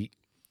the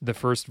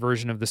first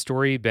version of the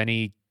story,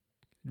 Benny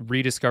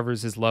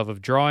rediscovers his love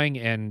of drawing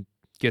and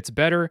gets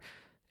better,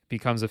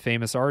 becomes a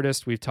famous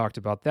artist. We've talked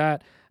about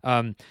that.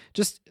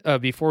 Just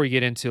before we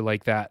get into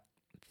like that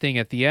thing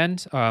at the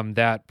end,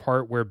 that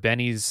part where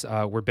Benny's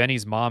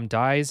mom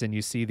dies and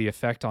you see the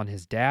effect on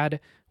his dad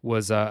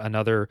was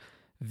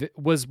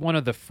was one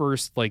of the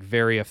first like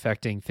very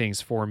affecting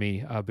things for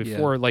me.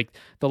 Before like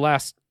the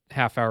last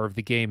half hour of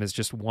the game is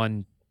just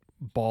one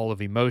ball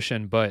of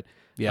emotion, but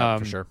Yeah,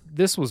 for sure.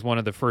 This was one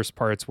of the first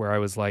parts where I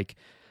was like,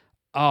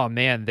 oh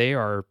man, they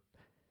are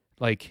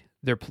like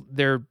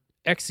they're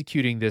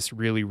executing this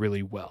really,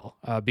 really well,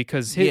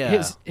 because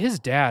his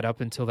dad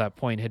up until that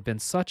point had been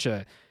such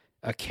a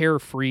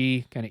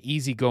carefree, kind of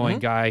easygoing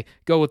guy,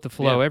 go with the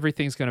flow,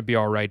 everything's going to be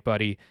all right,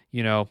 buddy,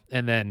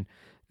 and then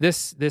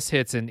this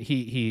hits, and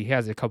he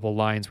has a couple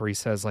lines where he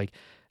says like,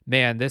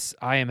 man,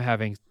 I am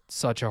having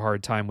such a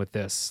hard time with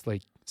this,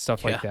 like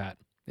stuff like that.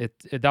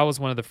 That was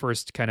one of the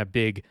first kind of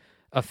big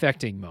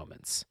affecting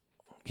moments.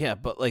 Yeah,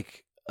 but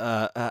like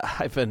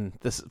I've been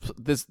this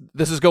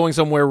is going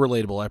somewhere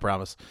relatable, I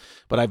promise.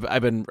 But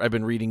I've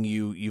been reading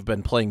you've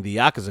been playing the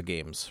Yakuza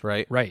games,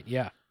 right? Right,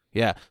 yeah.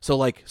 Yeah.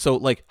 So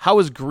how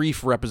is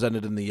grief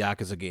represented in the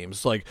Yakuza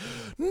games? Like,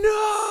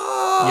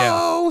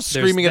 no,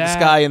 screaming at the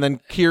sky, and then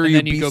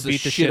Kiryu beats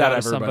the shit out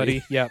of everybody.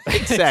 Somebody. Yeah,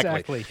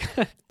 exactly.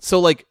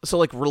 So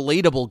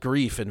relatable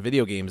grief in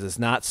video games is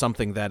not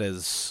something that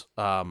is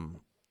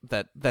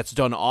that's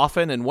done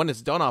often, and when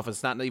it's done often,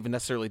 it's not even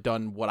necessarily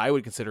done what I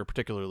would consider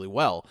particularly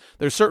well.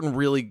 There's certain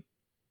really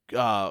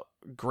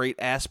great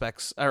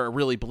aspects, or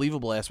really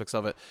believable aspects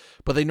of it,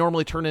 but they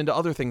normally turn into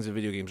other things in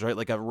video games, right?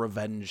 Like a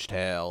revenge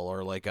tale,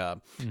 or like a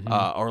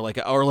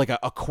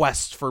a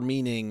quest for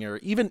meaning, or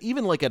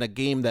even like in a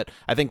game that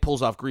I think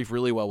pulls off grief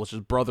really well, which is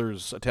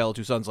Brothers: A Tale of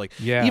Two Sons. Like,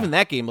 even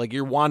that game, like,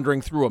 you're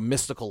wandering through a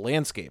mystical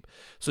landscape.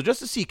 So just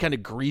to see kind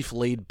of grief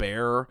laid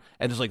bare,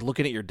 and just like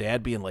looking at your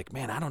dad being like,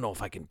 man, I don't know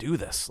if I can do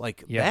this.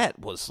 Like, that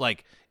was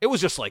like, it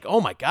was just like,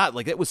 oh my God,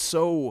 like, it was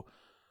so.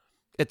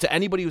 To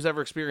anybody who's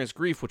ever experienced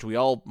grief, which we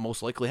all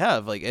most likely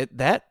have, like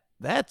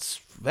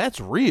that's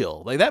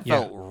real. Like, that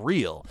felt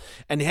real.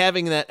 And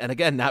having that, and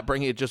again, not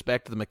bringing it just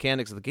back to the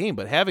mechanics of the game,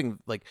 but having,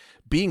 like,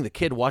 being the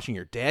kid watching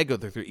your dad go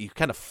through, you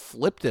kind of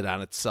flipped it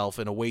on itself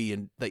in a way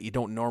that you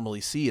don't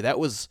normally see. It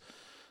was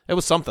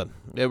something.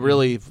 It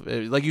really,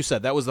 like you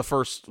said, that was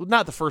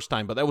not the first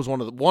time, but that was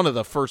one of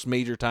the first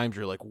major times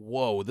you're like,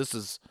 whoa, this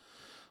is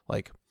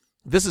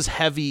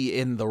heavy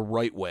in the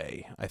right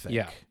way, I think.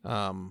 Yeah.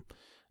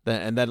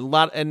 And then a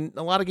lot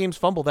of games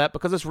fumble that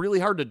because it's really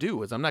hard to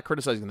do. I'm not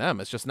criticizing them.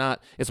 It's just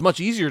not. It's much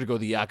easier to go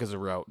the Yakuza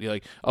route. You're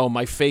like, oh,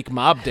 my fake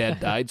mob dad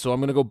died, so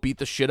I'm gonna go beat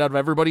the shit out of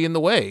everybody in the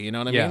way. You know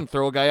what I mean?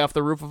 Throw a guy off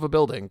the roof of a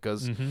building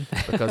because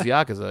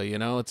Yakuza. You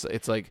know,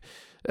 it's like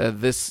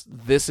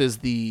this is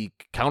the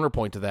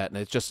counterpoint to that, and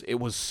it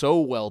was so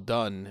well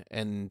done.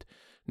 And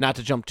not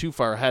to jump too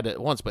far ahead at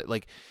once, but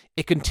like,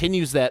 it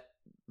continues that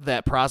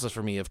process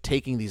for me of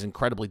taking these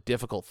incredibly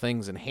difficult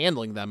things and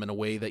handling them in a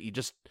way that you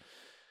just.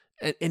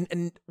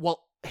 And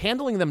while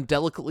handling them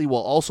delicately,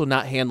 while also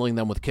not handling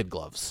them with kid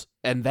gloves,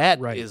 and that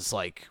is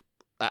like,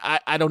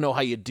 I don't know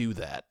how you do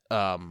that.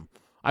 I'm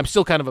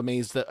still kind of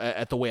amazed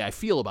at the way I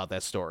feel about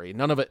that story.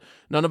 None of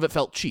it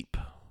felt cheap.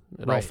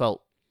 It all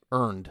felt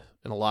earned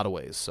in a lot of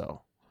ways.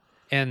 So,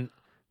 and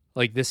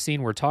like this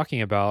scene we're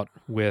talking about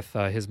with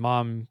his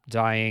mom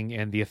dying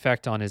and the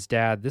effect on his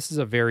dad, this is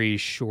a very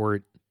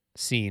short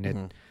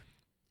scene.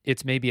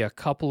 It's maybe a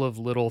couple of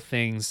little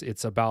things.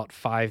 It's about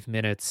 5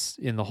 minutes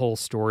in the whole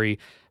story,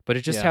 but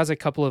it just has a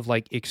couple of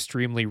like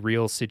extremely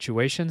real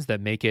situations that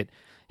make it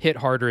hit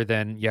harder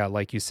than,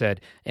 like you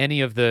said,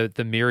 any of the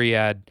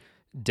myriad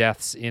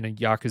deaths in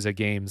Yakuza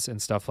games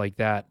and stuff like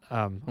that.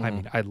 I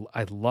mean,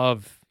 I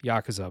love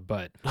Yakuza,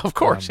 but of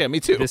course, me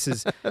too. This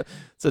is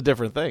it's a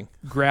different thing.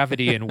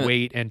 Gravity and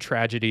weight and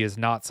tragedy is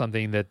not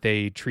something that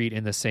they treat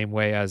in the same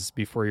way as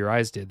Before Your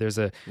Eyes did. There's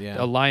a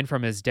line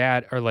from his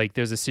dad, or like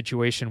there's a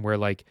situation where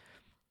like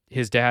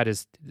his dad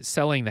is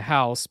selling the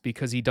house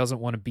because he doesn't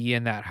want to be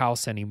in that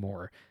house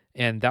anymore,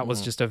 and that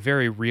was just a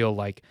very real,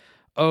 like,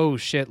 oh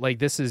shit, like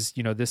this is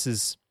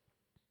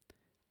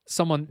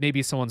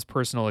someone's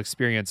personal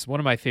experience. One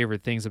of my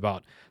favorite things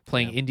about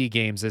playing indie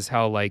games is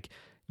how like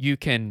you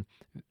can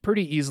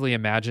pretty easily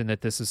imagine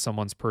that this is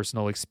someone's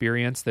personal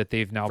experience that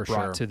they've now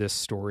brought to this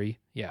story.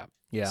 Yeah.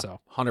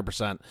 So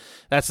 100%.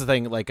 That's the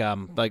thing. Like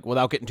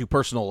without getting too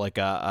personal, like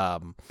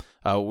a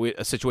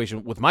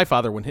situation with my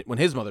father when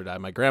his mother died,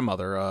 my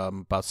grandmother,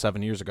 about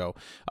 7 years ago.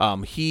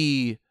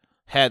 He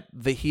had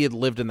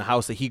lived in the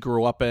house that he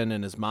grew up in,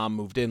 and his mom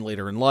moved in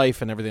later in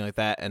life and everything like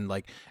that, and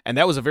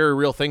that was a very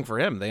real thing for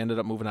him. They ended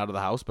up moving out of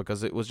the house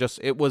because it was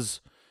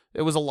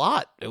a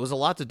lot. It was a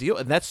lot to deal,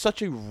 and that's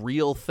such a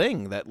real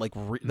thing that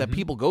that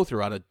people go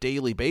through on a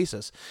daily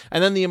basis.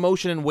 And then the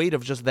emotion and weight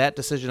of just that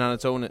decision on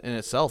its own in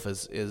itself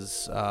is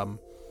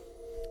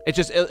it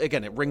just,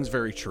 again, it rings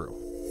very true.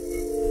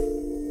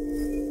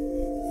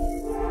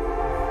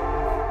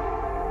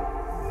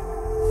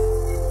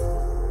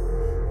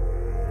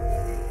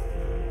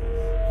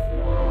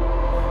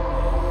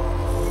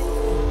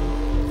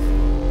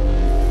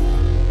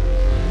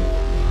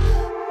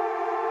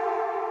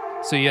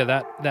 So yeah,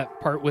 that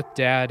part with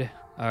Dad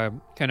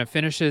kind of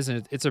finishes,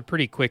 and it's a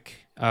pretty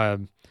quick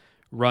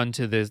run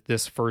to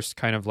this first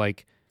kind of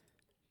like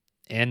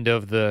end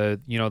of the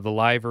the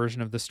live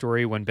version of the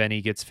story. When Benny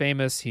gets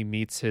famous, he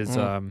meets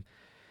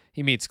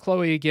he meets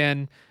Chloe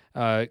again.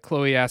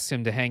 Chloe asks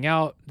him to hang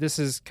out. This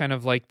is kind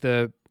of like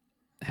the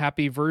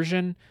happy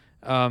version,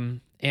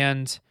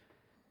 and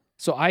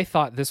So I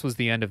thought this was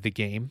the end of the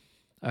game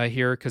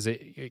here, because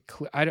it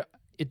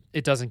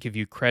doesn't give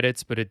you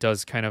credits, but it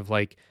does kind of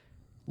like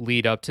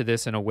lead up to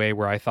this in a way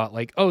where I thought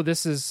like, oh,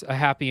 this is a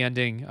happy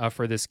ending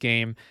for this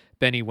game.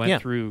 Benny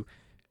went through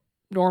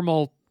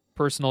normal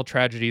personal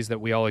tragedies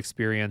that we all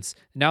experience.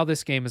 Now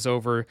this game is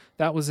over.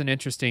 That was an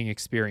interesting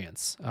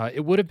experience.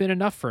 It would have been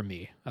enough for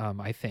me,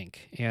 I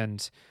think.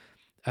 And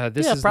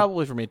this is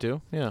probably for me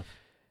too. Yeah.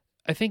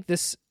 I think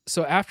this,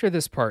 so after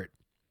this part,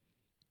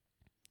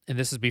 and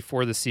this is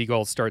before the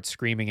seagull starts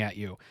screaming at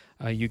you,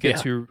 you get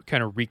to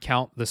kind of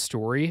recount the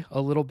story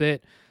a little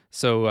bit.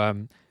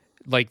 So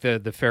like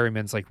the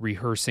ferryman's like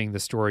rehearsing the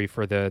story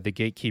for the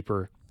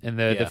gatekeeper, and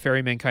the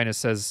ferryman kind of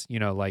says, you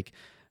know, like,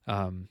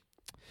 Benny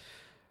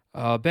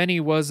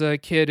was a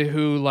kid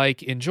who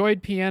like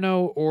enjoyed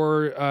piano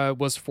or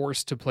was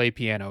forced to play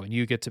piano, and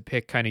you get to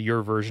pick kind of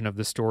your version of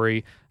the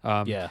story.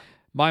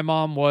 My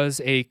mom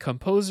was a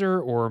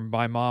composer, or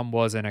my mom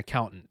was an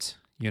accountant.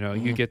 You know,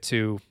 you get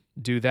to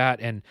do that,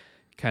 and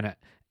kind of,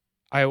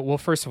 well,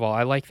 first of all,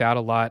 I like that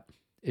a lot.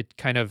 It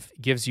kind of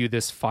gives you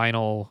this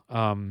final,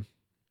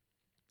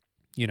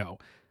 you know,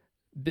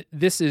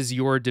 this is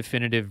your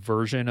definitive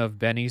version of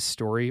Benny's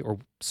story, or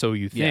so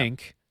you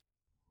think.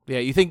 Yeah,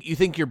 you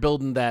think you're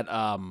building that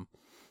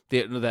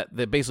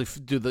that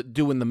basically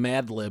doing the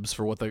Mad Libs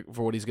for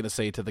what he's going to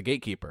say to the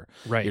gatekeeper.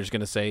 Right. You're just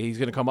going to say, he's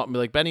going to come up and be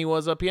like, Benny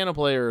was a piano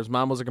player, his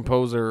mom was a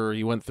composer,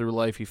 he went through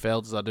life, he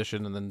failed his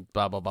audition, and then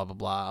blah blah blah blah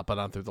blah up and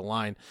on through the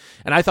line.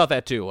 And I thought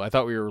that too. I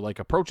thought we were like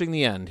approaching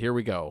the end. Here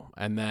we go,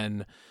 and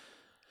then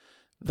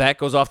that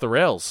goes off the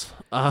rails.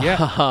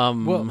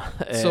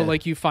 So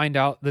like you find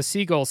out the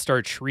seagulls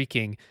start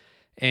shrieking,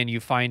 and you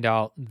find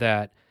out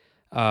that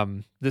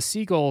the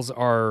seagulls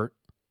are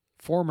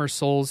former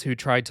souls who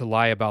tried to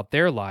lie about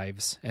their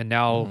lives, and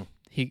now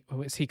he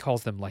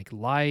calls them like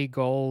lie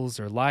gulls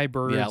or lie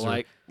birds. Yeah,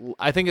 like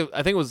I think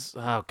it was.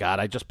 Oh God,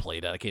 I just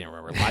played it. I can't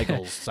remember. Lie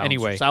gulls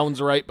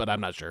sounds right, but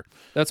I'm not sure.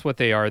 That's what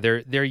they are.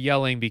 They're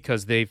yelling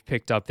because they've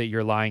picked up that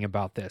you're lying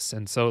about this,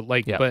 and so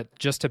like. Yeah. But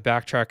just to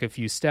backtrack a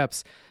few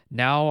steps,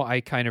 now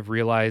I kind of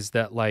realized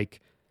that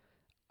like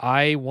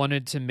I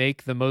wanted to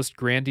make the most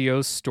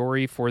grandiose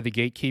story for the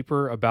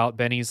gatekeeper about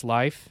Benny's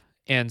life,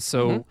 and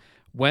so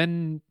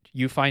when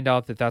you find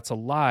out that that's a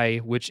lie,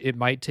 which it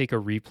might take a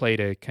replay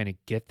to kind of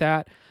get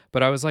that.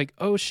 But I was like,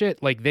 oh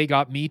shit, like they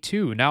got me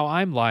too. Now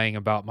I'm lying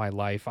about my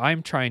life.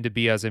 I'm trying to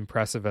be as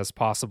impressive as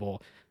possible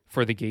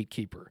for the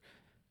gatekeeper.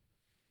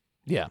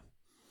 Yeah.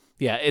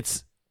 Yeah,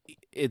 it's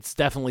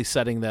definitely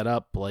setting that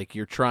up. Like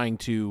you're trying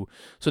to,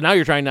 so now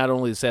you're trying not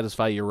only to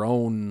satisfy your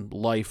own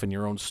life and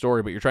your own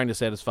story, but you're trying to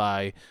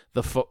satisfy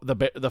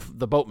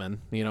the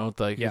boatman, you know,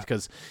 like,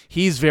 because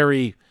he's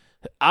very,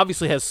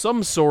 obviously has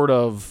some sort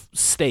of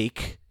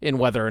stake in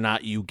whether or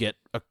not you get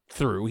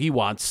through. He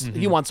wants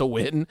a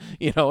win,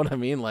 you know what I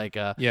mean? Like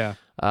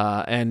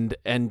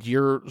and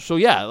you're, so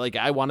yeah, like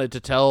I wanted to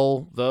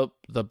tell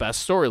the best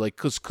story, like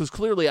cuz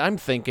clearly I'm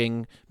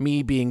thinking,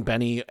 me being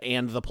Benny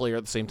and the player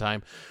at the same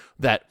time,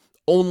 that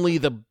only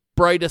the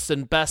brightest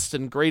and best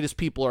and greatest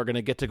people are going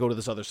to get to go to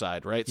this other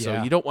side, right? Yeah.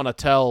 So you don't want to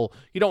tell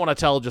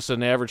just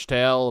an average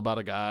tale about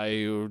a guy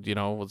who, you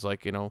know, was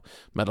like, you know,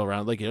 meddle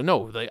around, like, you know,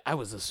 no, like, I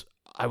was this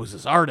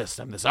artist,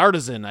 I'm this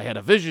artisan, I had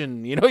a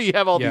vision, you know, you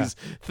have all these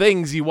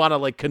things you want to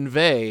like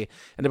convey,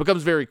 and it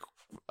becomes very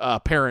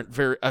apparent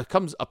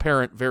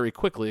very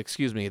quickly,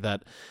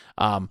 that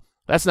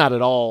that's not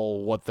at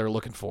all what they're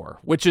looking for,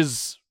 which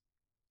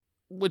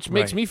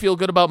makes me feel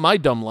good about my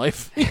dumb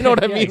life. You know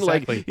what I mean?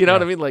 Exactly. Like, you know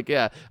what I mean? Like,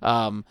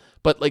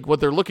 but like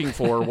what they're looking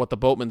for, what the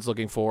boatman's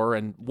looking for,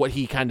 and what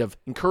he kind of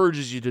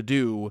encourages you to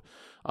do,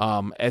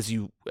 as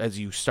you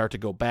start to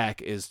go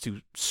back, is to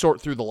sort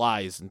through the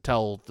lies and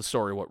tell the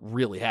story, what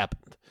really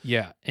happened.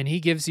 Yeah. And he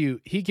gives you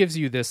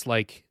this,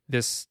 like,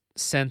 this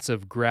sense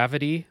of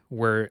gravity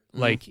where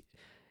like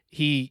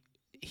he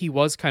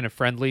was kind of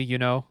friendly, you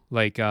know,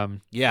 like,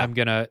 I'm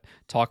going to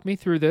talk me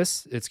through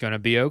this. It's going to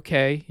be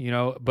okay, you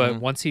know, but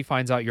once he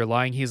finds out you're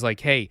lying, he's like,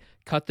 hey,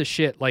 cut the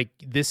shit. Like,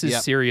 this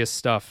is serious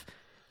stuff.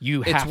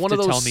 You have to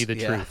tell me the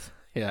truth.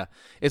 Yeah.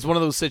 It's one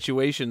of those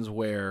situations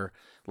where,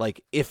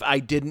 like, if I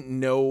didn't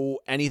know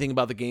anything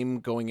about the game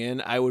going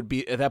in, I would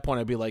be, at that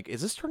point, I'd be like,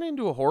 is this turning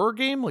into a horror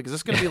game? Like, is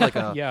this going to be like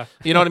a,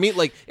 you know what I mean?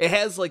 Like, it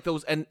has like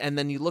those, and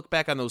then you look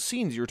back on those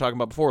scenes you were talking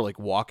about before, like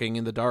walking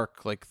in the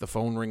dark, like the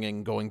phone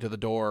ringing, going to the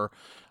door.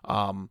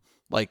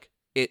 Like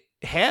it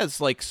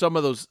has like some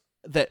of those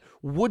that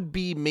would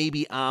be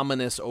maybe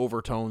ominous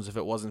overtones if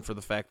it wasn't for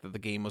the fact that the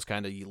game was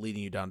kind of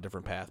leading you down a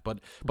different path. But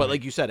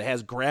like you said, it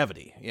has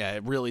gravity. Yeah,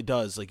 it really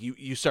does. Like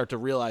you start to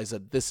realize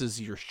that this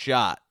is your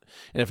shot.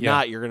 And if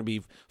not, you're going to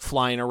be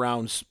flying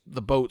around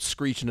the boat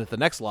screeching at the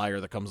next liar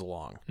that comes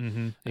along.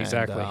 Mm-hmm.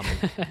 Exactly.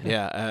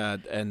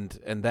 And,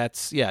 and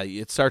that's,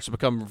 it starts to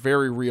become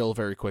very real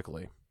very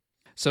quickly.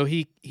 So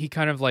he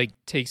kind of like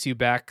takes you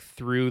back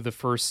through the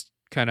first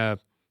kind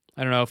of,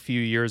 I don't know, a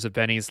few years of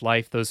Benny's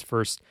life, those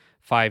first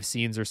 5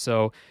 scenes or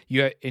so.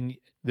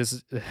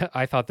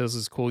 I thought this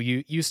was cool.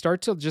 You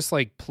start to just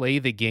like play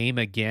the game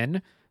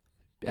again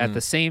at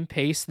the same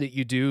pace that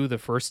you do the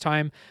first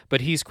time,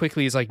 but he's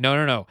like,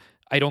 no,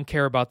 I don't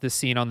care about this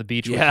scene on the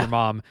beach with your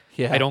mom.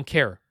 Yeah. I don't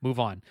care. Move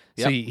on.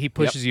 So he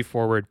pushes you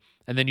forward.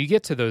 And then you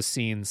get to those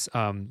scenes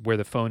where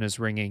the phone is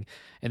ringing,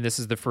 and this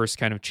is the first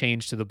kind of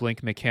change to the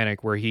blink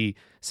mechanic where he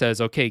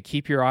says, okay,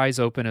 keep your eyes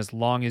open as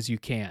long as you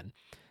can.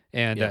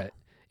 And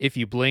if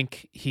you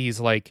blink, he's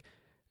like,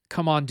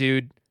 come on,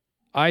 dude,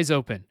 eyes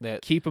open.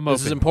 Keep them open.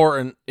 This is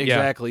important.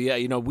 Exactly.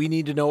 Yeah. We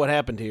need to know what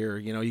happened here.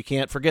 You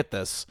can't forget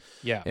this.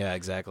 Yeah. Yeah,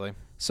 exactly.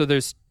 So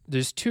there's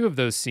two of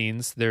those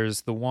scenes.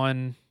 There's the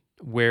one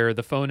where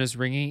the phone is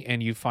ringing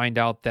and you find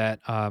out that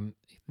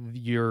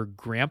your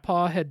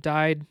grandpa had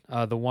died,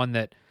 the one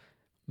that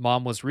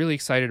mom was really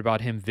excited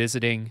about him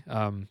visiting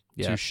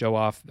to show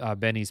off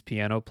Benny's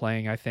piano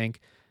playing, I think.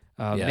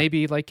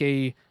 Maybe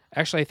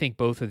actually I think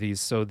both of these.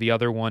 So the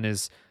other one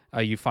is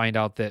you find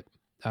out that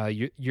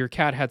your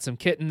cat had some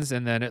kittens,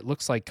 and then it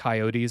looks like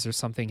coyotes or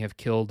something have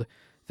killed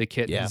the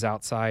kittens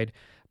outside.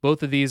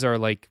 Both of these are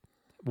like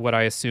what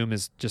I assume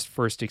is just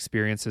first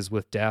experiences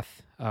with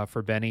death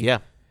for Benny.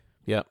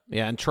 Yeah.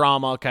 And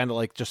trauma kind of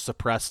like just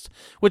suppressed,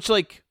 which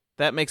like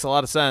that makes a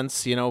lot of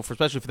sense,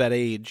 especially for that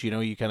age.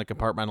 You kind of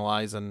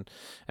compartmentalize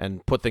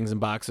and put things in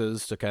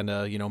boxes to kind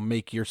of,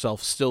 make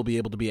yourself still be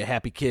able to be a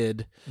happy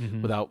kid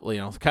without,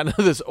 kind of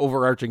this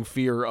overarching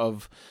fear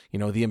of,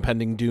 the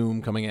impending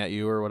doom coming at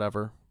you or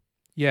whatever.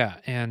 Yeah.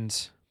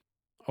 And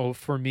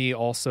for me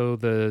also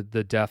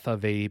the death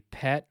of a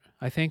pet,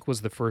 I think,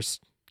 was the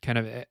first kind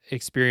of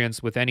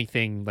experience with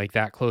anything like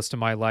that close to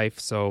my life.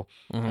 So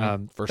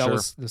for that sure.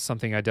 was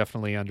something I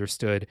definitely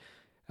understood.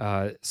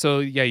 So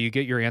you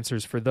get your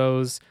answers for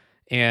those,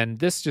 and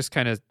this just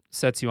kind of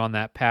sets you on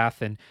that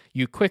path, and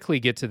you quickly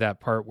get to that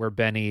part where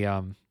Benny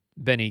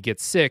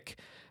gets sick,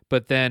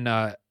 but then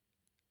I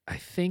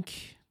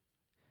think,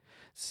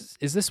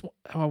 is this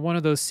one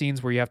of those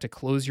scenes where you have to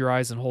close your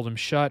eyes and hold them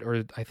shut,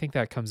 or I think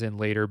that comes in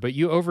later, but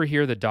you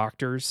overhear the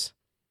doctors.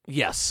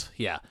 Yes,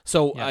 yeah.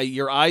 So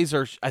your eyes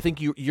are, I think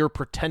you're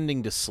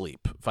pretending to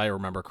sleep, if I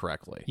remember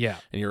correctly. Yeah.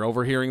 And you're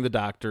overhearing the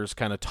doctors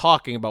kind of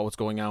talking about what's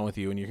going on with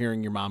you, and you're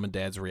hearing your mom and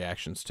dad's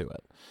reactions to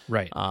it.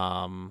 Right.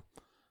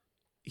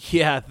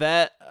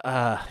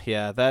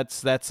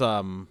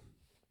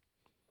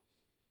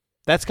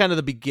 That's kind of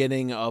the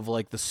beginning of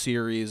like the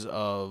series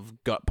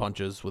of gut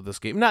punches with this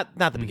game. Not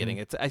the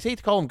beginning. I hate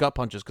to call them gut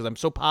punches because I'm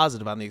so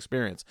positive on the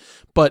experience,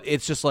 but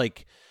it's just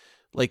like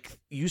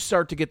you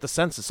start to get the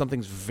sense that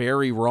something's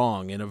very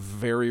wrong in a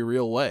very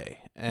real way,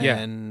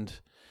 and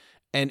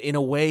in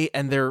a way,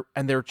 and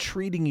they're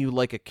treating you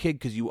like a kid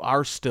because you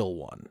are still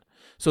one.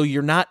 So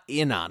you're not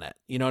in on it.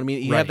 You know what I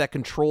mean? You have that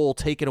control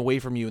taken away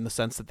from you in the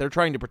sense that they're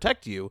trying to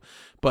protect you,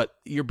 but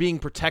you're being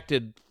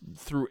protected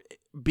through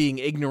being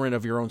ignorant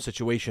of your own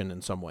situation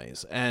in some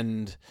ways.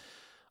 And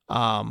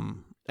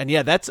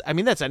that's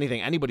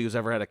anything. Anybody who's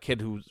ever had a kid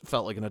who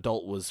felt like an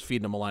adult was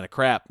feeding them a line of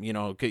crap, you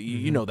know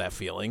that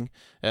feeling.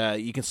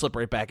 You can slip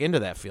right back into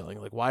that feeling.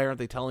 Like, why aren't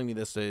they telling me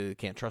this? They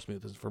can't trust me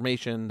with this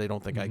information. They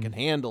don't think I can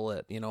handle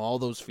it. All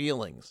those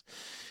feelings.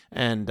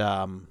 And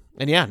then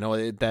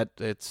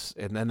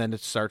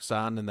it starts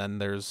on, and then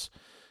there's,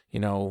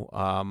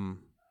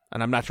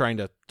 and I'm not trying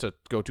to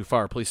go too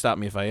far. Please stop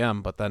me if I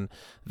am. But then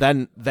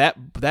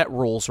that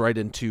rolls right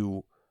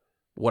into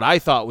what I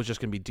thought was just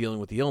going to be dealing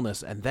with the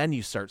illness, and then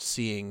you start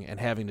seeing and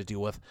having to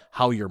deal with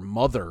how your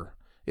mother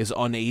is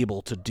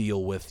unable to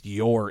deal with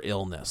your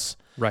illness.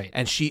 Right.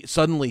 And she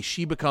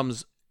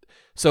becomes,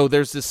 so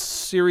there's this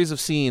series of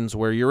scenes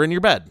where you're in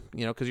your bed,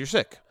 because you're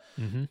sick,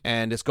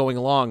 and it's going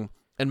along,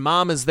 and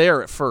mom is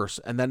there at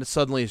first, and then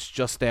suddenly it's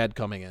just dad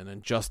coming in,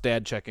 and just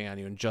dad checking on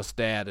you, and just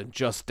dad, and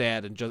just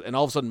dad, and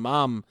all of a sudden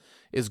mom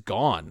is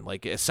gone,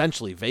 like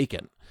essentially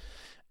vacant.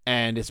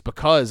 And it's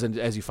because, and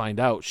as you find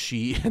out,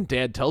 and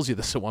dad tells you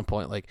this at one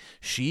point, like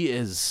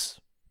she's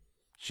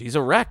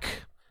a wreck.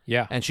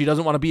 Yeah. And she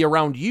doesn't want to be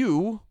around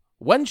you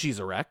when she's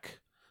a wreck.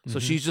 So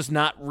she's just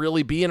not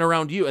really being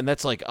around you. And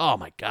that's like, oh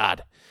my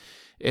God.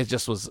 It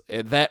just was,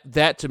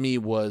 that to me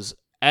was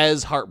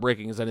as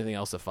heartbreaking as anything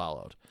else that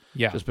followed.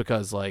 Yeah. Just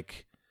because and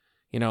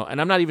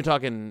I'm not even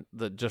talking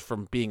just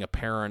from being a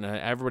parent, and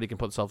everybody can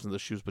put themselves in the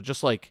shoes, but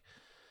just like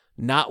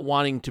not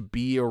wanting to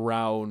be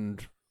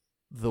around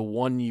the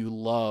one you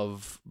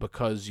love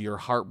because you're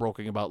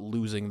heartbroken about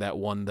losing that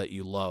one that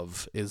you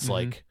love is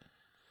like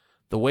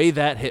the way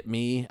that hit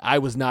me. I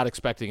was not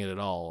expecting it at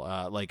all.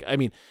 I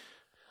knew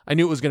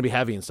it was going to be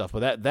heavy and stuff,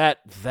 but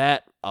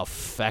that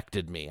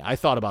affected me. I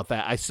thought about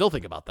that. I still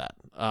think about that.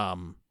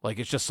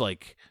 It's just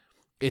like,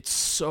 it's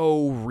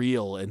so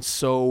real and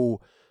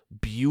so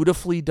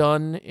beautifully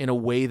done in a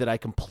way that I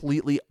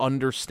completely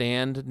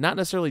understand, not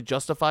necessarily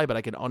justify, but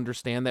I can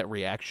understand that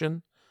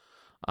reaction.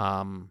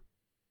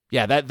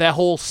 Yeah, that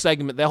whole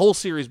segment, that whole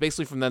series,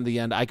 basically from then to the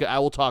end, I could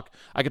talk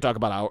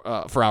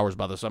about for hours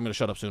about this. So I'm going to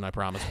shut up soon, I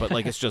promise. But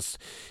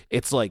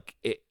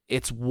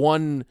it's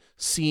one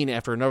scene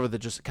after another that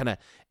just kind of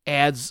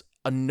adds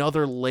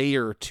another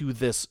layer to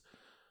this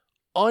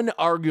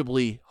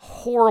unarguably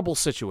horrible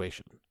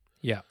situation.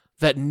 Yeah.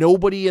 that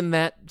nobody in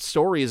that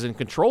story is in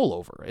control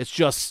over. It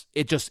just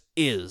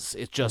is.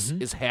 It just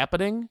is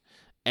happening,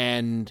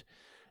 and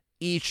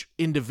each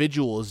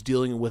individual is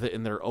dealing with it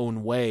in their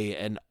own way,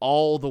 and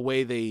all the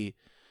way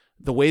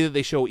that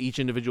they show each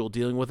individual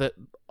dealing with it,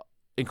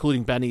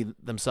 including Benny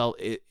themselves,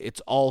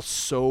 it's all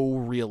so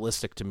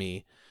realistic to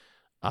me,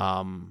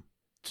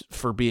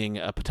 for being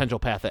a potential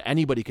path that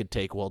anybody could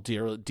take while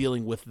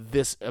dealing with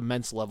this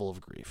immense level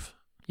of grief.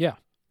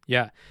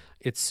 Yeah.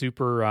 It's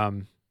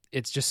super,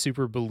 it's just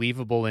super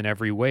believable in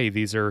every way.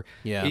 These are,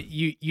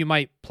 you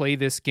might play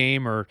this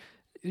game or,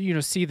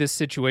 see this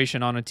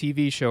situation on a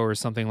TV show or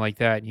something like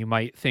that. And you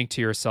might think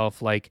to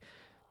yourself, like,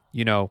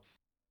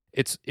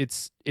 it's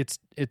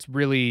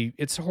really,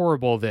 it's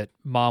horrible that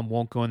mom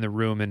won't go in the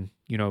room and,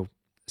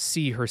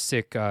 see her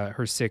sick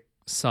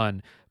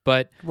son.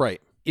 But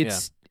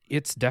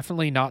it's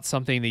definitely not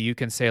something that you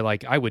can say,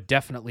 like, I would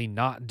definitely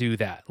not do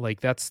that. Like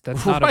that's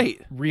not a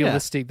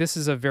realistic. This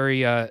is a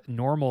very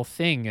normal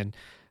thing. And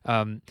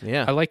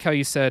I like how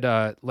you said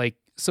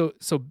so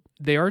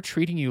they are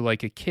treating you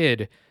like a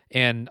kid,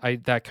 and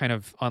that kind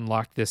of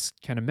unlocked this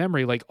kind of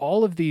memory. Like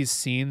all of these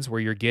scenes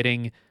where you're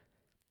getting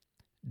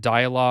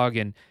dialogue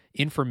and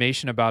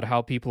information about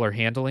how people are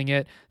handling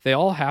it, they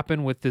all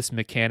happen with this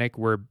mechanic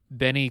where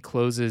Benny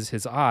closes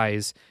his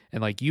eyes,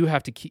 and like you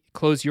have to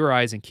close your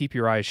eyes and keep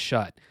your eyes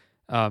shut.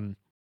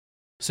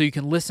 So you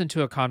can listen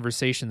to a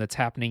conversation that's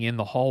happening in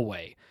the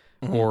hallway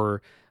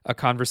or a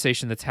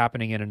conversation that's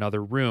happening in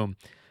another room.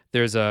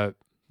 There's a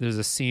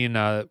scene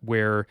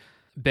where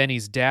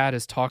Benny's dad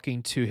is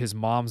talking to his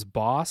mom's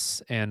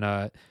boss,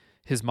 and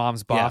his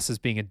mom's boss is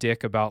being a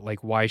dick about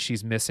like why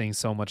she's missing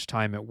so much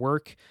time at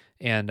work,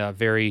 and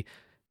very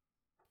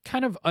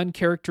kind of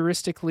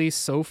uncharacteristically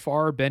so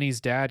far,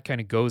 Benny's dad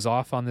kind of goes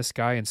off on this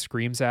guy and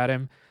screams at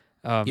him.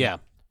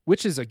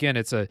 Which is, again,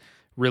 it's a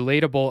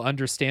relatable,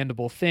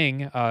 understandable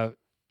thing.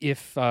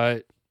 If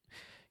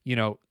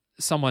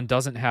someone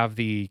doesn't have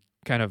the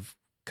kind of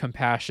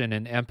compassion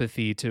and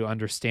empathy to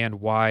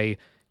understand why,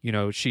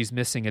 she's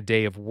missing a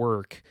day of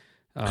work.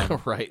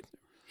 Right.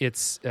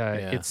 It's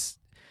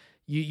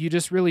you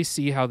just really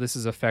see how this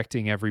is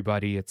affecting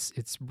everybody.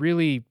 It's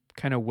really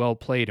kind of well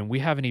played. And we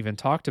haven't even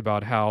talked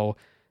about how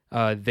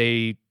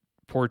they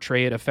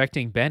portray it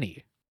affecting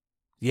Benny.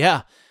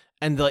 Yeah.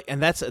 And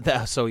that's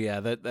so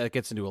that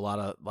gets into a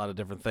lot of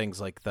different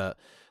things,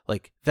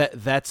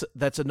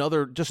 that's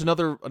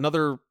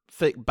another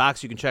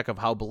box you can check of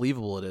how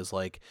believable it is.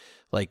 Like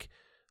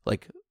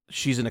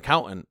she's an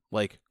accountant.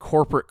 Like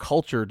corporate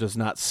culture does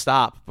not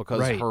stop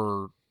because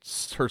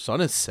her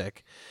son is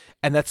sick,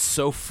 and that's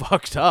so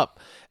fucked up.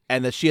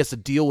 And that she has to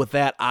deal with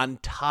that on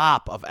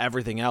top of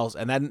everything else,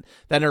 and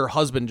then her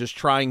husband just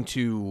trying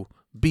to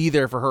be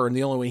there for her in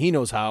the only way he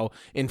knows how,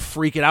 and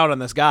freaking out on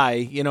this guy,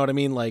 you know what I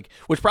mean? Like,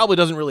 which probably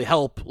doesn't really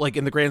help, like,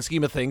 in the grand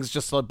scheme of things.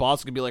 Just the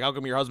boss could be like, how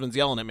come your husband's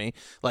yelling at me?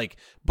 Like,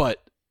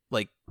 but,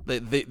 like,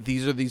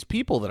 these are these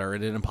people that are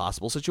in an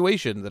impossible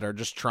situation that are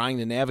just trying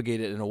to navigate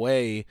it in a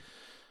way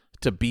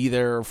to be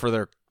there for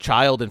their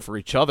child and for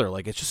each other.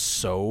 Like, it's just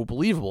so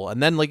believable.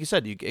 And then, like you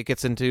said, it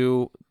gets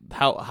into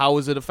how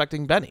is it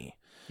affecting Benny?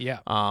 Yeah.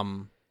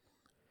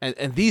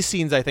 And these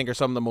scenes, I think, are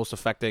some of the most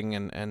affecting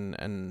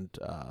and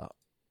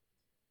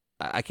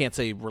I can't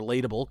say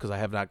relatable because I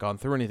have not gone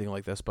through anything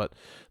like this, but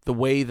the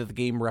way that the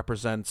game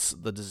represents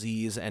the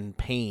disease and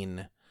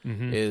pain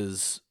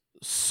is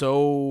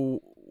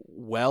so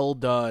well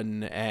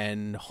done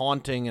and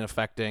haunting and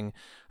affecting.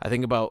 I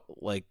think about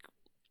I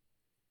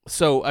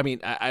mean,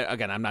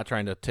 again, I'm not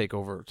trying to take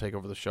over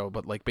the show,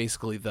 but like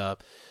basically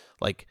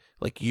like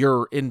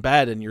you're in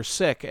bed and you're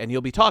sick and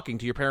you'll be talking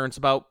to your parents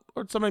about,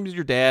 or sometimes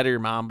your dad or your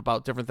mom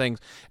about different things.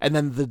 And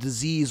then the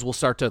disease will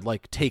start to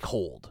like take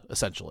hold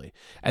essentially.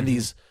 And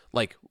these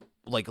like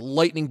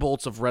lightning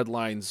bolts of red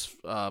lines,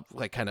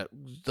 kind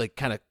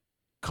of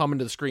come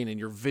into the screen, and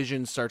your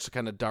vision starts to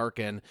kind of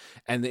darken.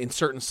 And in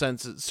certain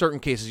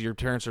cases, your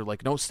parents are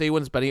like, no, stay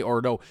with us, Benny,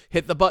 or no,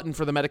 hit the button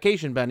for the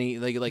medication, Benny.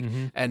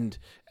 And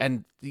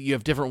you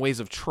have different ways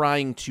of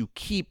trying to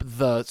keep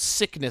the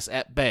sickness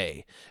at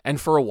bay.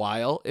 And for a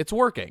while, it's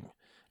working.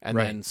 And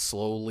then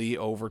slowly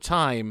over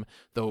time,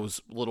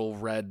 those little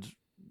red,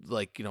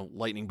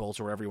 lightning bolts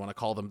or whatever you want to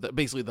call them,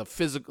 basically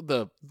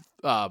the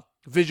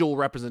visual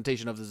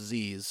representation of the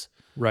disease,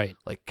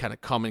 like kind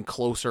of coming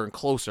closer and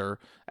closer.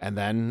 And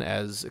then,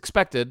 as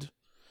expected,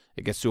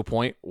 it gets to a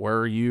point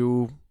where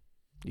you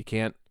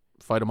can't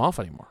fight them off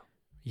anymore.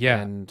 Yeah.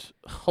 And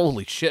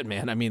holy shit,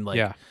 man. I mean,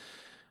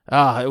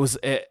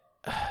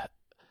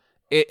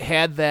 it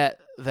had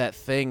that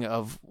thing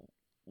of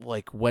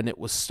like when it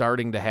was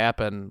starting to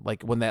happen,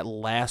 like when that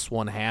last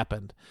one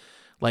happened,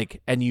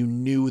 like, and you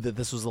knew that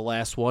this was the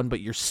last one,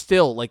 but you're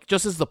still like,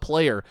 just as the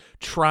player,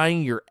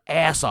 trying your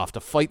ass off to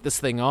fight this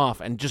thing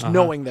off, and just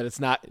knowing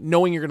that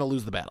knowing you're going to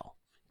lose the battle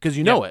because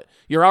you know it.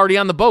 You're already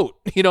on the boat.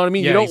 You know what I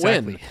mean? Yeah, you don't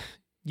win.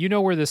 You know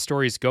where this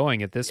story's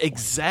going at this point.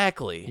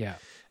 Exactly. Yeah.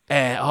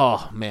 And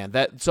oh man,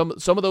 that some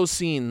of those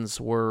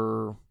scenes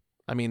were,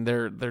 I mean,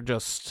 they're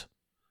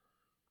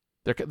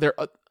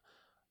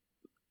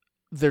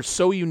they're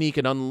so unique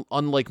and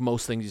unlike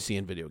most things you see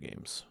in video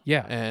games.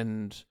 Yeah.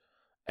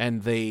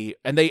 And they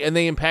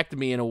impacted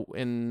me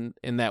in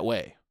that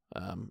way.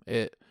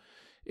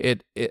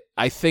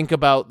 I think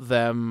about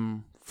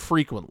them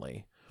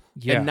frequently.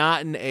 Yeah. And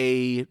not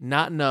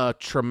in a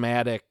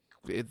traumatic,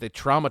 they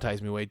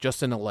traumatized me way,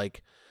 just in a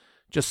like,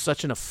 just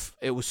such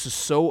it was just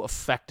so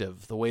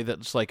effective, the way that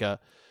it's like a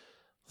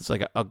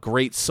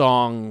great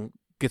song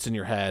gets in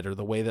your head, or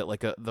the way that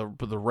like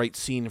the right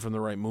scene from the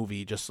right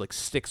movie just like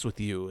sticks with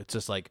you. It's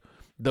just like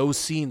those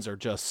scenes are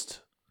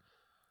just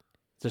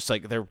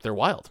like they're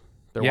wild.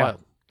 They're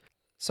wild.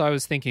 So I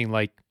was thinking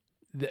like,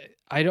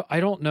 I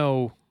don't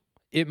know.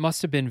 It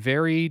must have been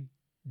very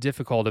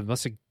difficult. It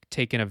must have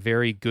taken a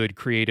very good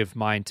creative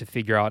mind to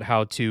figure out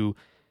how to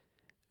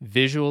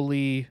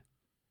visually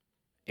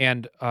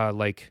and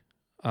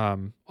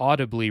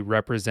audibly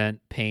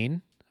represent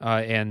pain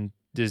and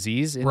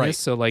disease in this.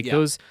 So like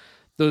those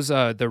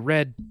the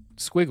red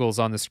squiggles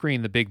on the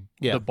screen,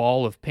 the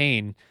ball of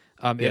pain.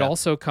 It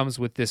also comes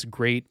with this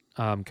great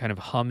kind of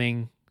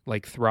humming,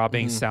 like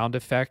throbbing sound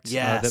effect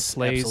that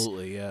plays.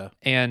 Absolutely, yeah.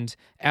 And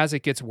as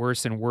it gets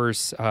worse and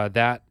worse,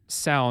 that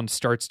sound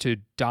starts to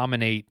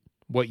dominate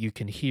what you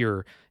can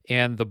hear,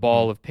 and the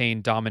ball of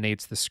pain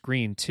dominates the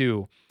screen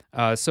too.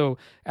 So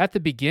at the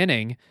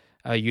beginning,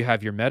 you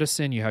have your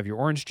medicine, you have your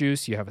orange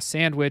juice, you have a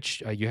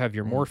sandwich, you have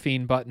your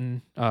morphine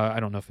button. I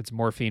don't know if it's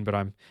morphine,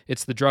 but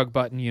it's the drug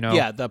button, you know.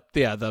 Yeah,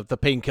 the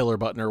painkiller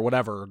button or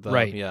whatever.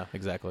 Right. Yeah,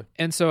 exactly.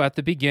 And so at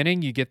the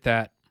beginning, you get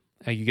that.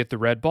 You get the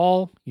red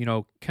ball, you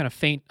know, kind of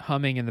faint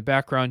humming in the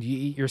background. You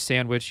eat your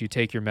sandwich, you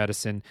take your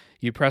medicine,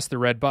 you press the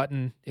red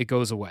button, it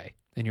goes away.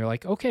 And you're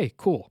like, okay,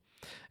 cool.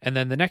 And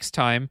then the next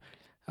time,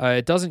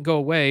 it doesn't go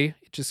away,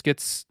 it just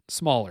gets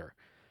smaller.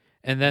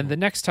 And then the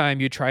next time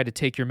you try to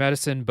take your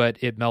medicine, but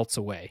it melts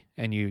away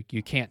and you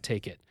can't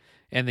take it.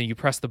 And then you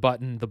press the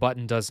button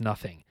does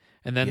nothing.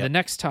 And then the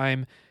next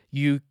time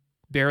you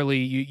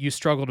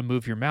struggle to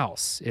move your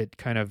mouse. It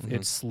kind of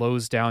it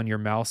slows down your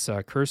mouse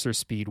cursor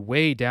speed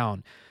way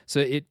down. So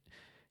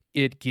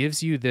it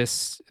gives you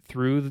this,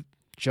 through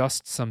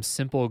just some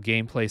simple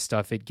gameplay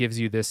stuff, it gives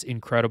you this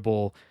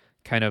incredible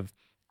kind of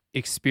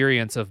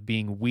experience of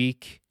being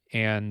weak,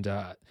 and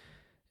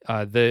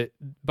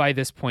by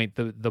this point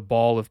the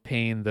ball of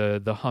pain,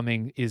 the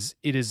humming is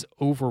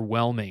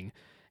overwhelming,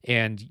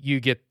 and you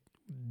get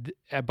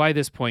by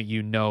this point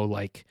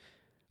like,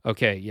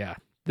 okay, yeah,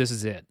 this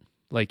is it.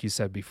 Like you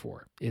said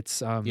before,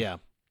 it's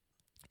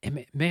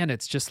man,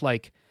 it's just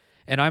like,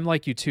 and I'm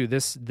like you too.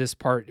 This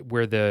part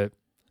where the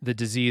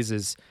disease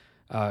is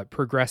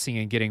progressing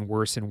and getting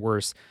worse and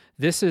worse.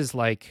 This is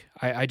like,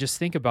 I just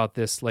think about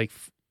this like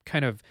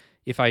kind of,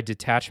 if I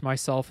detach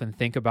myself and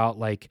think about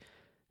like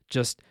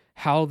just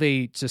how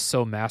they just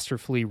so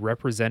masterfully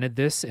represented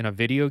this in a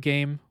video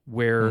game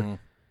where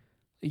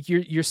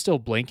you're still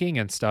blinking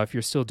and stuff,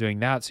 you're still doing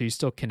that, so you're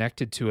still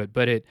connected to it,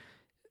 but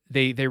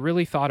they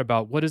really thought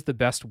about what is the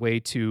best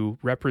way to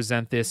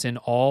represent this in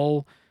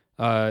all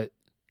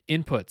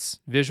inputs,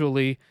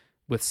 visually,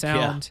 with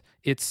sound.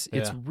 It's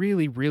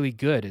really, really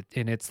good.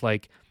 And it's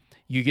like,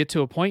 you get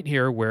to a point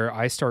here where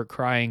I start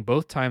crying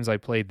both times I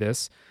played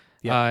this.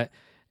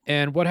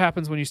 And what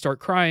happens when you start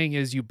crying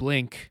is you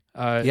blink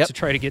to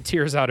try to get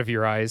tears out of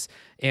your eyes.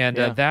 And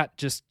that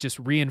just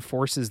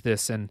reinforces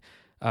this. And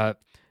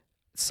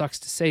sucks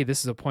to say, this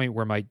is a point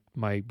where my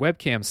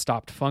webcam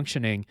stopped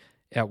functioning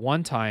at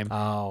one time.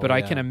 But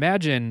I can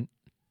imagine,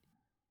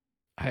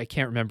 I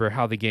can't remember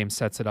how the game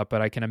sets it up,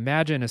 but I can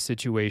imagine a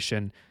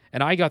situation,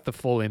 and I got the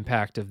full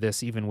impact of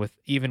this even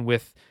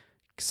with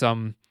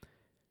some,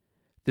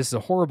 this is a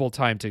horrible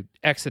time to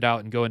exit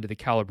out and go into the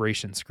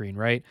calibration screen,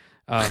 right?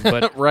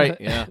 But right,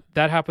 yeah.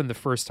 That happened the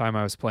first time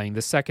I was playing.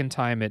 The second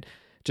time it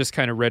just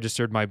kind of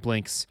registered my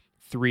blinks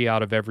 3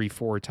 out of every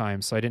 4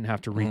 times, so I didn't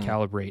have to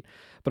recalibrate.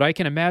 But I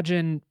can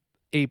imagine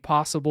a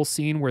possible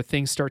scene where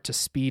things start to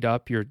speed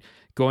up. You're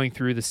going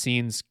through the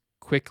scenes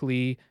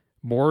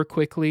more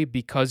quickly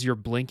because you're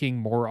blinking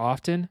more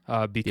often,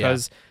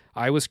 because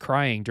I was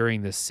crying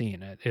during this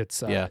scene.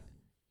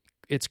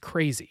 It's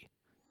crazy.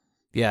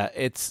 Yeah,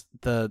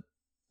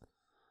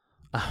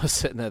 I was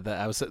sitting at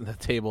the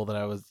table that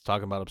I was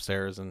talking about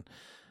upstairs,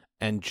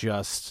 and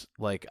just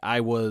like,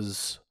 I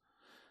was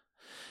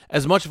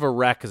as much of a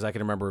wreck as I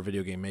can remember a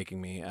video game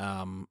making me.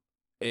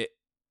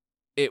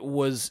 It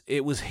was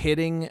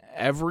hitting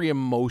every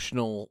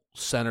emotional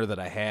center that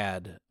I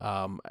had,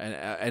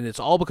 and it's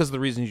all because of the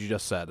reasons you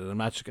just said. And I'm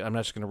not just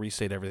going to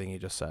restate everything you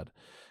just said,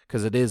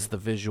 because it is the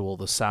visual,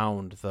 the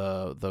sound,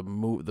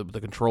 the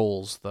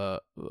controls,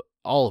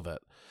 all of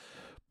it.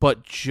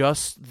 But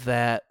just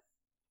that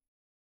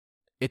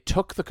it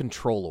took the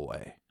control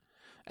away.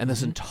 And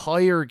this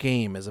entire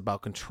game is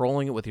about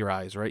controlling it with your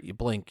eyes, right? You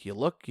blink, you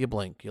look, you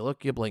blink, you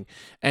look, you blink.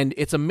 And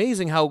it's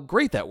amazing how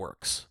great that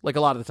works, like a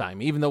lot of the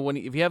time. Even though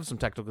if you have some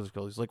technical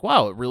skills, like,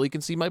 wow, it really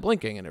can see my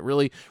blinking, and it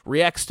really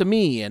reacts to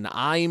me, and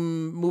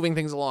I'm moving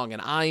things along,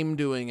 and I'm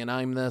doing, and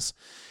I'm this.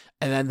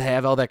 And then they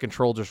have all that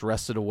control just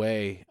wrested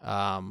away.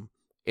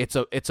 It's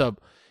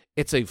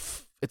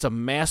a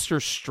master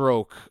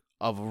stroke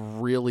of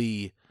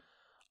really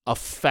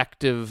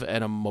effective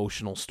and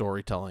emotional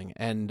storytelling.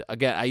 And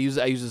again, I use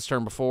this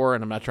term before,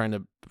 and I'm not trying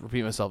to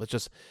repeat myself.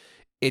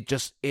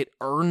 It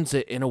earns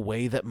it in a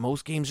way that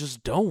most games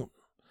just don't.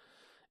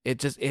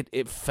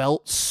 It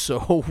felt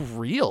so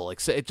real.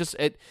 Like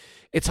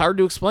it's hard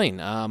to explain.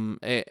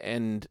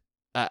 And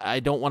I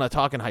don't want to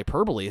talk in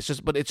hyperbole.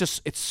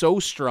 It's so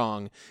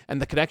strong,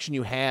 and the connection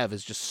you have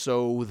is just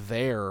so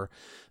there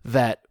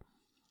that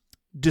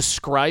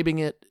describing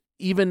it,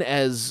 even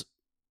as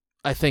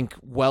I think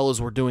well as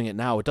we're doing it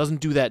now, it doesn't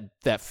do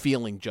that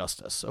feeling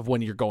justice of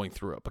when you're going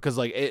through it, because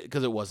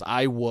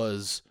I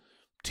was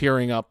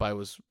tearing up, I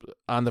was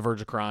on the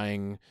verge of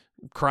crying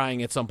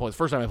at some point. The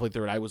first time I played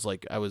through it, I was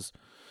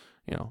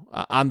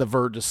on the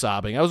verge of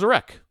sobbing. I was a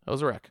wreck,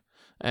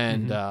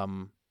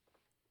 and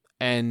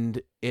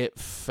and it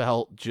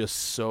felt just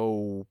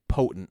so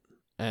potent,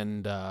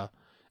 and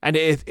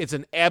it's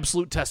an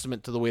absolute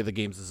testament to the way the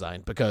game's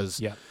designed,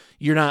 because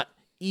you're not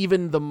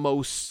even the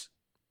most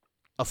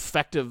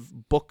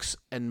effective books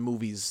and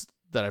movies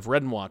that I've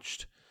read and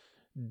watched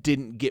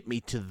didn't get me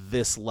to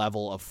this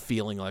level of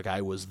feeling like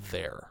I was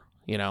there,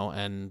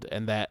 and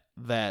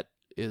that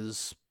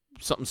is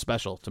something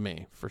special to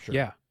me, for sure.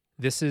 Yeah.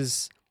 This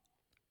is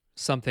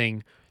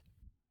something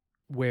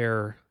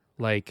where,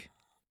 like,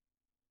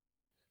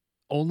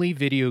 only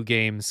video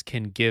games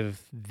can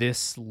give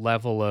this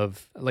level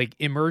of, like,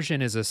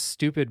 immersion is a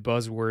stupid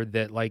buzzword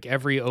that, like,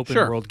 every open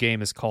world game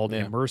is called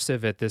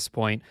immersive at this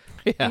point.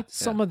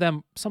 Some of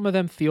them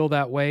feel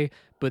that way,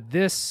 but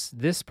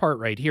this part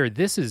right here,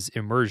 this is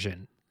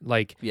immersion.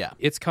 Like,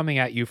 it's coming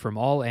at you from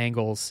all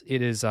angles.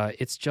 It is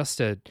it's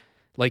just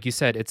like you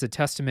said, it's a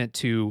testament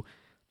to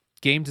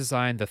game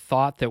design, the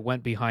thought that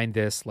went behind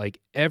this. Like,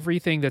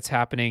 everything that's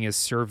happening is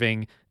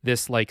serving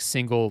this, like,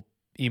 single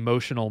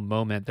emotional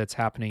moment that's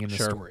happening in the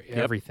story.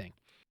 Everything.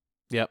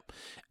 Yep.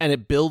 And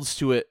it builds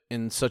to it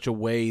in such a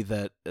way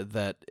that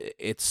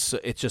it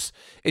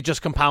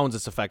just compounds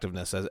its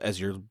effectiveness as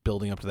you're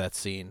building up to that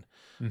scene.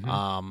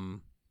 Mm-hmm.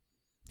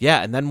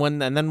 And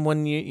then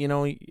when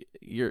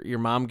your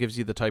mom gives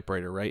you the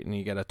typewriter, right? And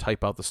you got to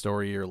type out the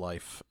story of your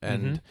life,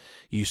 and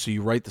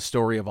you write the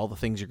story of all the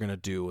things you're going to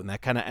do, and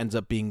that kind of ends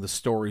up being the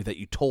story that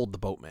you told the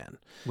boatman,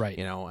 right?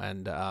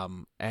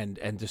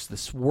 And just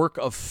this work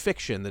of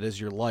fiction that is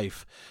your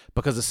life,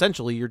 because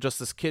essentially you're just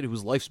this kid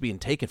whose life's being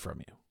taken from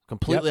you,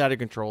 completely out of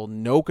control,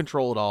 no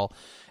control at all.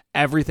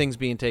 Everything's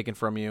being taken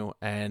from you,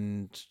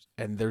 and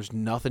there's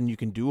nothing you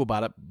can do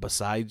about it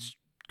besides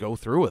go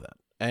through with it.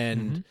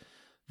 And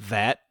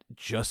that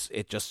just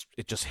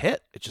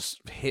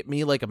hit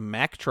me like a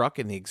Mack truck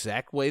in the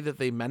exact way that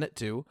they meant it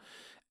to,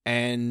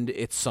 and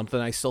it's something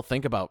I still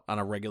think about on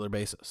a regular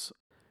basis.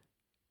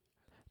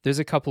 There's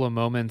a couple of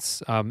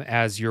moments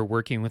as you're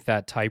working with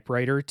that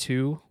typewriter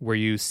too, where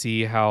you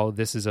see how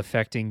this is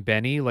affecting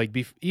Benny. Like,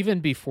 even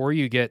before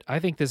you get, I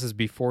think this is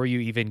before you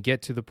even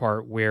get to the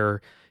part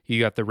where you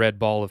got the red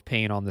ball of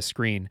pain on the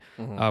screen,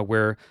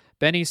 where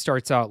Benny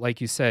starts out,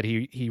 like you said,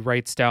 he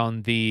writes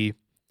down the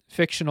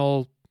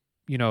fictional,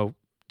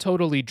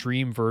 totally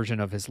dream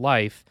version of his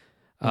life.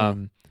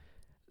 Then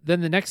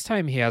the next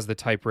time he has the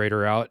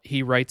typewriter out,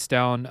 he writes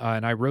down,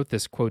 and I wrote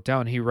this quote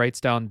down, he writes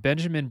down,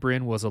 Benjamin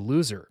Brin was a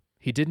loser.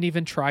 He didn't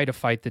even try to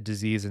fight the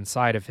disease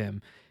inside of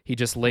him. He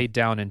just laid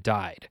down and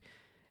died.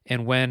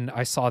 And when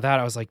I saw that,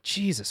 I was like,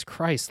 Jesus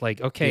Christ,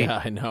 like, okay,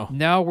 I know.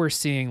 Now we're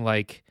seeing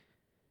like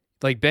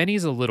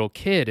Benny's a little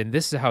kid, and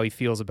this is how he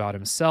feels about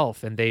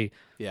himself. And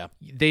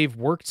they've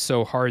worked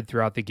so hard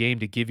throughout the game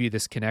to give you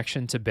this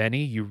connection to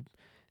Benny.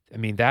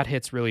 That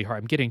hits really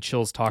hard. I'm getting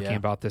chills talking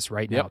about this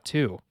right now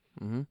too.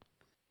 Mm-hmm.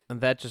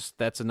 And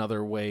that's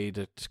another way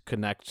to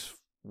connect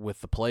with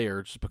the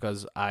player, just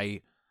because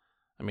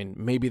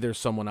maybe there's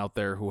someone out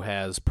there who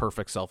has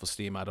perfect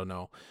self-esteem. I don't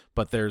know,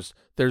 but there's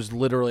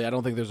literally, I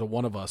don't think there's a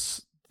one of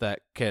us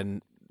that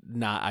can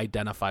not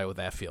identify with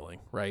that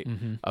feeling, right?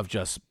 Of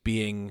just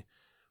being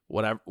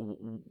whatever,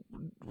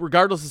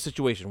 regardless of the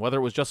situation, whether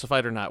it was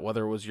justified or not,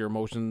 whether it was your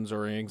emotions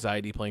or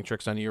anxiety playing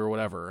tricks on you or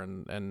whatever,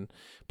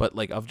 but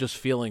like, of just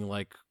feeling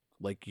like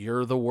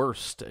you're the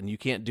worst and you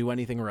can't do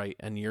anything right,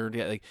 and you're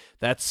like,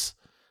 that's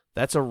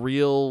a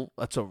real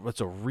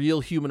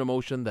human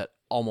emotion that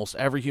almost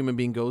every human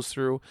being goes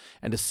through.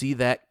 And to see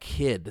that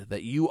kid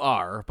that you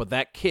are, but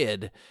that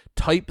kid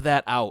type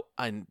that out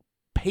on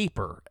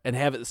paper and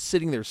have it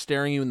sitting there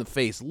staring you in the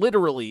face,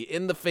 literally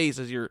in the face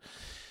as you're.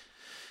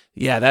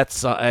 Yeah,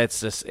 that's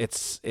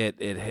it's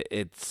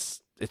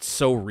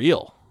so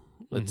real.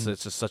 It's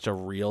just such a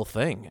real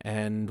thing.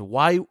 And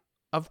why?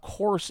 Of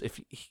course, if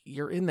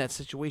you're in that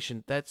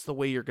situation, that's the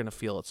way you're going to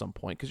feel at some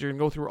point, because you're going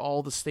to go through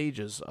all the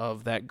stages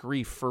of that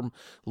grief from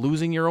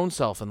losing your own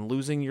self and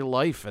losing your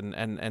life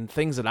and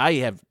things that I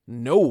have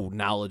no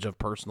knowledge of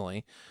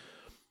personally.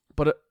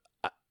 But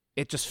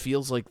it just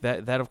feels like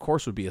that of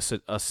course would be a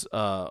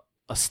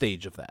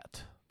stage of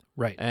that,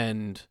 right?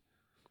 And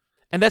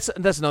that's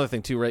another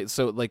thing too, right?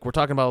 So like, we're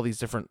talking about all these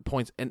different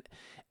points, and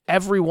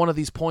every one of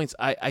these points,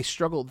 I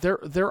struggle.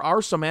 There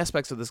are some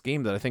aspects of this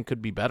game that I think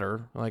could be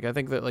better. Like I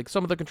think that like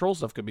some of the control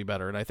stuff could be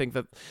better, and I think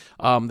that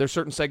there's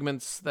certain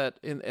segments that,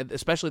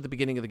 especially at the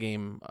beginning of the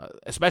game,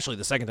 especially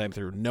the second time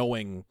through,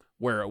 knowing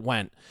where it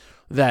went,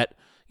 that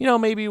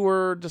maybe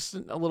were just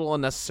a little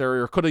unnecessary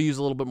or could have used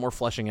a little bit more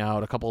fleshing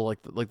out. A couple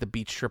like the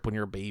beach trip when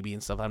you're a baby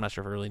and stuff. I'm not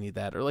sure if I really need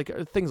that or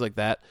things like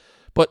that.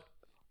 But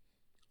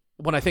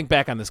when I think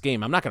back on this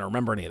game, I'm not going to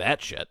remember any of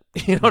that shit.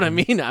 You know what I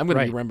mean? I'm going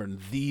to be remembering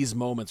these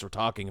moments we're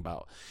talking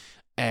about,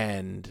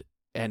 and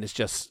it's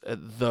just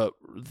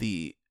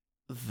the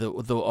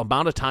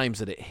amount of times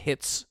that it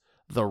hits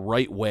the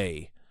right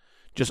way,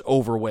 just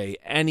overweigh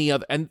any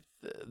other, and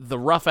the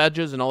rough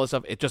edges and all this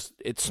stuff.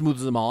 It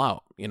smooths them all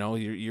out.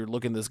 You're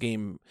looking at this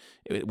game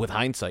with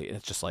hindsight, and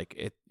it's just like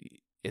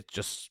it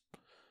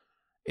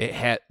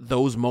had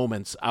those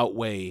moments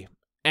outweigh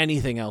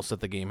anything else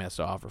that the game has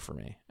to offer for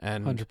me.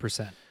 And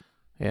 100%.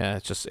 Yeah,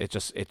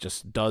 it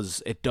just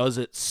does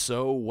it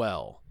so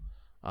well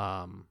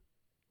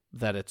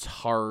that it's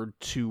hard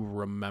to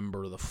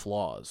remember the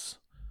flaws.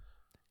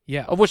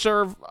 Yeah, of which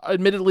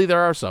admittedly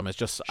there are some. It's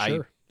just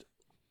sure.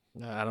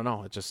 I don't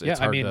know. It's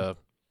hard to.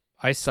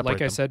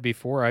 Like I said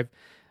before,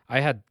 I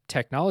had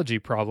technology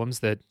problems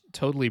that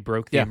totally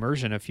broke the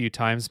immersion a few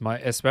times.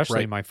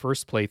 Especially my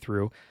first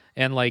playthrough,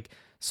 and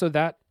so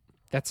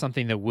that's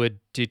something that would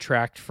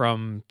detract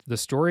from the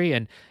story.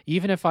 And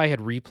even if I had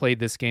replayed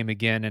this game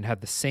again and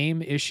had the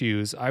same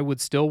issues, I would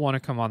still want to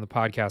come on the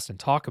podcast and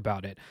talk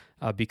about it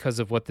because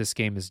of what this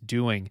game is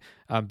doing.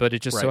 But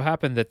it just so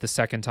happened that the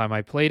second time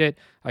I played it,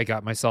 I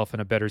got myself in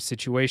a better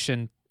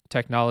situation,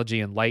 technology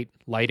and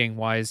lighting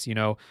wise,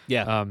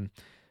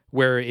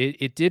 where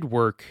it did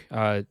work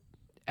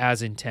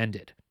as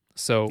intended.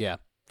 So yeah,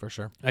 for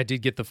sure. I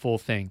did get the full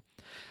thing.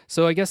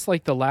 So I guess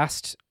the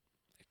last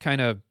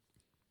kind of,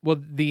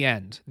 the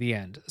end.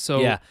 So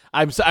yeah,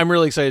 I'm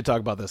really excited to talk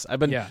about this. I've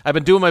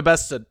been doing my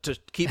best to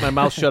keep my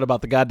mouth shut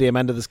about the goddamn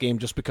end of this game,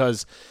 just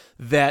because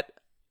that.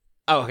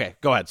 Oh, okay.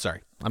 Go ahead.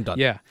 Sorry, I'm done.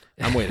 Yeah,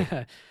 I'm waiting.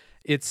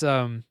 It's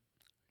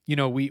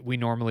we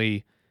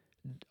normally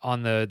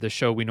on the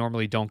show we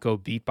normally don't go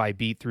beat by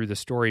beat through the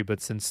story,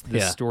 but since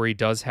this story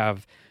does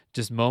have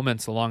just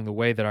moments along the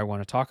way that I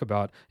want to talk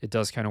about, it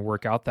does kind of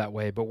work out that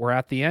way. But we're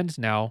at the end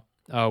now,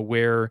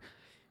 where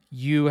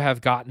you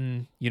have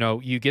gotten,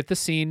 you get the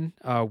scene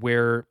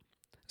where,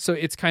 so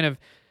it's kind of,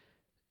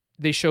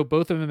 they show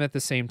both of them at the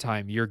same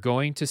time. You're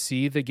going to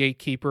see the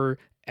gatekeeper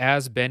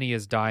as Benny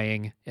is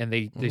dying, and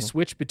they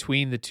switch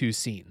between the two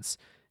scenes.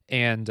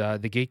 And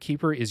the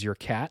gatekeeper is your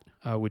cat,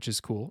 which is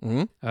cool.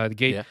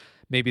 Mm-hmm.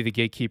 Maybe the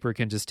gatekeeper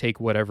can just take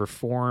whatever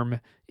form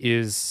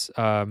is,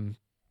 I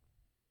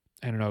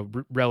don't know,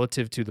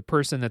 relative to the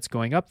person that's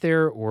going up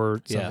there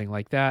or something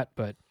like that.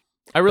 But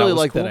I really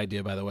like that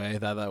idea, by the way. I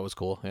thought that was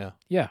cool. Yeah.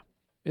 Yeah.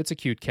 It's a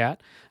cute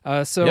cat.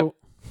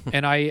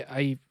 And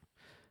I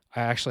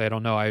actually, I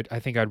don't know. I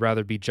think I'd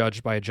rather be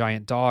judged by a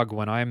giant dog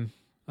when I'm,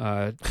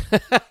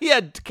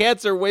 yeah,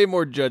 cats are way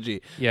more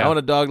judgy. Yeah. I want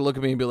a dog to look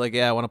at me and be like,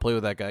 yeah, I want to play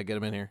with that guy. Get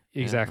him in here.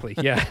 Exactly.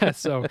 Yeah.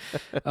 So,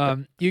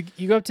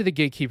 you go up to the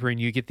gatekeeper and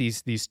you get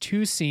these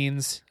two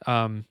scenes,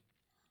 kind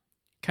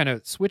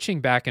of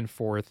switching back and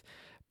forth.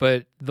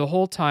 But the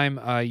whole time,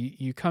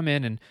 you come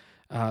in and,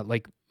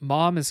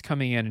 mom is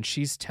coming in and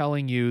she's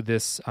telling you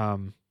this,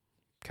 kind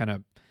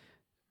of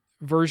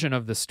version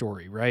of the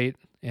story, right?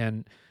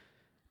 And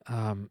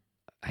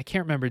I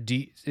can't remember.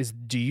 Do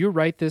you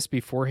write this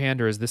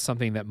beforehand, or is this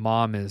something that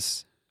mom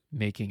is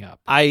making up?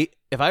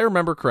 If I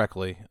remember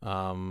correctly,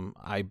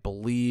 I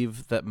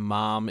believe that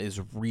mom is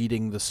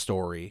reading the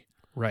story,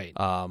 right?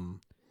 That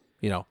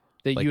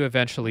you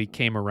eventually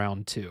came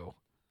around to.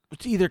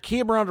 It's either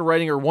came around to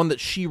writing or one that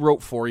she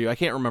wrote for you. I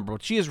can't remember,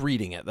 but she is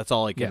reading it. That's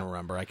all I can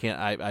remember. I can't.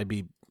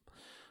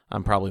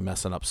 I'm probably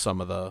messing up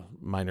some of the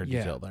minor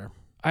detail there.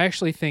 I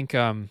actually think,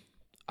 in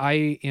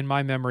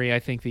my memory, I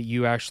think that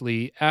you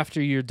actually,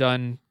 after you're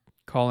done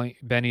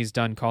Benny's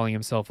done calling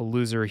himself a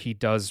loser, he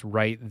does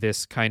write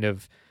this kind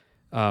of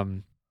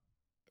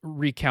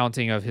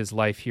recounting of his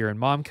life here, and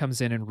mom comes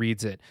in and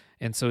reads it.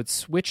 And so it's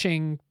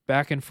switching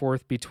back and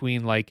forth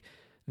between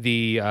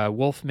the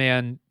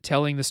Wolfman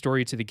telling the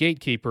story to the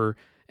gatekeeper,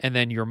 and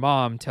then your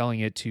mom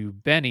telling it to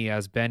Benny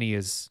as Benny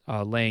is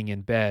laying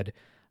in bed.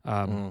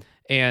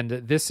 And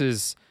this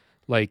is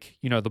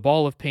the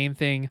ball of pain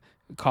thing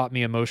caught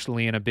me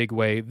emotionally in a big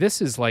way.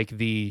 This is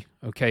the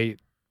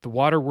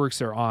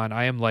waterworks are on.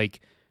 I am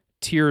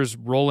tears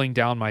rolling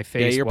down my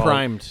face. Yeah, you're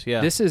primed.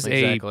 Yeah, this is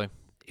exactly. a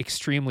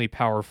extremely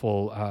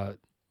powerful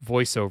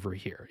voiceover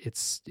here.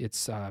 It's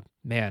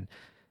man,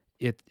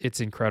 it's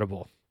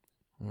incredible.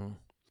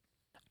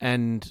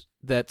 And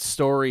that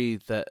story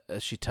that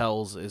she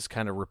tells is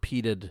kind of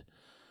repeated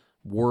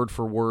word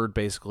for word,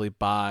 basically,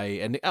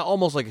 and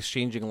almost like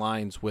exchanging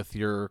lines with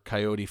your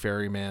Coyote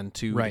Ferryman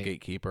to the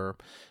gatekeeper,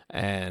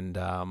 and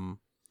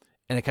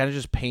it kind of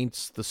just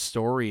paints the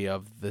story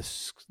of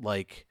this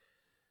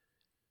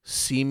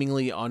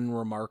seemingly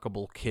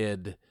unremarkable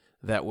kid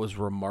that was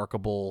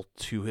remarkable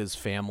to his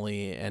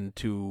family and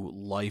to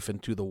life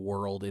and to the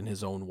world in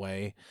his own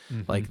way.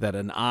 Like that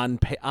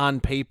on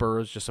paper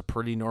is just a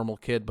pretty normal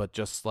kid, but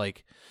just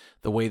like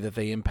the way that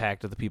they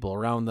impacted the people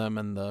around them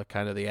and the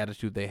kind of the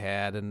attitude they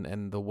had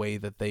and the way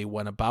that they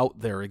went about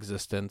their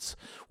existence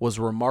was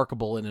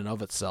remarkable in and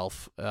of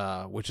itself,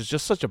 which is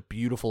just such a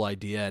beautiful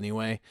idea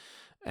anyway.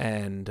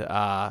 And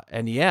the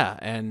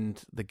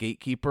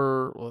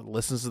gatekeeper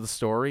listens to the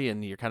story,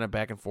 and you're kind of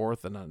back and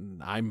forth,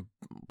 and I'm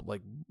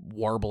like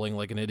warbling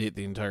like an idiot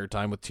the entire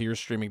time with tears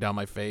streaming down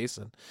my face,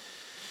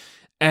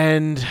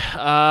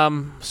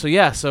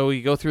 so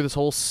you go through this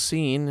whole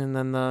scene, and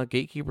then the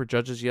gatekeeper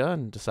judges you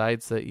and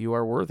decides that you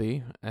are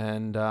worthy,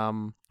 and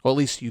well, at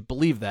least you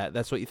believe that.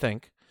 That's what you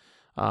think,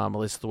 at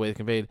least the way it's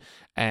conveyed,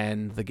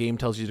 and the game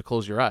tells you to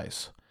close your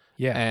eyes.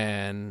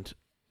 Yeah,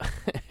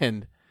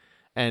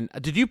 And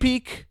did you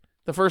peek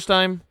the first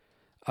time?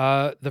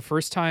 My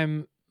first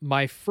time,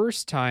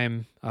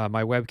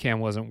 my webcam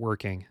wasn't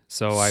working,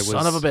 so I was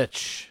son of a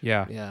bitch.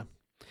 Yeah.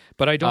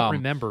 But I don't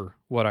remember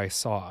what I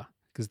saw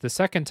because the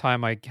second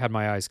time I had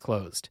my eyes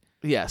closed.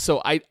 Yeah,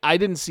 so I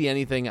didn't see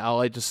anything.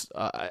 I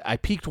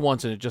peeked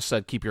once and it just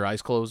said keep your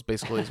eyes closed.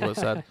 Basically, is what it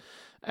said.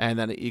 And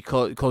then you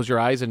close your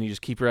eyes and you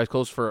just keep your eyes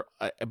closed for,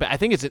 but I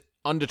think it's an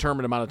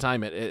undetermined amount of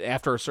time.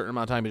 After a certain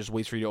amount of time, it just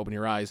waits for you to open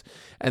your eyes.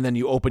 And then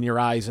you open your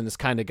eyes and it's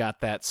kind of got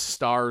that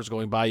stars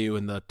going by you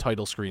and the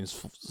title screen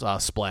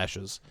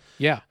splashes.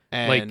 Yeah.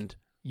 And like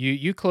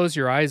you close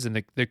your eyes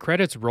and the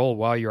credits roll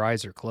while your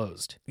eyes are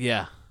closed.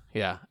 Yeah.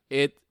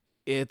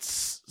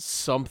 It's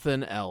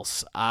something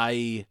else.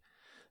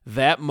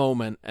 That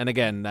moment, and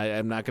again,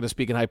 I'm not going to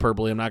speak in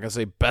hyperbole. I'm not going to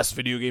say best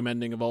video game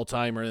ending of all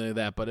time or anything like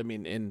that. But I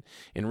mean,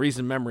 in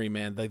recent memory,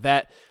 man, like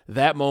that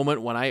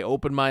moment when I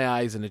opened my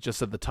eyes and it just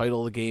said the title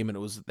of the game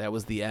and that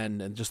was the end,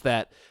 and just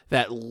that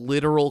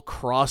literal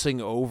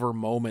crossing over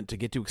moment to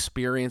get to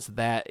experience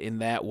that in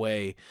that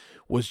way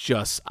was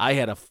just,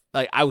 I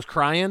was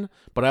crying,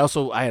 but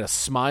I had a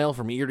smile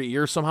from ear to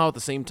ear somehow at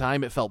the same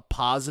time. It felt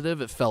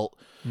positive. It felt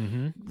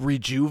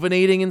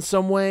rejuvenating in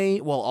some way,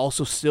 while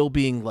also still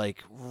being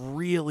like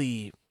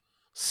really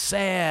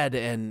sad,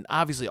 and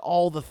obviously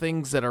all the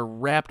things that are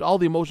all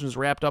the emotions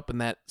wrapped up in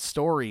that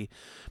story.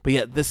 But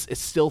yet it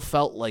still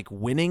felt like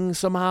winning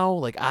somehow.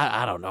 Like,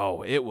 I don't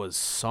know. It was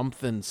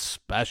something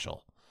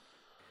special.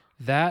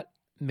 That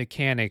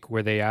mechanic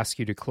where they ask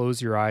you to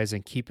close your eyes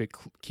and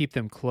keep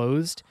them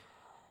closed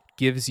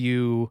gives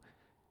you,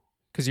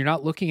 because you're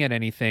not looking at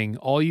anything,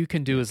 all you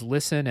can do is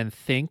listen and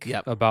think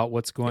about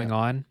what's going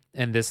on.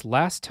 And this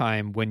last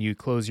time when you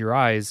close your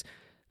eyes,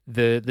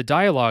 the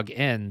dialogue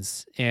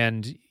ends,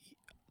 and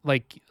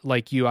like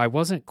you, I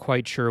wasn't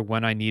quite sure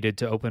when I needed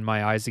to open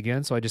my eyes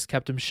again, so I just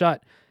kept them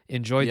shut,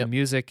 enjoyed the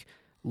music,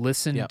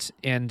 listened,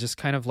 and just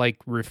kind of like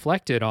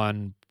reflected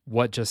on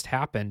what just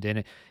happened.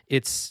 And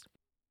it's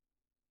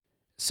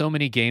so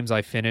many games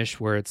I finish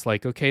where it's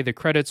like, okay, the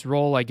credits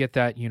roll, I get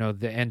that,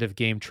 the end of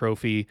game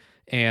trophy,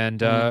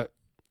 and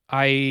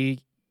I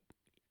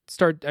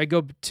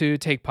go to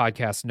take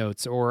podcast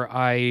notes, or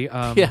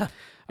I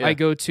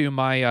go to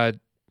my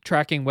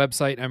tracking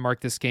website and I mark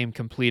this game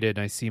completed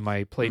and I see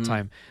my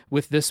playtime.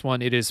 With this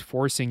one, it is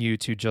forcing you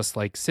to just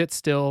like sit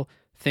still,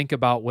 think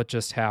about what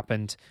just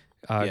happened,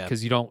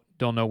 because you don't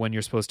know when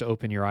you're supposed to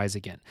open your eyes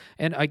again.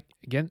 And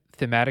again,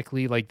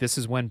 thematically, like this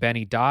is when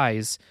Benny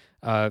dies.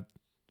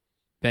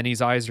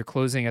 Benny's eyes are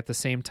closing at the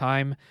same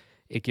time.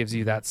 It gives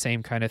you that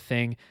same kind of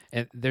thing.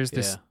 And there's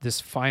this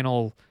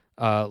final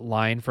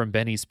line from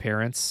Benny's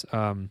parents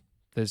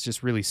that's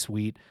just really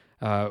sweet,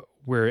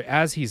 where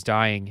as he's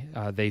dying,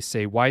 they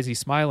say, "Why is he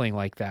smiling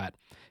like that?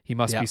 He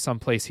must be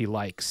someplace he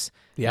likes."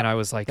 And I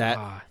was like,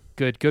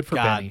 good for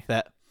Benny.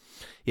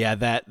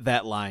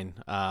 That line.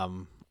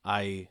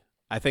 I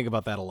think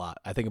about that a lot.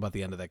 I think about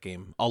the end of that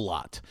game a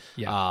lot.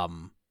 Yeah.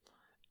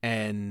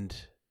 And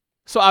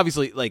so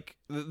obviously, like,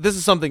 this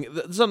is something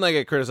I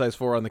get criticized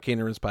for on the Kane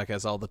and Rinse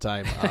podcast all the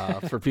time,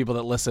 for people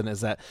that listen,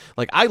 is that,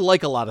 like, I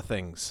like a lot of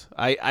things.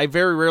 I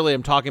very rarely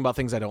am talking about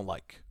things I don't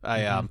like.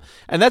 And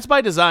that's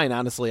by design,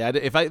 honestly.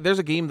 There's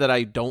a game that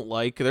I don't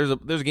like, there's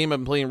a game I've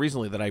been playing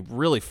recently that I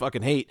really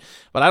fucking hate,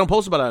 but I don't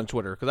post about it on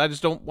Twitter because I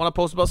just don't want to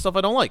post about stuff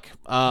I don't like.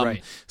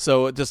 Right.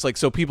 So just like,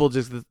 so people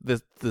just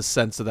the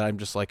sense that I'm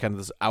just like kind of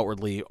this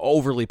outwardly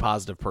overly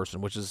positive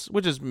person, which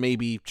is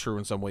maybe true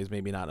in some ways,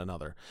 maybe not in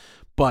other.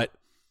 But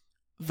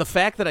the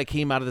fact that I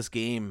came out of this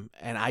game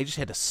and I just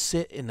had to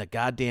sit in the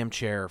goddamn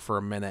chair for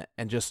a minute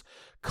and just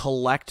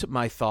collect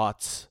my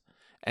thoughts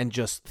and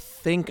just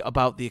think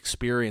about the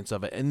experience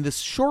of it in this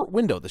short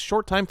window, this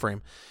short time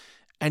frame,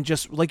 and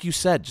just, like you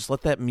said, just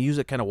let that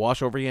music kind of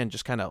wash over you and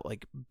just kind of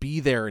like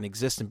be there and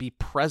exist and be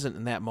present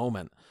in that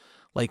moment.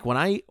 Like when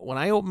I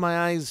opened my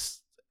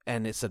eyes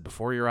and it said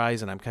before your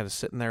eyes and I'm kind of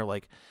sitting there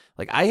like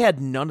I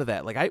had none of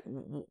that. Like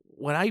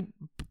when I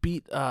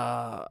beat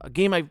a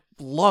game I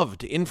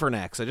loved,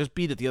 Infernax, I just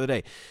beat it the other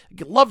day.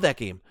 Love that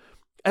game.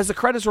 As the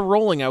credits were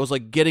rolling, I was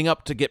like getting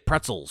up to get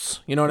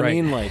pretzels. You know what I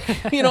mean? Like,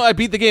 I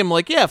beat the game. I'm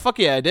like, yeah, fuck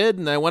yeah, I did.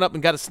 And I went up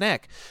and got a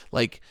snack.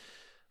 Like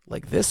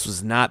like this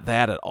was not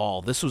that at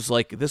all. This was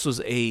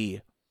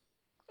a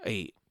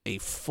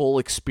full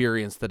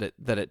experience that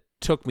it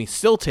took me,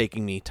 still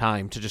taking me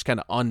time to just kind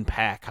of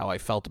unpack how I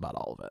felt about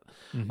all of it.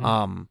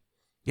 Mm-hmm.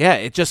 Yeah,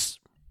 it just,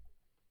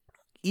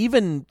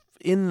 even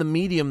in the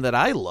medium that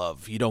I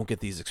love, you don't get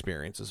these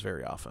experiences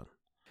very often.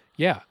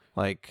 Yeah.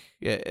 Like,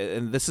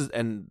 and this is,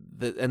 and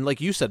like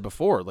you said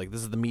before, like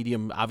this is the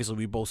medium obviously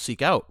we both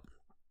seek out.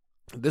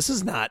 This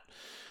is not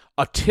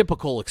a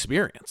typical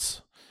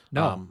experience.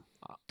 No,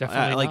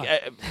 definitely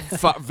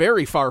not.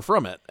 Very far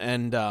from it.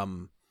 And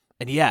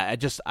yeah,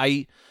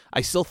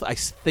 I still I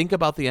think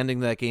about the ending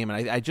of that game,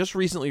 and I just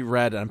recently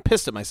read, and I'm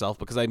pissed at myself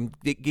because I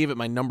gave it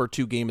my number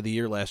 2 game of the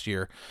year last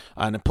year,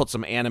 and I put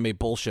some anime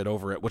bullshit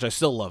over it, which I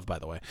still love, by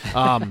the way.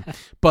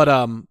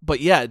 But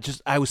yeah,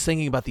 just I was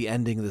thinking about the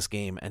ending of this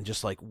game, and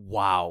just like,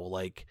 wow,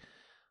 like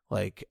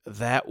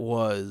that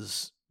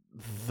was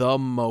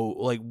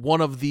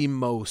one of the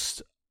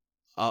most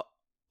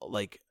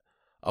like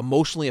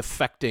emotionally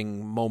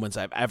affecting moments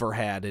I've ever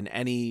had in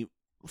any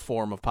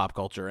form of pop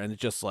culture, and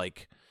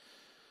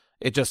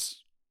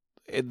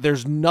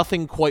there's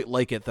nothing quite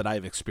like it that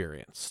I've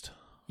experienced.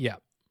 Yeah.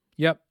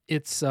 Yep.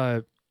 It's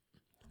a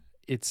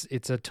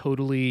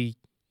totally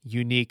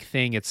unique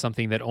thing. It's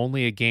something that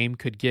only a game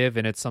could give,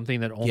 and it's something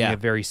that only a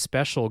very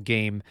special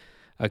game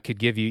could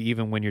give you,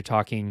 even when you're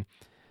talking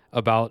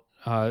about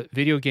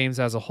video games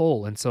as a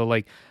whole. And so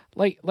like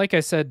I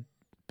said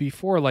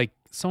before, like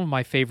some of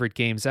my favorite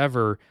games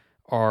ever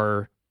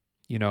are,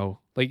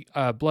 like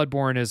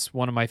Bloodborne is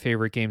one of my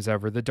favorite games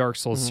ever. The Dark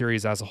Souls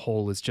series as a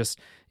whole is just,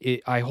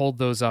 I hold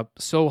those up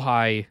so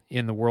high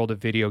in the world of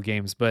video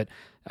games. But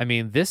I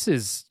mean, this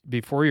is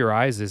Before Your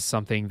Eyes is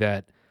something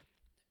that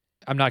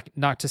I'm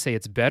not to say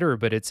it's better,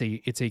 but it's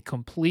a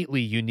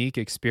completely unique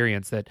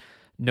experience that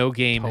no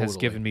game has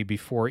given me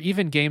before.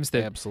 Even games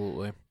that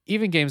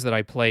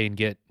I play and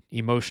get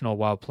emotional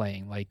while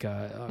playing, like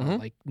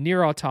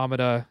Nier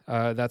Automata.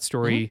 That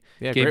story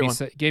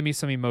gave me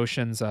some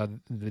emotions.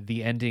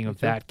 The ending of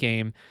that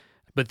game,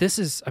 but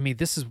this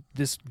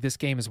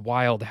game is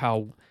wild.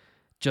 How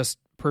just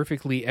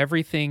perfectly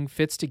everything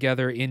fits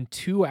together in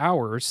 2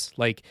 hours.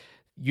 Like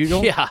you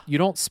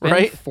don't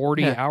spend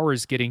 40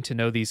 hours getting to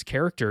know these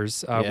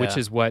characters, which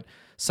is what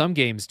some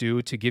games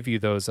do to give you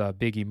those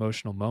big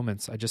emotional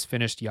moments. I just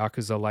finished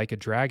Yakuza Like a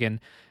Dragon.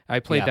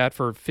 I played that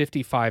for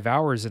 55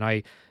 hours,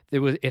 and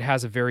it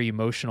has a very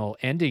emotional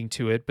ending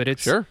to it, but it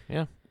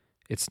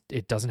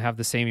doesn't have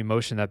the same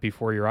emotion that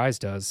Before Your Eyes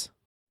does.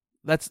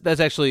 That's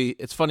actually,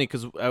 it's funny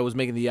because I was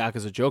making the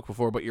Yakuza joke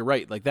before, but you're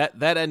right. Like that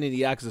ending of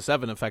Yakuza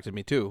 7 affected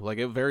me too. Like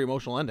a very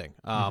emotional ending.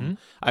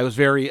 I was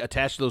very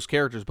attached to those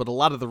characters, but a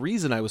lot of the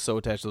reason I was so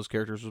attached to those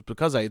characters was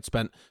because I had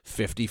spent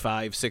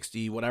 55,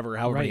 60, however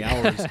many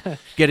hours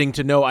getting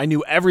to know. I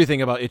knew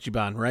everything about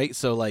Ichiban, right?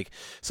 So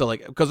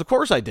because of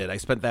course I did. I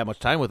spent that much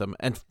time with him,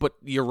 but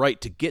you're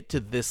right, to get to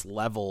this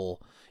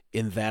level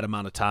in that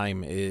amount of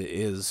time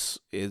is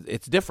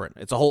it's different.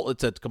 It's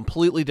a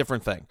completely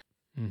different thing.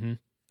 Mm-hmm.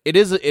 It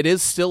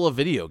is still a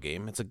video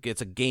game. It's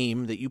a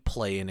game that you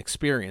play and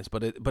experience,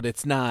 but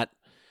it's not.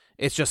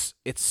 It's just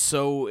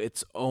so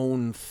its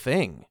own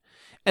thing,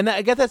 and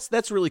I guess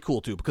that's really cool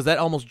too, because that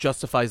almost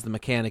justifies the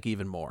mechanic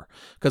even more.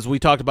 Because we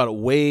talked about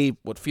it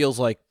what feels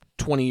like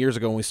 20 years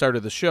ago when we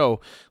started the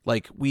show.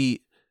 Like we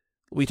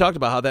talked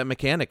about how that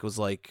mechanic was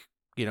like,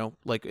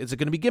 like, is it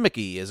going to be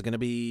gimmicky? Is it going to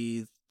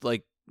be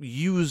like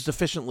used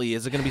efficiently?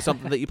 Is it going to be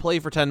something that you play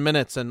for 10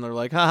 minutes and they're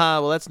like,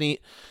 haha, well that's neat.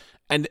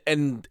 And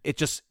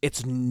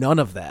it's none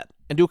of that.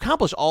 And to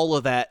accomplish all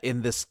of that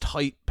in this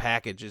tight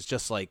package is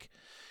just like,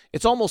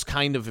 it's almost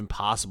kind of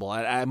impossible.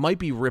 I might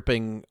be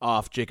ripping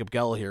off Jacob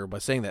Gell here by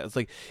saying that. It's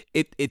like,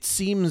 it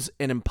seems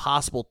an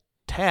impossible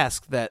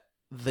task that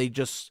they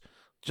just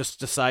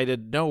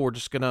decided, no, we're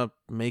just going to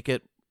make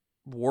it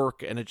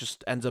work. And it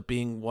just ends up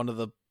being one of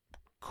the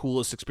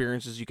coolest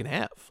experiences you can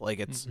have. Like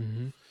it's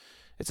an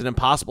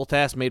impossible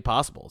task made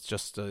possible. It's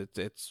just,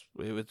 it's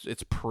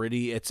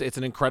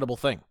an incredible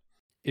thing.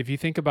 If you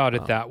think about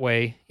it that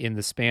way, in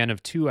the span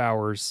of 2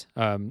 hours,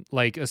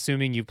 like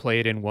assuming you play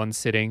it in one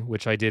sitting,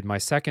 which I did my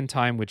second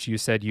time, which you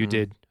said you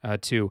did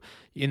too,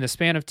 in the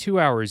span of 2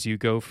 hours, you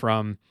go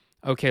from,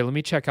 okay, let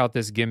me check out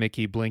this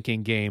gimmicky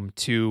blinking game,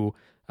 to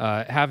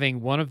having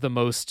one of the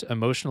most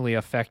emotionally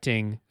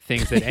affecting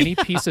things that any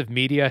piece of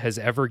media has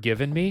ever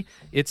given me.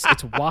 It's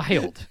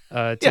wild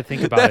to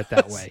think about it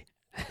that way.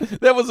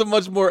 That was a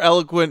much more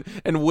eloquent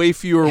and way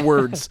fewer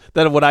words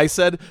than what I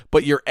said,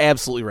 but you're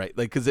absolutely right.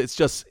 Like, because it's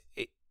just,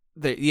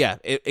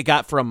 it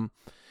got from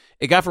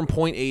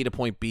point A to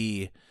point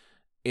B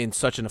in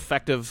such an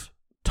effective,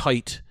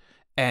 tight,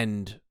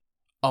 and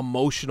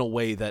emotional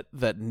way that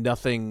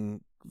nothing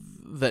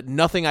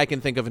I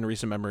can think of in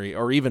recent memory,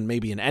 or even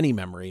maybe in any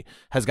memory,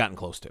 has gotten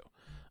close to.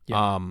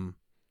 Yeah.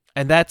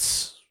 And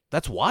that's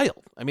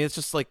wild. I mean, it's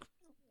just like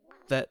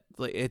that.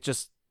 Like, it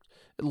just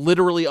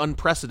literally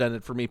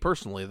unprecedented for me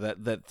personally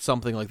that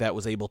something like that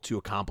was able to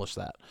accomplish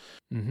that.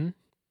 Mm-hmm.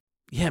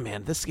 Yeah,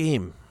 man, this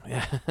game,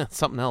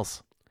 something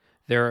else.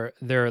 There,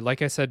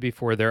 like I said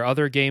before, there are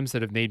other games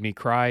that have made me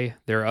cry.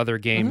 There are other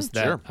games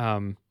that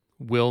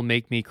will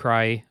make me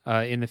cry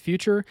in the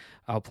future.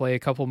 I'll play a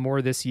couple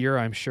more this year.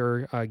 I'm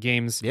sure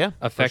games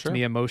affect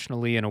me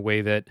emotionally in a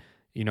way that,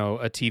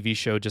 a TV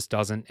show just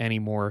doesn't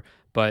anymore.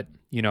 But,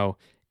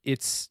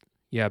 it's,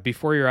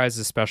 Before Your Eyes is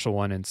a special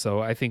one. And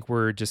so I think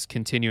we're just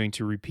continuing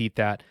to repeat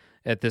that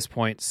at this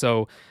point.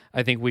 So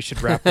I think we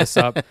should wrap this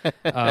up.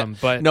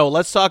 But no,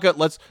 let's talk.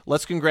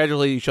 Let's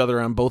congratulate each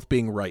other on both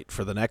being right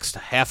for the next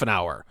half an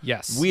hour.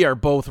 Yes, we are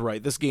both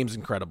right. This game's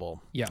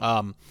incredible.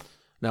 Yeah.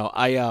 No,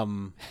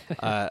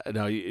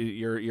 no,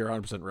 you're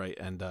 100% right.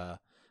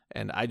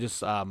 And I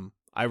just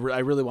I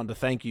really wanted to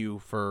thank you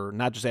for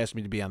not just asking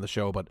me to be on the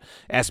show, but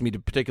asking me to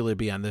particularly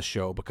be on this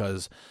show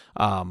because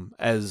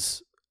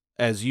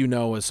as you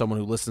know, as someone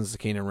who listens to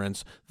Cane and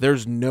Rinse,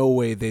 there's no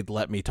way they'd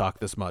let me talk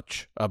this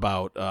much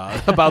about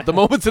the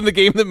moments in the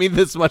game that mean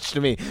this much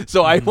to me.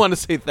 So I want to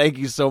say thank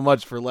you so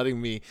much for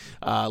letting me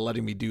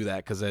do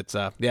that because it's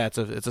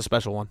a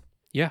special one.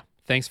 Yeah,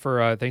 thanks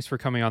for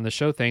coming on the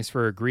show. Thanks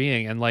for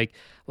agreeing. And like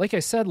I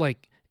said,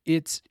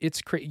 it's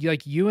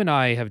like you and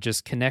I have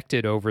just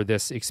connected over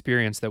this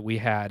experience that we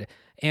had,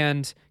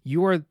 and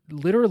you are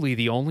literally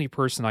the only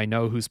person I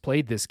know who's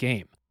played this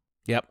game.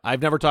 Yep,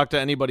 I've never talked to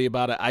anybody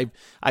about it.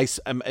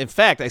 In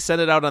fact, I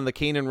sent it out on the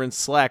Cane and Rinse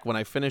Slack when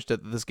I finished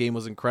it. This game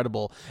was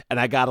incredible, and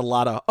I got a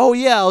lot of, oh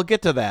yeah, I'll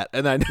get to that,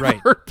 and I never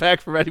heard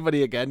back from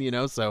anybody again.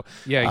 So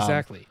yeah,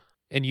 exactly.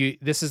 And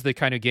this is the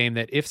kind of game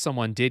that if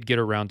someone did get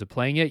around to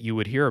playing it, you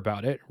would hear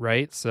about it,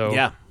 right? So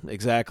yeah,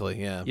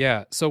 exactly. Yeah,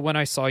 yeah. So when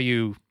I saw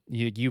you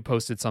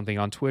posted something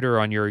on Twitter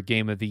on your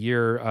Game of the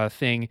Year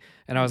thing,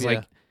 and I was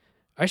like,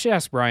 I should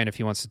ask Brian if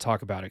he wants to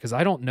talk about it because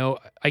I don't know.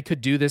 I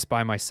could do this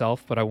by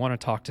myself, but I want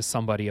to talk to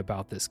somebody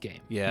about this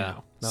game. Yeah,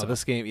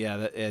 this game.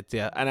 Yeah,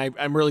 and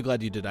I'm really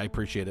glad you did. I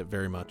appreciate it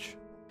very much.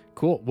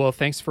 Cool. Well,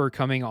 thanks for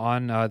coming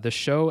on the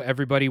show,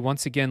 everybody.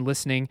 Once again,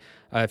 listening.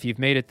 If you've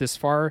made it this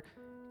far,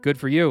 good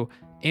for you.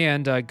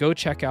 And go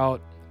check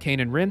out Cane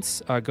and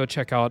Rinse. Go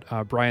check out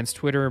Brian's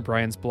Twitter,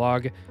 Brian's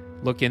blog.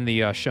 Look in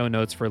the show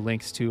notes for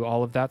links to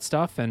all of that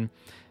stuff. And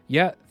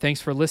yeah,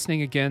 thanks for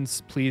listening again.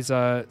 Please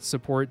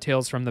support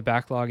Tales from the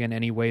Backlog in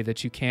any way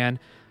that you can.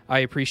 I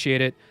appreciate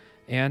it.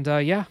 And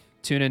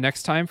tune in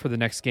next time for the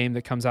next game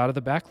that comes out of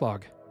the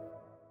backlog.